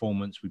show a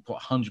performance, we put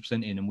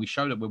 100% in and we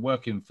show that we're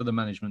working for the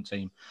management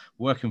team,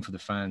 working for the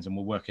fans, and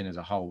we're working as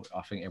a whole,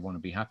 I think everyone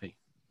will be happy.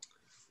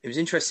 It was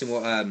interesting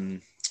what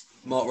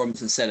Mark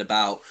Robinson said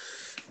about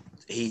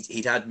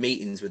he'd had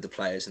meetings with the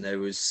players, and there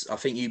was, I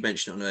think you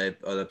mentioned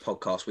on a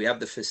podcast, we have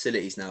the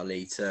facilities now,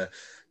 Lee, to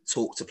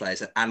talk to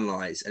players and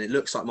analyse, and it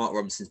looks like Mark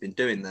Robinson's been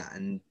doing that,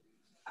 and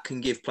that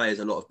can give players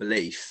a lot of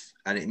belief,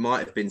 and it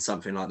might have been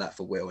something like that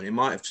for Will, and he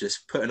might have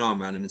just put an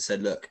arm around him and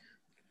said, look,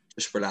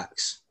 just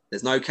relax.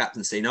 There's no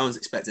captaincy, no one's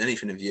expecting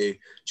anything of you,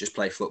 just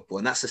play football.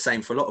 And that's the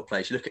same for a lot of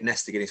players. You look at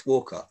Nesta against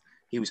Walker.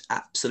 He was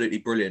absolutely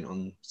brilliant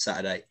on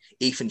Saturday.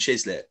 Ethan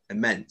Chislett,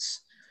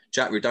 immense.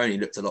 Jack Rudoni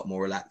looked a lot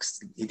more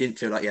relaxed. He didn't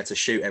feel like he had to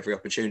shoot every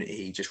opportunity.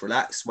 He just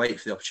relaxed, waited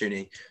for the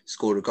opportunity,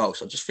 scored a goal.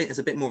 So I just think there's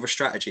a bit more of a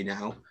strategy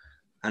now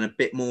and a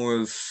bit more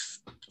of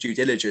due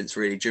diligence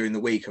really during the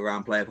week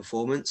around player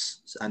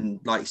performance. And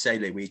like you say,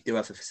 Lee, we do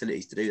have the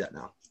facilities to do that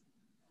now.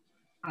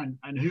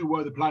 And who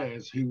were the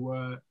players who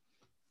were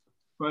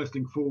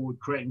bursting forward,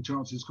 creating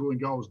chances, scoring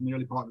goals in the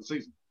early part of the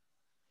season?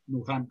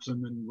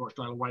 Northampton and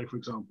Rochdale away, for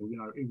example. You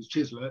know, it was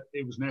Chislett,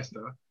 it was Nesta.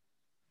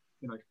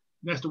 You know,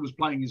 Nesta was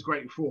playing his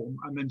great form,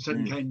 and then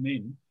Seddon came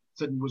in.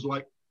 Seddon was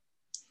like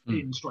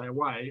in straight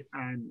away,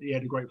 and he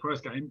had a great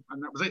first game,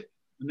 and that was it.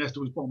 And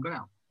Nesta was bombed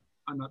out,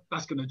 and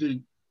that's going to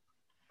do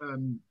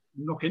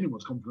knock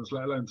anyone's confidence,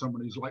 let alone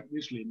someone who's like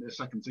literally in their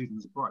second season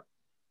as a pro.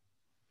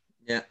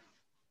 Yeah,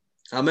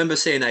 I remember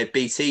seeing a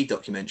BT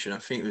documentary. I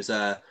think it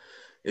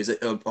was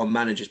on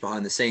managers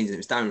behind the scenes, and it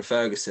was Darren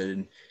Ferguson.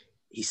 And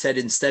he said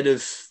instead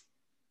of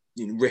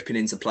ripping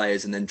into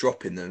players and then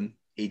dropping them,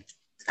 he'd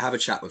have a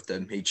chat with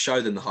them. He'd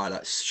show them the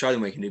highlights, show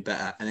them where he can do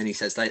better. And then he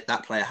says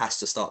that player has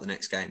to start the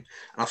next game.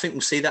 And I think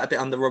we'll see that a bit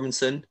under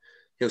Robinson.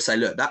 He'll say,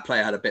 look, that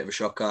player had a bit of a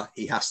shocker.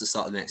 He has to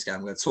start the next game.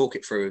 We're going to talk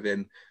it through with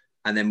him.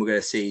 And then we're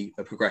going to see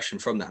a progression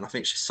from that. And I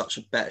think it's just such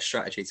a better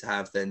strategy to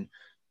have than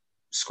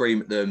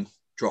scream at them,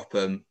 drop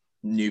them,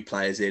 new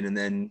players in, and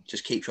then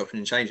just keep chopping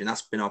and changing.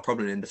 That's been our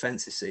problem in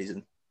defence this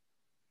season.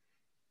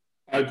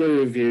 I agree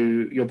with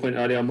your point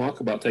earlier,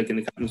 Mark, about taking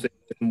the captaincy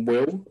from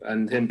Will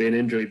and him being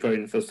injury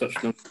prone for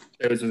such long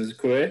periods of his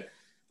career.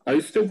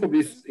 He's still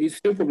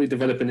probably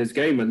developing his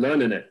game and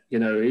learning it. You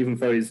know, even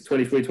though he's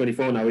 23,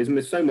 24 now, he's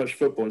missed so much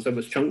football and so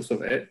much chunks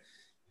of it.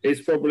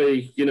 It's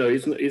probably, you know,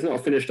 he's not a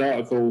finished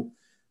article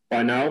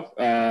by now.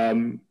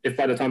 If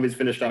by the time he's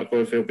finished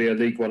article, if he'll be a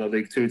League One or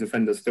League Two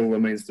defender, still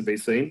remains to be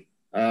seen.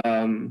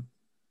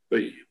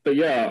 But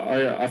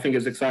yeah, I think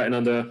it's exciting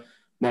under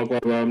Mark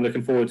Webber. I'm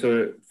looking forward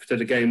to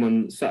the game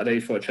on Saturday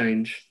for a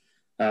change.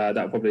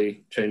 That'll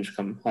probably change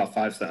come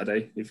 5:30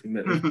 Saturday if you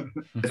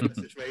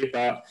message me.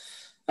 But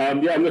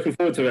yeah, I'm looking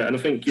forward to it. And I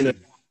think, you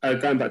know,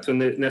 going back to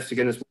Nest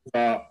again,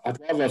 I'd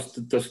rather us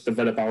to just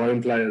develop our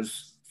own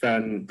players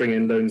than bring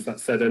in loans like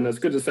Seddon. As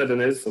good as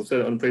Seddon is, I've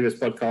said it on a previous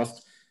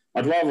podcast,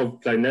 I'd rather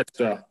play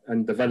Nesta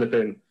and develop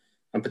him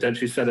and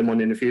potentially sell him on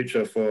in the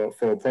future for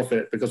a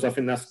profit, because I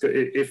think that's good.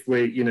 If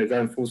we, you know,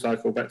 going full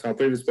cycle back to our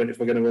previous point, if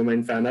we're going to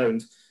remain fan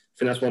owned, I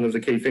think that's one of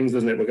the key things,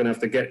 isn't it? We're going to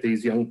have to get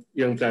these young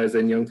players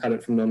in, young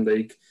talent from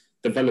non-league,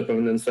 develop them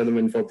and then sell them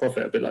in for a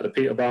profit, a bit like the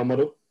Peterborough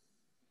model.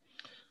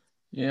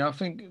 Yeah, I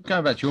think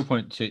going back to your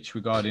point, Titch,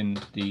 regarding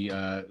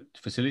the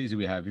facilities that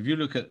we have, if you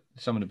look at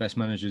some of the best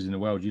managers in the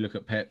world, you look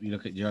at Pep, you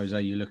look at Jose,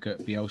 you look at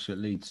Bielsa at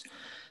Leeds,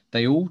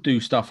 they all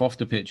do stuff off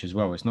the pitch as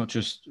well. It's not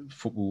just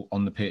football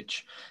on the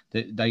pitch.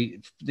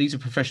 These are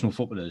professional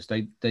footballers.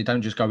 They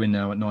don't just go in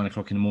now at 9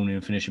 o'clock in the morning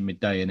and finish at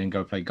midday and then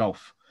go play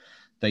golf.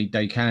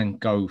 They can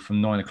go from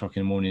 9 o'clock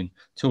in the morning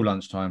till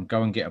lunchtime,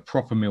 go and get a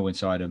proper meal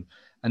inside them,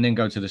 and then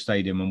go to the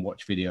stadium and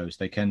watch videos.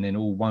 They can then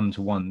all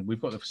one-to-one. We've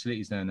got the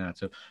facilities there now.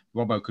 So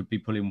Robbo could be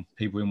pulling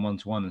people in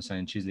one-to-one and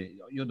saying, Chisley,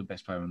 you're the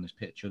best player on this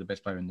pitch. You're the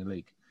best player in the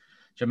league.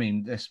 Do you know what I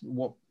mean? That's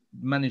what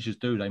managers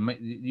do.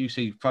 You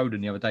see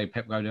Foden the other day,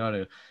 Pep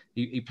Guardiola,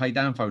 he played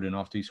down Foden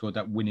after he scored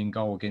that winning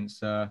goal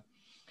against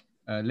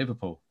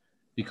Liverpool,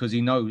 because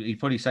he's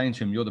probably saying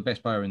to him, you're the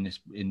best player in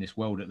this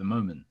world at the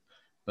moment,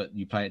 but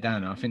you play it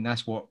down. And I think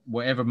that's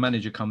whatever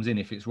manager comes in,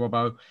 if it's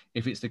Robbo,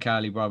 if it's the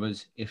Cowley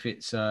brothers, if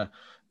it's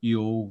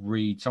You'll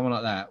Reed, someone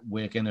like that,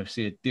 we're going to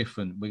see we're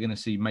going to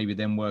see maybe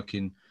them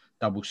working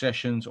double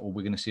sessions, or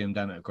we're going to see them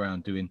down at the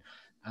ground doing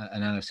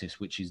analysis,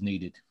 which is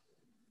needed.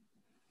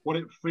 What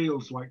it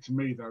feels like to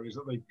me, though, is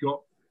that they've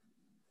got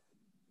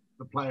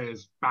the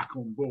players back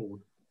on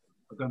board.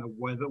 I don't know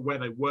where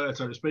they were,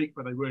 so to speak,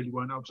 but they really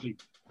weren't obviously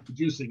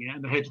producing it,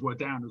 and the heads were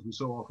down, as we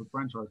saw after the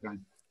franchise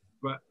game.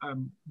 But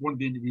one of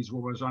the interviews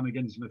was on,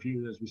 again, in a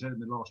few, as we said in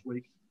the last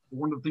week, but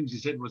one of the things he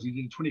said was he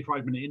did a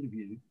 25-minute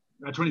interview,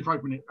 a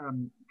 25-minute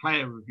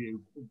player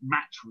review,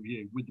 match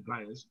review with the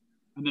players,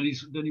 and then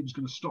he was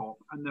going to stop,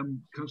 and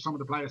then some of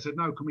the players said,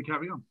 no, can we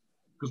carry on?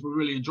 Because we're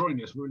really enjoying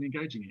this, we're really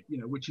engaging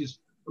it, which is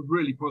a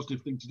really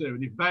positive thing to do.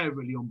 And if they're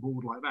really on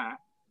board like that,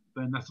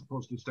 then that's a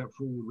positive step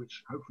forward,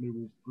 which hopefully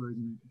will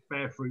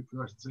bear fruit for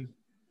the rest of the season.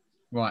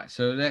 Right,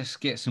 so let's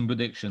get some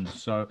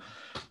predictions. So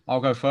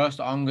I'll go first.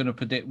 I'm going to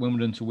predict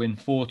Wimbledon to win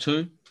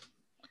 4-2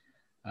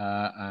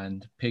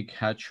 and Pig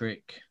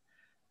hat-trick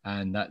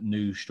and that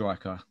new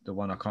striker, the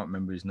one I can't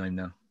remember his name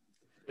now.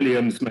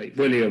 Williams, mate.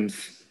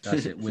 Williams.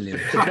 That's it,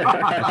 Williams.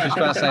 I was just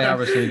about to say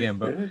Harrison again,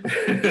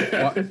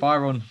 but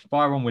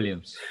Byron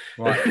Williams.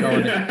 Right, go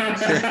on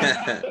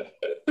then.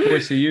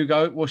 Boyce, you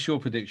go. What's your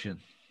prediction?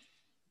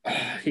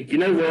 You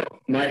know what?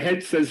 My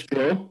head says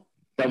draw,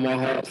 but my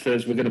heart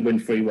says we're going to win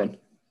 3-1.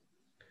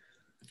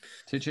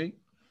 Titchy?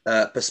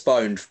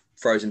 Postponed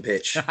frozen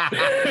pitch. No,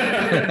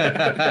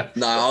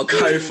 I'll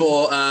go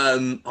for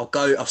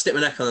I'll stick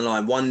my neck on the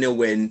line. 1-0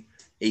 win,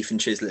 Ethan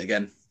Chislett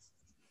again.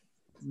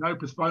 No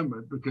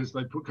postponement because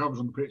they put covers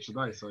on the pitch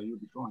today, so you'll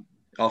be fine.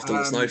 After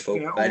the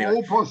snowfall. Yeah, anyway.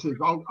 All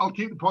positive. I'll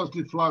keep the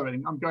positive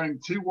flowing. I'm going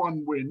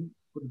 2-1 win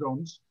for the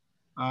Dons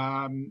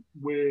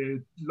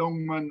with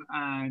Longman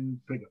and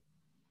Pigott.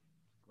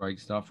 Great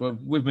stuff. Well,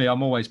 with me,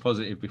 I'm always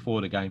positive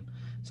before the game.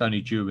 It's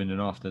only during and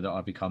after that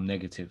I become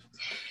negative.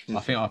 I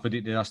think I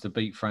predicted us to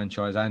beat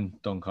Franchise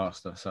and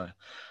Doncaster. So,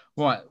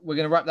 right, we're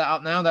going to wrap that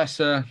up now.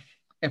 That's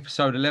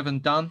episode 11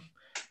 done.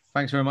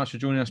 Thanks very much for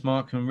joining us,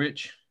 Mark and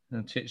Rich.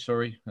 And Titch,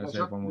 sorry. As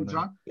everyone will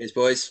know. Cheers,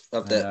 boys.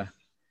 Loved it.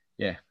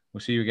 Yeah, we'll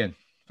see you again.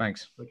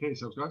 Thanks. Okay,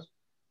 yourselves, guys.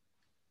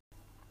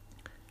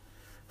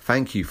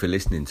 Thank you for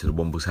listening to the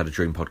Wombles Had a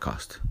Dream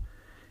podcast.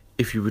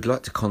 If you would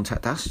like to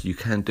contact us, you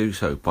can do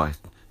so by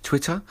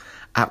Twitter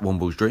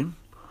 @WomblesDream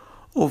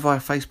or via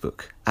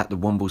Facebook @The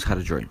Wombles Had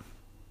a Dream.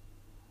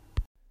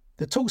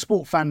 The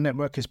TalkSport Fan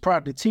Network is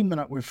proudly teaming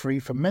up with Free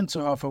for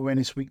Mental Health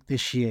Awareness Week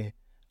this year.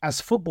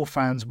 As football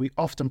fans, we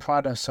often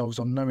pride ourselves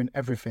on knowing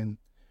everything,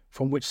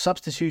 from which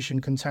substitution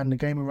can turn the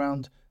game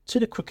around to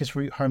the quickest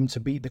route home to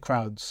beat the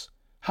crowds.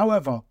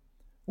 However,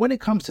 when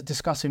it comes to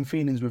discussing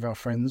feelings with our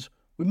friends,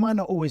 we might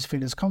not always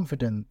feel as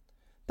confident.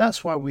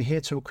 That's why we're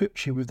here to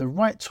equip you with the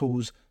right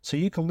tools so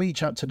you can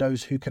reach out to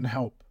those who can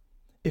help.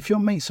 If your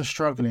mates are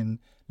struggling,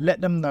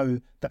 let them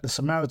know that the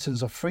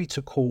Samaritans are free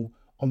to call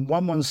on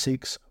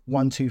 116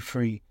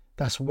 123.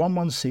 That's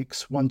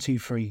 116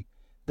 123.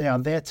 They are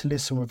there to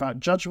listen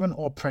without judgment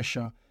or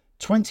pressure,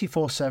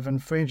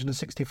 24/7,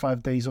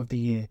 365 days of the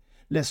year.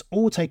 Let's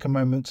all take a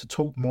moment to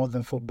talk more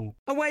than football.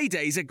 Away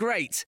days are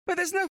great, but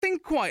there's nothing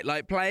quite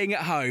like playing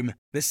at home.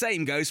 The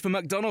same goes for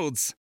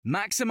McDonald's.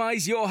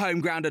 Maximise your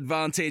home ground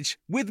advantage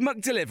with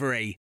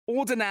McDelivery.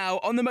 Order now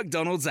on the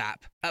McDonald's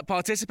app. At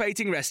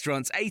participating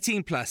restaurants,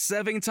 18 plus,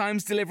 serving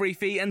times, delivery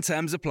fee and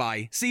terms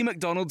apply. See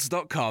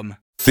mcdonalds.com.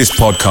 This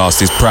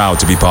podcast is proud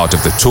to be part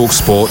of the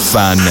TalkSport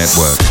Fan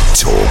Network.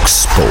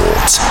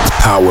 TalkSport.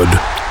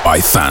 Powered by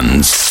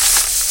fans.